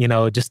 you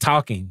know, just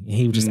talking. And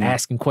he was just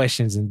asking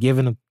questions and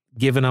giving him,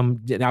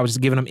 I was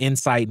just giving him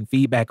insight and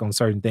feedback on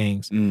certain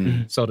things.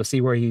 So to see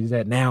where he's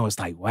at now, it's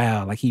like,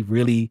 wow, like he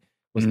really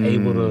was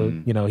able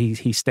to, you know,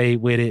 he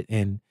stayed with it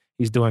and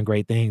he's doing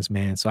great things,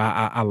 man. So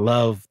I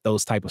love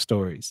those type of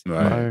stories.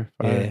 Right.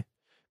 Yeah.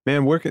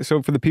 Man,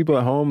 so for the people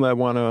at home that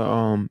want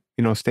to,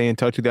 you know, stay in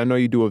touch with you, I know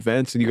you do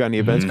events. And you got any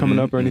events coming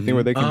up or anything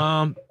where they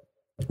can?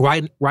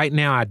 Right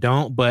now I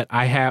don't, but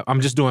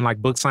I'm just doing like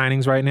book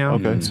signings right now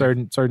in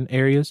certain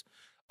areas.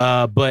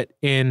 But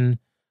in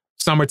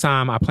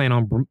summertime, I plan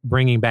on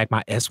bringing back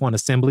my S1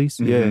 assemblies.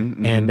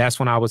 And that's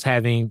when I was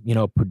having, you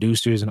know,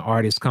 producers and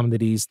artists come to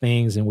these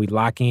things and we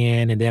lock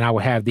in. And then I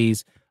would have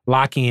these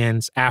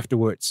lock-ins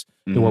afterwards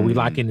where we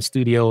lock in the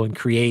studio and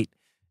create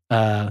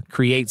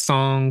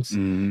songs,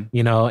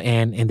 you know,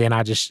 and then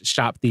I just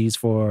shop these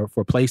for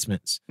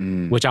placements,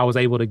 which I was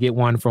able to get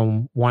one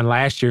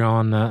last year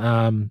on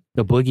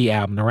the Boogie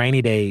album, The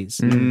Rainy Days,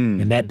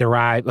 and that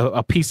derived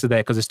a piece of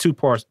that because it's two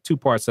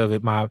parts of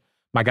it. My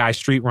guy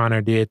Street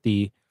Runner did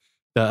the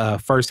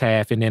first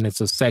half, and then it's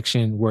a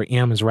section where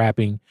M is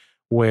rapping,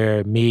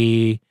 where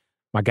me,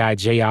 my guy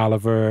Jay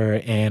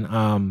Oliver,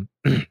 and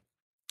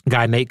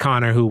guy Nate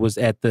Connor, who was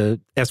at the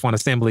S1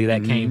 assembly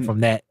that came from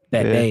that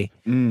day.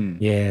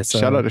 Yeah. So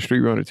shout out to Street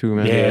Runner too,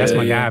 man. Yeah, that's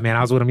my guy, man.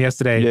 I was with him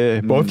yesterday.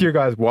 Yeah. Both your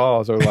guys'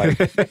 walls are like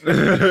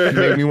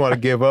make me want to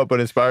give up but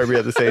inspire me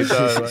at the same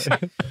time.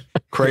 Like,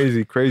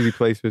 crazy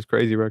placements,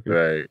 crazy record.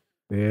 Right.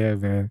 Yeah,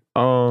 man.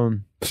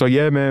 So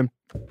yeah, man.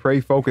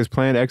 Pray, focus,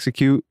 plan,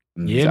 execute.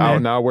 Yeah, it's man.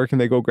 out now. Where can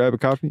they go grab a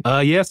copy?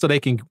 Yeah, so they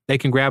can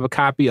grab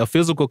a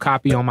physical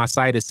copy on my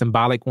site at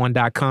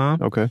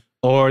Symbolyc1.com. Okay.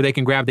 Or they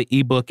can grab the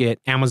ebook at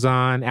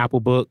Amazon, Apple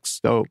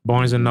Books,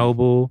 Barnes and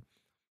Noble.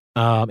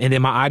 And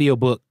then my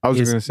audiobook my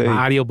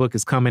audiobook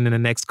is coming in the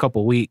next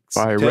couple weeks.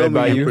 Read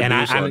by you? And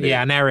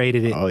I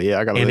narrated it. Oh yeah,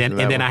 I got to listen to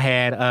that. And then I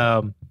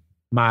had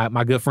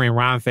my good friend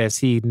Ron Fest,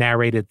 he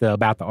narrated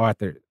about the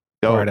Arthur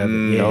part of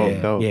it.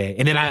 Yeah.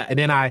 And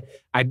then I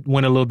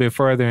went a little bit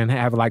further and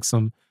have like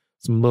some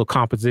little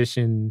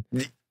composition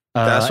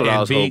that's what I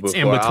was beats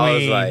hoping in for. between. I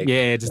was like,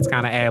 just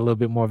kind of add a little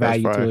bit more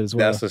value to it as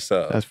well. That's what's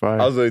up. That's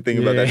fine. I was really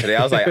thinking about that today.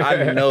 I was like,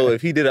 I know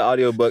if he did an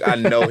audiobook, I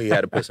know he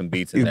had to put some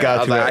beats in there. I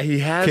was like, he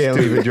has can't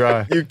to. leave it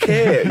dry. You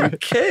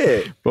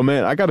can't. But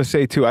man, I got to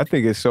say too, I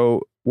think it's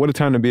what a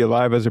time to be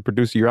alive as a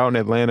producer. You're out in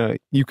Atlanta.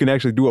 You can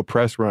actually do a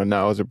press run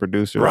now as a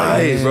producer.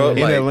 Right, bro.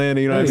 In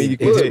Atlanta, you know what I mean? You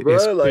can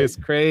it's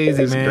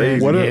crazy,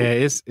 man.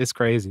 Crazy. It's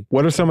crazy.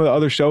 What are some of the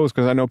other shows?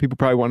 Because I know people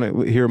probably want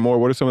to hear more.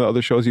 What are some of the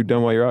other shows you've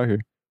done while you're out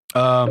here?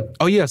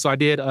 So I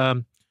did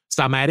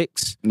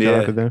Cymatics.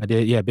 Yeah. I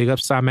did, big up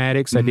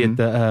Cymatics. I did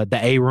the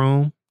A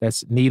Room,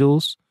 that's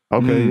Needles.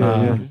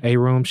 Okay, A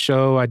Room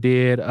show. I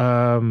did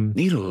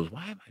Needles.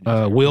 Why am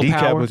I Willpower.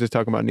 Decap was just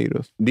talking about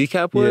Needles.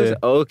 Decap was? Yeah.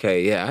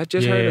 Okay, yeah. I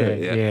just heard of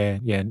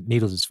it. Yeah.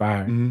 Needles is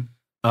fire.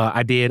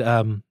 I did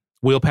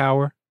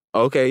Willpower.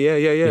 Okay,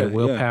 yeah.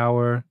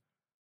 Willpower.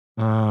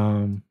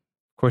 Of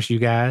course, you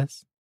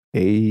guys.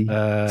 Hey,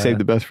 save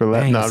the best for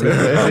last.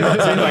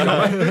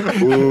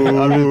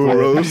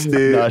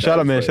 Roasted. Shout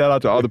out, man. Shout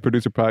out to all the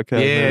producer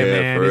podcasts.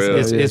 Yeah, man.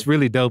 It's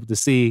really dope to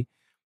see,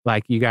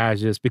 like, you guys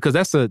just, because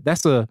that's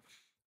a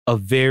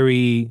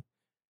very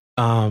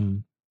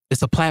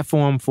it's a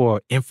platform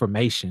for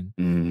information,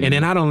 and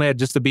then not only that,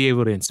 just to be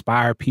able to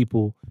inspire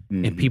people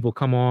and people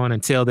come on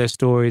and tell their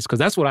stories, because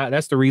that's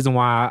the reason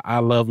why I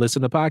love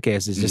listening to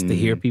podcasts, is just to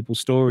hear people's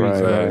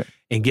stories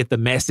and get the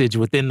message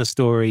within the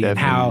story.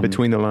 Definitely. And how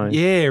between the lines.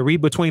 Yeah, read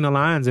between the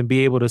lines and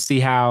be able to see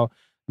how,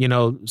 you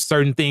know,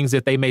 certain things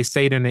that they may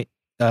say during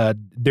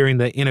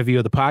the interview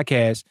of the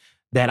podcast,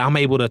 that I'm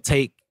able to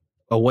take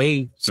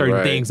away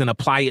certain things and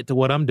apply it to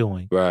what I'm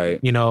doing. Right.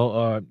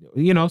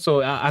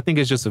 So I think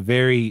it's just a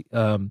very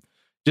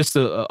just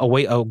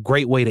a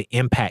great way to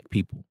impact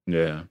people.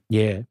 Yeah.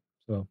 Yeah.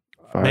 So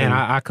man,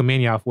 I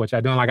commend y'all for what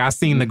y'all doing. Like, I've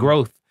seen the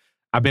growth.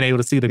 I've been able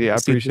to see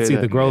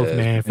the growth,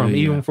 man, from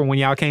when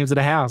y'all came to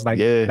the house. Like,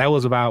 that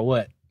was about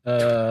what?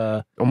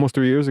 Almost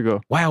 3 years ago.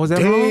 Wow, was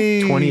that long?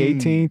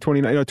 2018,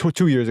 2019,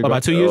 2 years ago.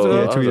 About 2 years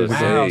ago? Yeah, 2 years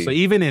ago. Wow. So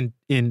even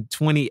in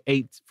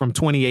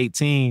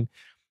 2018,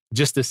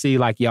 just to see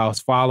like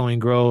y'all's following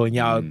grow and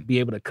y'all be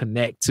able to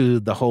connect to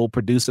the whole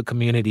producer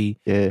community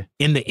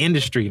in the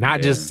industry,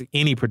 not just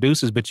any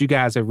producers, but you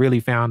guys have really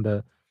found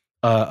a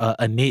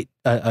a niche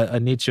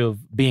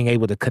of being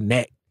able to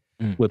connect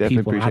with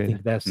people. I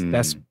think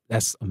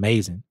that's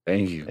amazing.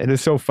 Thank you. And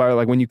it's so fire.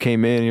 Like when you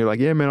came in, you're like,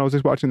 yeah, man, I was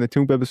just watching the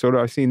Toomp episode.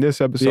 I seen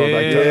this episode.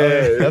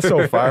 Yeah. That's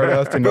so fire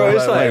to us to know. Bro,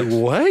 it's like,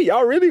 what?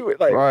 Y'all really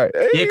like? Right.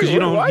 Hey, Yeah, because you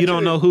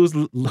don't know who's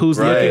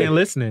looking and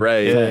listening.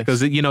 Right. Yeah.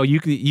 Because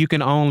you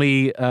can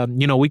only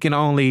we can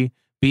only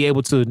be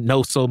able to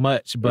know so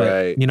much,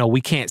 but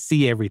we can't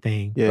see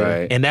everything. Yeah.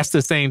 Right. And that's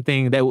the same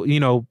thing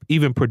that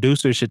even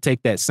producers should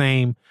take that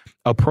same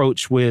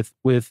approach with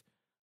the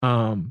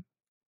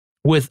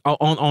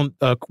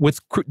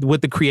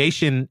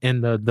creation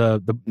and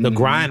the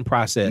grind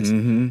process.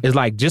 It's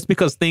like, just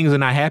because things are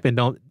not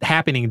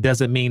happening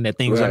doesn't mean that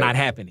things are not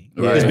happening.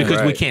 Just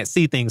because we can't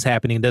see things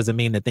happening doesn't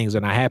mean that things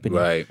are not happening.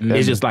 Right.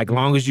 It's just like,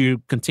 long as you're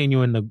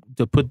continuing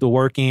to put the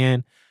work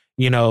in,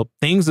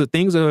 things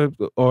are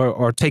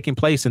taking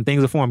place and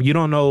things are forming. You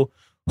don't know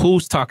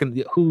who's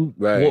talking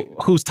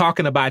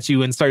about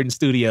you in certain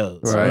studios.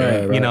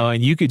 Right.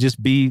 And you could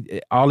just be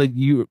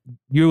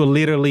you're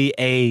literally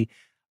a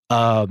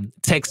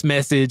text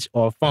message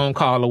or phone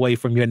call away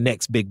from your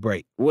next big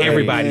break.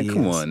 Everybody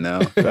come on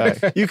now.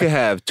 You could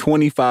have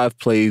 25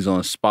 plays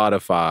on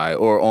Spotify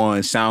or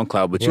on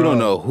SoundCloud, but you don't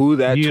know who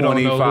that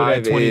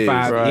 25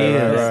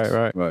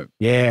 is. Right.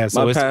 Yeah.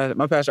 So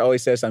my pastor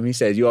always says something. He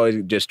says, you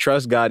always just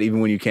trust God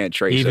even when you can't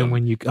trace him. Even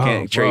when you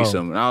can't trace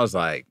him. And I was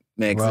like,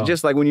 man, because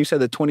just like when you said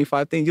the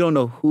 25 thing, you don't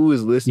know who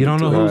is listening. You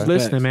don't know who's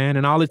listening, man.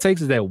 And all it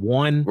takes is that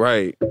one.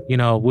 Right.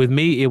 With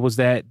me, it was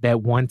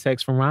that one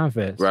text from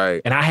Rhymefest.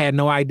 Right. And I had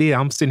no idea.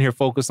 I'm sitting here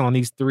focused on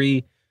these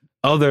 3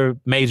 other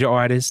major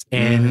artists,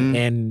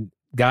 and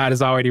God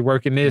is already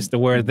working this to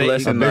where him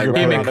and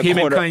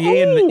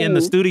Kanye in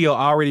the studio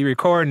already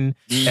recording,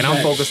 and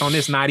I'm focused on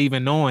this, not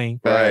even knowing.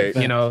 Right.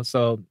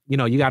 So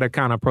you got to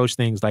kind of approach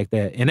things like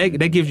that, and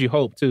that gives you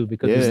hope too,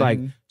 because it's like,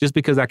 just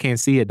because I can't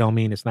see it, don't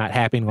mean it's not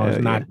happening or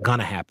it's not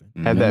gonna happen.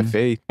 Have that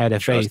faith. Have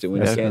that faith. Trust it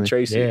when you can't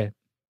trace it.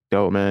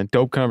 Dope, man.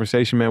 Dope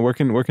conversation, man. Where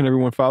can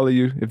everyone follow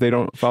you if they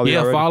don't follow you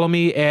already? Follow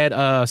me at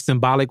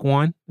Symbolyc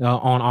One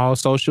on all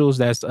socials.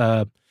 That's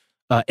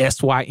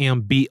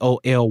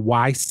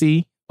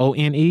SYMBOLYCONE.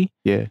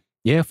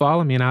 Yeah,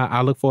 follow me, and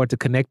I look forward to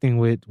connecting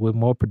with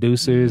more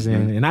producers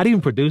and not even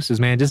producers,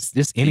 man.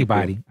 Just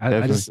anybody.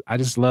 I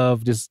just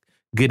love just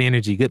good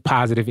energy, good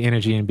positive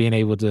energy, and being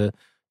able to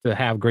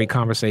have great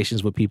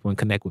conversations with people and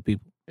connect with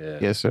people. Yeah.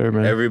 Yes, sir,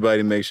 man.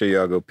 Everybody make sure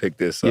y'all go pick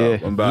this up. Yeah.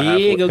 I'm about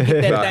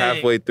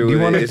halfway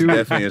through it. It's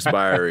definitely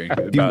inspiring.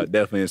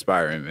 Definitely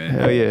inspiring, man.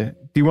 Hell yeah.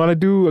 Do you want to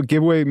do a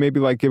giveaway, maybe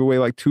give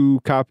away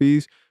 2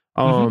 copies?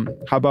 How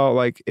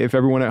about if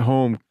everyone at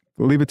home,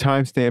 leave a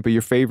timestamp of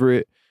your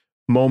favorite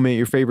moment,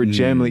 your favorite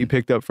gem that you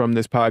picked up from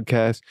this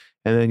podcast,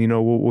 and then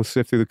we'll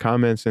sift through the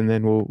comments, and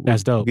then we'll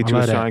That's dope. get you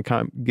a signed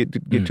get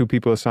 2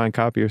 people a signed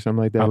copy or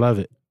something like that. I love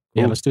it.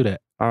 Cool. Yeah, let's do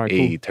that. All right,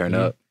 cool. Turn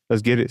up.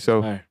 Let's get it.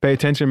 So pay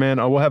attention, man.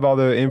 We'll have all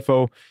the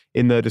info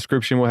in the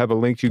description. We'll have a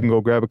link. You can go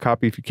grab a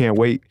copy if you can't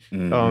wait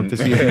to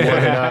see if you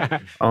want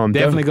it or not.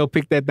 Definitely go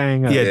pick that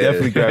thing up. Yeah,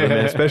 definitely grab it,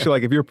 man. Especially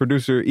if you're a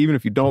producer, even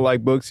if you don't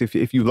like books,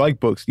 if you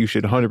like books, you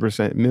should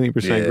 100%,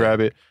 million%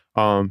 grab it.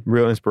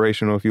 Real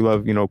inspirational if you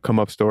love, come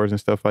up stores and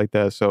stuff like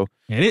that. So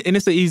and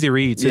it's an easy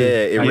read too.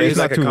 Yeah, it reads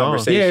like a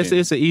conversation. Yeah,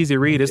 it's an easy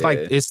read.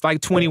 It's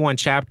like 21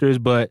 chapters,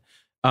 but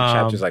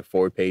chapters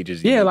 4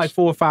 pages. Yeah, each.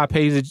 4 or 5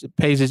 pages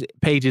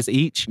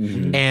each,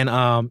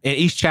 and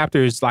each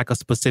chapter is like a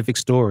specific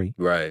story.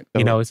 Right.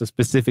 It's a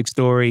specific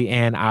story,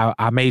 and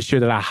I made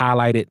sure that I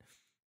highlighted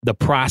the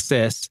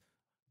process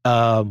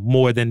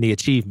more than the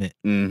achievement.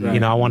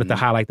 I wanted to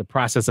highlight the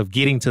process of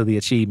getting to the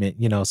achievement.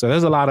 So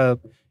there's a lot of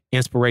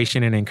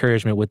inspiration and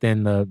encouragement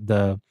within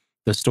the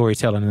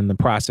storytelling and the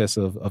process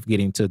of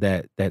getting to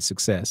that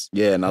success.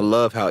 Yeah, and I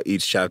love how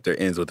each chapter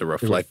ends with a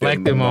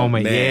reflective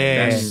moment.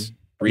 Man, Yes.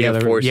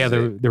 Reinforces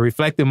the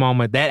reflective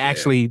moment that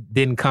actually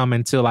didn't come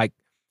until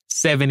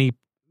 70,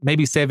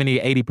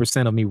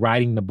 80% of me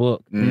writing the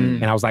book.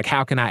 And I was like,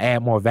 how can I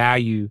add more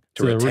value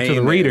to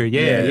the reader?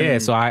 Yeah.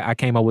 So I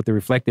came up with the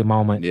reflective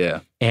moment. Yeah.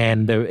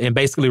 And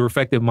basically the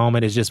reflective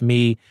moment is just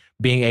me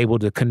being able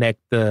to connect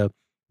the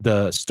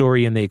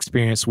story and the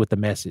experience with the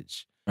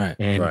message. Right.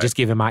 And just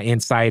giving my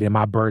insight and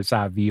my bird's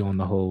eye view on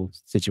the whole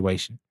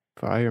situation.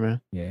 Fire, man.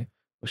 Yeah.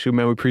 Well, shoot,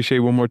 man, we appreciate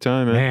it one more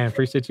time, man. Man,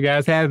 appreciate you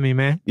guys having me,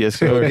 man. Yes,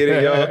 sir. Go get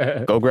it,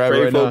 y'all. Go grab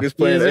it right focus,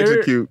 now. plan,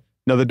 execute.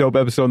 Another dope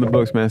episode in the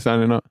books, man.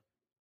 Signing up.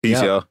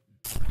 Peace, y'all.